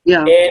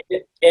 Yeah.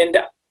 And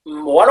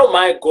one of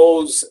my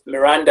goals,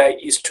 Miranda,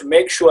 is to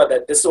make sure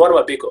that this is one of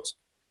my big goals.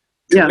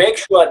 To make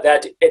sure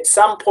that at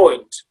some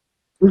point,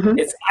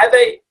 it's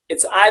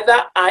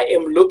either I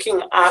am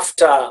looking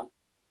after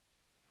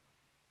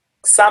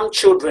some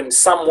children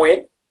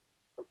somewhere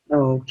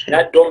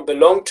that don't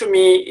belong to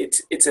me.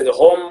 It's a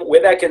home,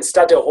 whether I can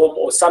start a home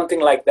or something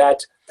like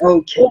that.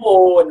 Okay.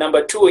 Or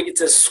number 2, it's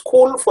a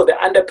school for the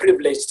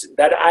underprivileged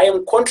that I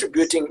am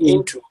contributing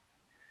into.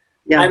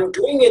 Yeah. I'm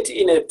doing it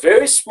in a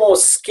very small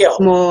scale.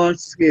 Small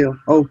scale,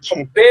 okay.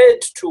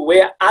 Compared to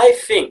where I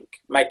think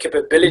my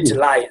capability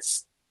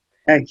lies.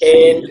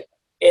 Okay.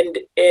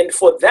 And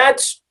for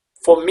that,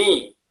 for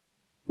me,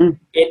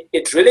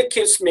 it really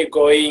keeps me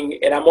going.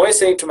 And I'm always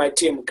saying to my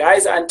team,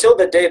 guys, until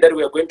the day that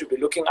we are going to be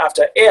looking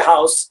after a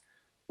house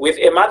with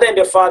a mother and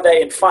a father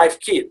and 5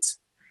 kids,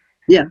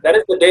 that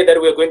is the day that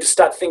we're going to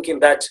start thinking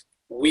that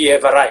we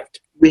have arrived.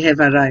 We have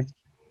arrived.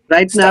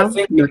 Right start now?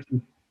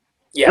 Thinking,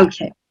 yeah.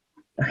 Okay.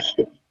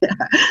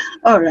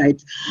 All right.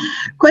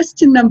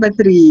 Question number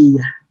 3.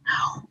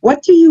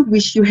 What do you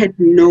wish you had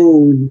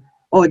known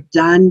or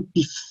done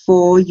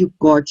before you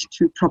got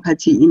to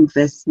property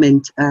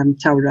investment,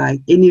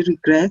 Taurai? Any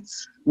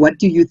regrets? What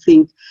do you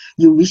think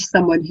you wish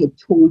someone had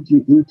told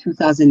you in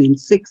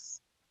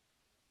 2006?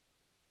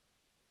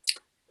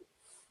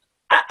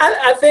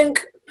 I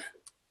think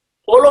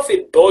all of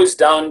it boils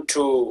down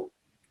to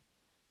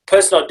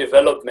personal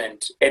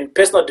development, and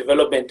personal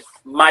development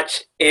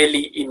much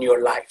early in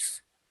your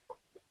life.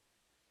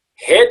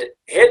 Had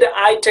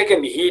I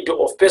taken heed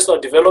of personal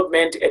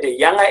development at a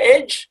younger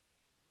age,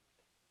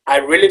 I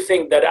really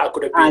think that I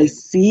could have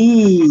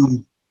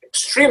been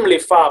extremely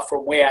far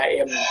from where I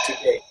am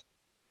today.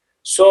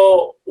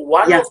 So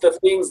one of the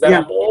things that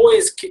I'm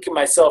always kicking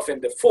myself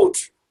in the foot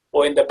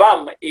or in the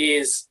bum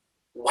is,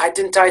 why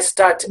didn't I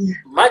start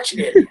much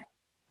earlier?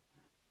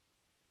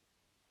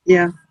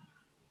 Yeah.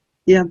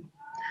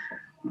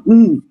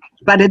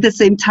 But at the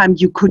same time,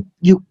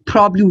 you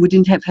probably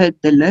wouldn't have heard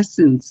the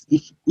lessons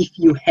if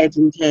you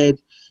hadn't had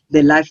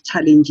the life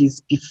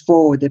challenges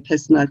before the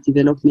personal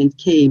development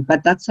came.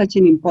 But that's such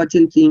an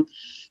important thing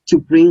to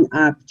bring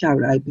up,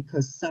 Taurai,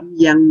 because some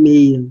young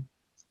male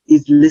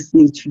is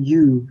listening to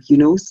you,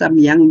 some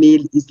young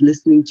male is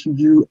listening to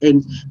you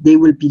and they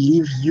will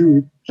believe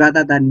you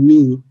rather than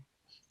me.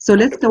 So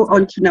let's go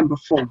on to number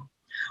 4.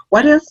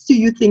 What else do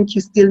you think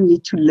you still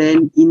need to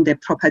learn in the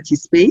property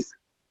space?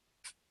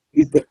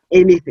 Is there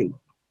anything?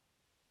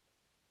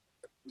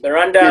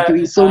 Miranda, You're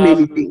doing so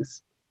many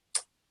things.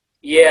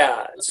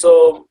 Yeah.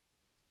 So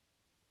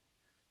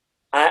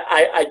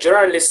I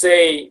generally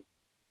say,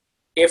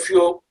 if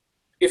you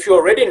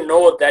already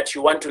know that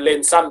you want to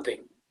learn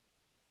something,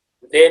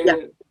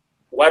 then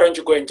why don't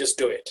you go and just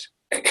do it?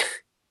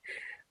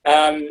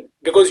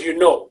 Because you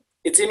know,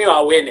 it's in your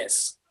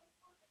awareness.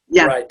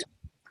 Yeah. Right.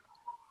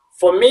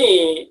 For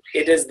me,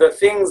 it is the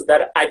things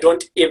that I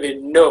don't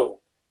even know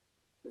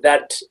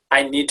that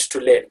I need to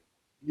learn.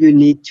 You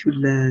need to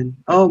learn.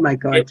 Oh my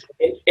God.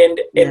 And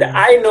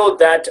I know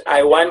that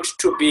I want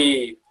to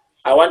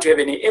have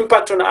any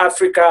impact on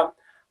Africa.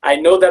 I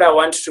know that I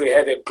want to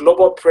have a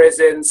global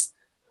presence.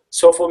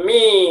 So for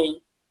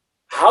me,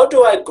 how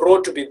do I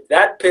grow to be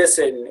that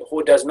person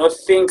who does not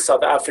think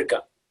South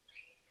Africa?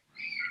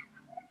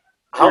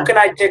 How can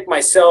I take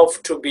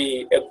myself to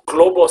be a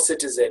global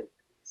citizen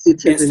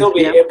and still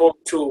be able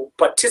to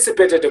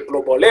participate at a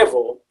global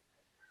level?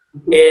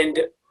 And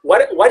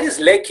what is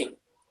lacking?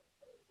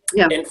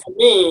 Yeah. And for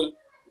me,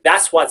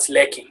 that's what's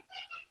lacking.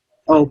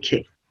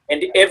 Okay.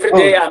 And every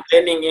day I'm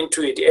learning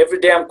into it. Every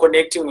day I'm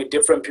connecting with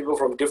different people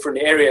from different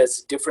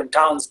areas, different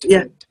towns,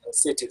 different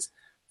cities,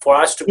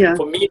 for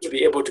me to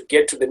be able to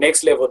get to the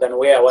next level than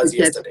where I was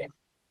yesterday.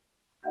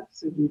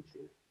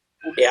 Absolutely.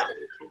 Yeah.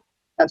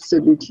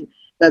 Absolutely.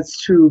 That's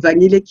true.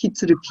 Vanille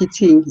keeps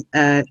repeating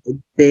I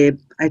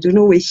don't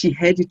know where she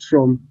heard it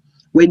from.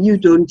 When you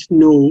don't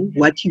know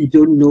what you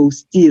don't know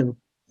still,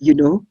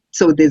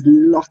 so there's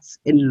lots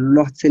and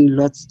lots and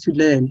lots to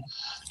learn.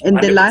 And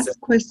 100%. The last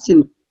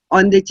question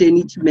on the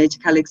journey to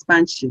magical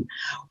expansion,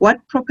 what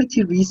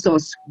property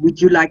resource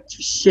would you like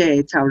to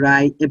share,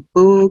 Taurai? A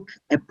book,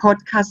 a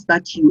podcast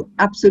that you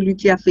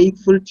absolutely are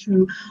faithful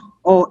to,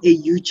 or a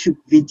YouTube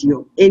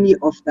video, any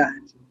of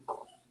that?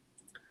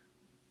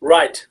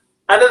 Right.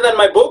 Other than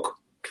my book?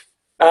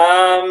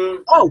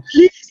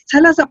 Please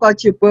tell us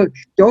about your book.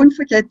 Don't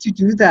forget to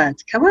do that.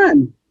 Come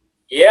on.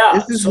 Yeah.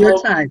 This is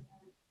your time.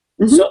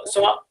 Mm-hmm.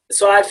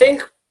 So I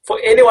think for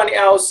anyone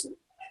else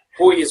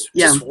who is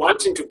just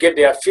wanting to get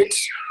their feet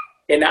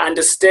and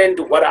understand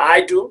what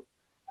I do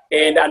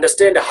and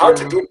understand how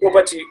to do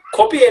property,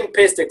 copy and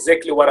paste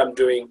exactly what I'm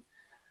doing.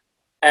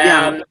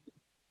 I'm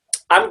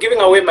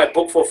giving away my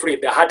book for free,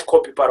 the hard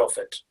copy part of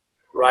it.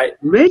 Right?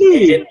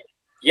 Really? And,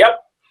 yep.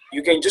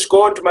 You can just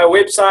go onto my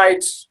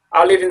website.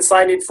 I'll even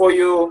sign it for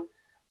you.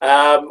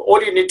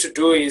 All you need to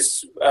do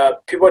is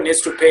people need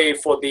to pay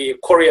for the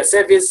courier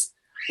service,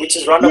 which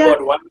is around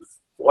about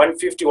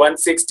 150,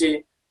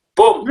 160.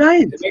 Boom.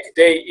 Right. The next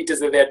day, it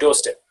is at their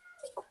doorstep.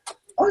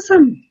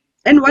 Awesome.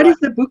 And what is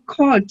the book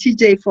called,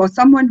 TJ, for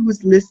someone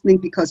who's listening?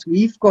 Because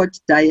we've got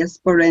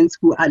diasporans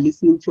who are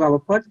listening to our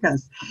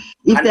podcast.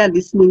 If they're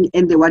listening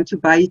and they want to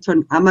buy it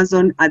on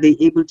Amazon, are they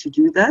able to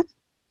do that?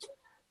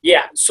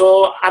 Yeah,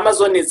 so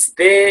Amazon is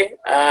there.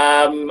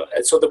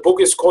 So the book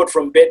is called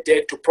From Bed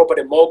Debt to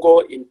Property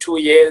Mogul in 2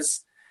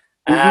 years.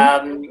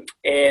 Mm-hmm.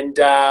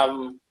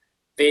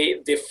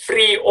 The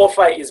free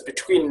offer is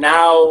between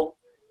now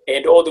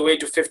and all the way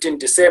to 15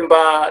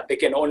 December. They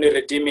can only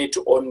redeem it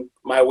on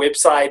my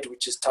website,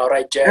 which is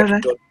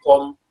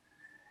tauraijack.com.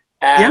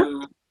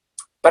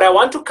 But I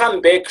want to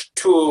come back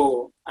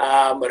to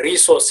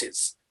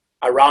resources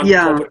around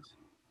property.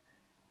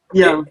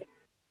 Yeah.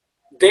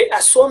 There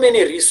are so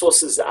many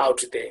resources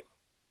out there.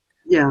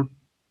 Yeah.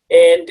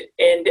 And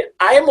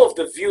I am of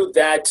the view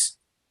that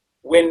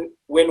when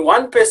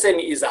one person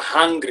is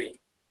hungry,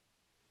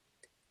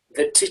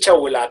 the teacher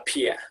will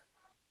appear.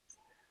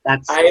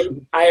 I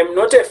am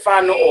not a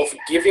fan of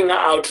giving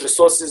out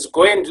resources,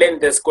 go and learn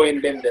this, go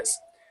and learn this.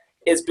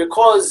 It's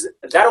because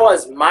that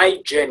was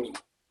my journey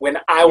when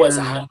I was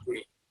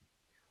hungry.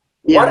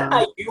 What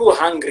are you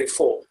hungry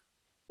for?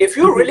 If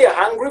you're really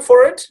hungry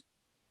for it,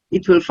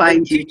 it will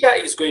find you. The teacher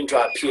is going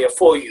to appear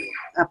for you.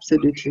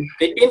 Absolutely.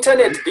 The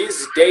internet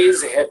these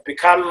days have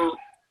become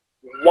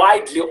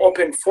widely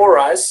open for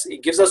us.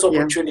 It gives us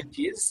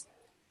opportunities.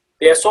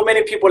 There are so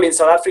many people in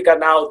South Africa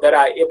now that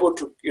are able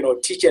to,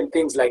 teach and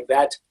things like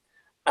that.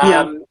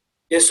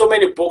 There's so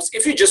many books.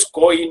 If you just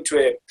go into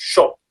a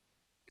shop,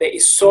 there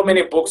is so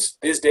many books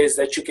these days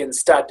that you can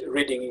start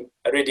reading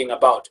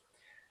about.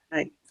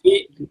 Right.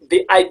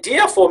 The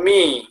idea for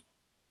me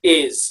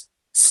is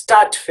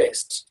start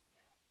first.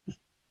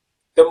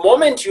 The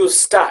moment you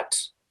start,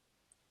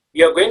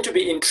 you're going to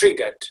be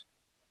intrigued.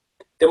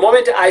 The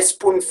moment I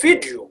spoon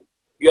feed you,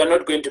 you are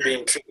not going to be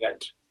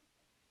intrigued.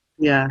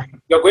 Yeah.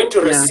 You're going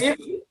to receive,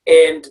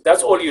 and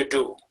that's all you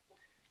do.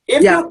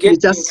 If you get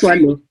just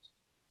swallow.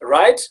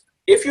 Right?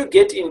 If you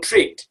get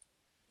intrigued,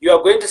 you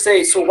are going to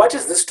say, so what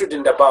is the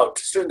student about?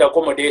 Student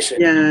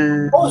accommodation.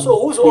 Yeah. Also,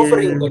 who's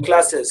offering the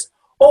classes?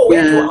 Oh,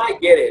 where do I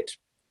get it?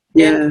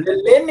 Yeah. And the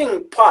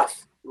learning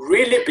path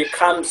really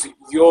becomes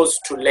yours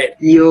to learn.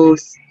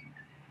 Yours.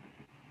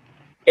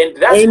 And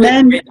that's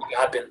when it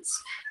happens.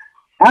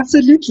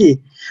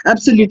 Absolutely.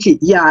 Absolutely.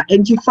 Yeah.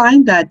 And you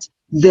find that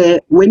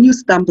when you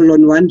stumble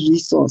on one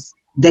resource,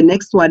 the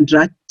next one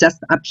just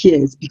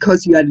appears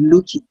because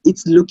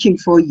it's looking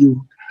for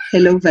you.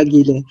 Hello,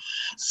 Vangile.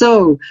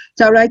 So,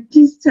 Taurai,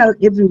 please tell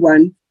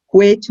everyone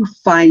where to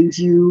find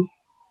you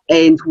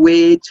and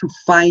where to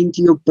find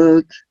your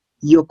book,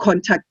 your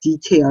contact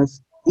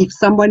details. If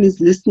someone is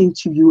listening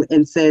to you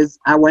and says,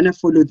 I want to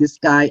follow this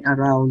guy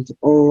around,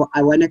 or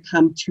I want to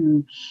come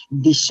to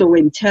the show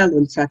and tell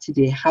on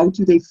Saturday, how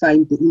do they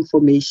find the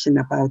information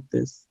about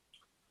this?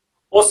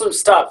 Awesome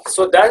stuff.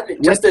 So that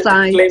just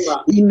website, a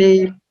disclaimer.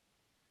 Email.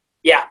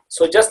 Yeah.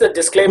 So just a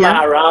disclaimer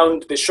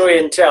around the show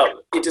and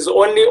tell. It is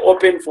only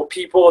open for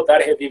people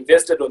that have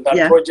invested on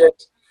that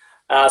project.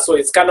 So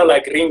it's kind of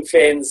like ring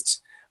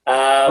fenced.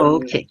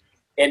 Okay.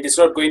 And it's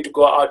not going to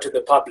go out to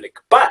the public.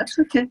 But that's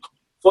okay.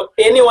 For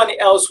anyone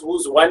else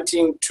who's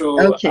wanting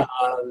to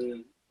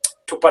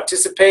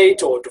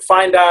participate or to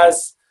find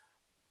us,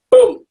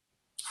 boom.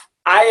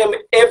 I am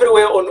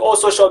everywhere on all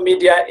social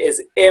media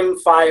as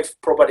M5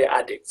 Property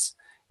Addicts.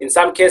 In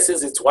some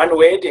cases, it's one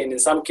word, and in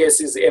some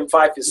cases,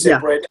 M5 is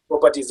separate.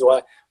 Property is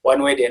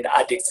one word, and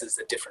addicts is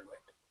a different word.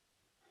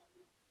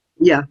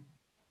 Yeah.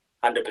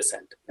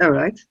 100%. All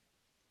right.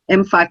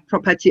 M5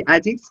 Property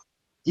Addicts.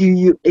 Do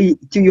you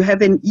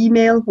have an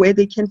email where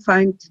they can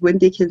find, when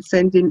they can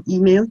send an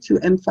email to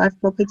M5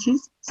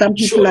 Properties? Some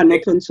people are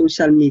not on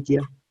social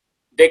media.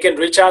 They can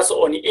reach us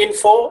on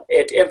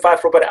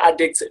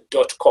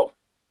info@m5propertyaddicts.com.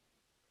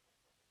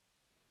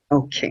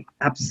 Okay,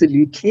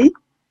 absolutely.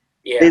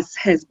 Yeah. This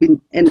has been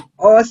an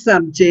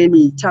awesome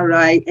journey,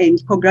 Tarai,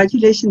 and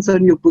congratulations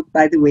on your book,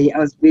 by the way. I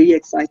was very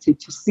excited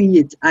to see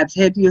it. I've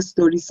heard your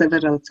story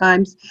several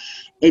times.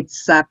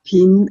 It's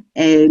sapping,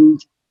 and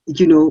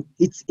you know,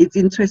 it's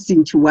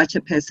interesting to watch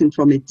a person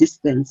from a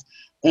distance.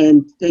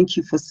 And thank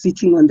you for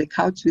sitting on the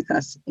couch with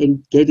us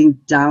and getting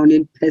down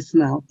and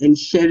personal and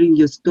sharing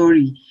your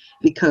story,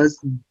 because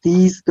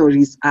these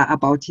stories are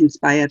about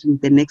inspiring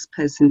the next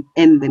person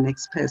and the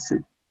next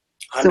person.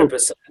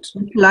 100%. So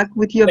good luck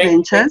with your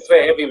ventures. Thanks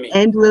for having me.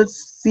 And we'll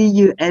see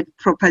you at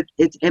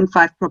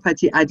M5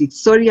 Property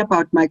Addicts. Sorry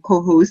about my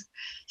co-host.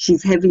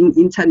 She's having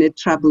internet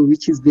trouble,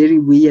 which is very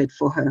weird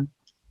for her.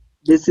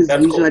 This is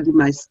usually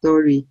my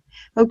story.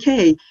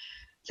 Okay.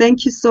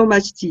 Thank you so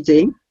much,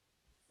 TJ.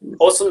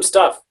 Awesome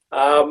stuff.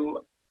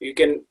 You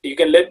can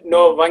let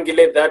know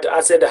Vangile that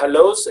I said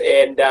hellos,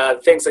 and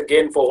thanks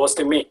again for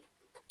hosting me.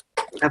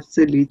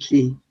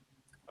 Absolutely.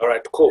 All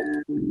right, cool.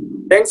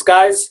 Thanks,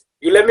 guys.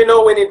 You let me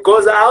know when it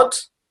goes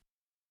out.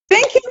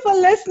 Thank you for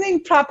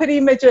listening, Property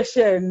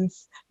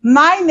Magicians.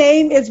 My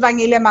name is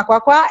Vangile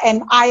Makwakwa,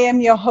 and I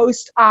am your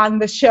host on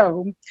the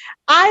show.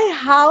 I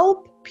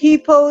help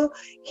people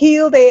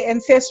heal their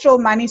ancestral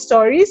money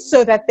stories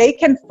so that they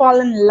can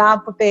fall in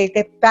love with their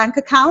bank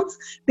accounts,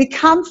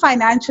 become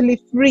financially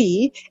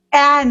free,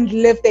 and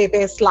live their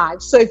best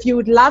lives. So if you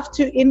would love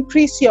to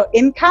increase your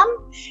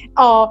income,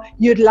 or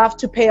you'd love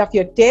to pay off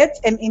your debts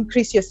and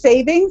increase your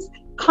savings,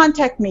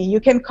 contact me. You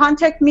can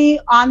contact me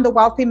on the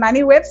Wealthy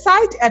Money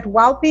website at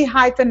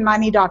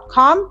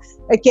wealthy-money.com.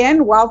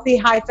 Again,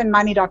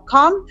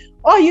 wealthy-money.com.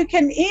 Or you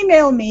can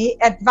email me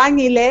at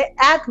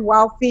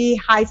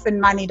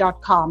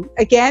vangile@wealthy-money.com.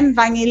 Again,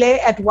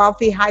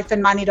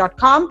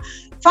 vangile@wealthy-money.com.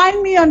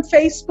 Find me on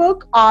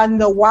Facebook on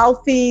the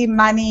Wealthy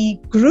Money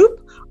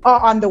group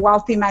or on the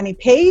Wealthy Money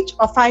page,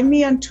 or find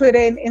me on Twitter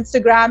and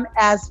Instagram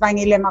as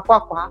Vangile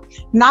Makwakwa.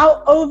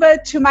 Now over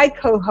to my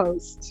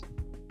co-host.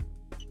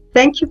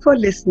 Thank you for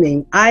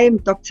listening. I am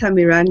Dr.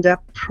 Miranda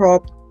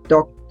Prop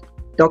Doc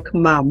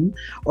Mum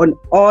on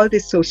all the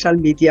social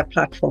media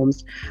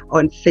platforms,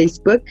 on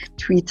Facebook,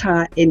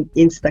 Twitter, and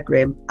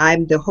Instagram.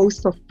 I'm the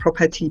host of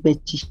Property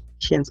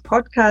Magicians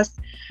podcast,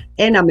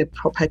 and I'm a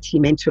property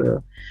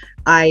mentor.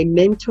 I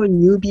mentor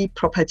newbie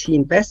property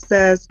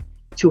investors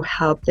to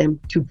help them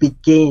to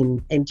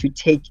begin and to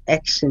take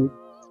action.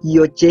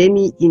 Your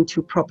journey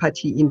into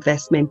property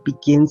investment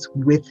begins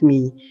with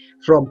me,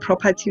 from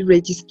property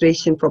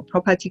registration, from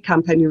property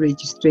company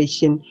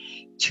registration,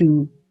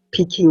 to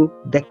picking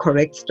the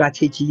correct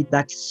strategy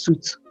that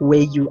suits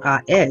where you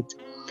are at.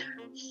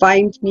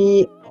 Find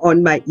me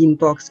on my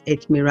inbox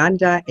at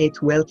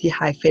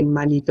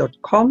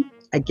miranda@wealthy-money.com.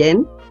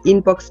 Again,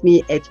 inbox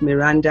me at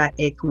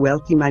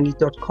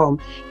miranda@wealthymoney.com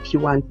if you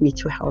want me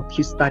to help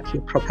you start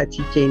your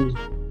property journey.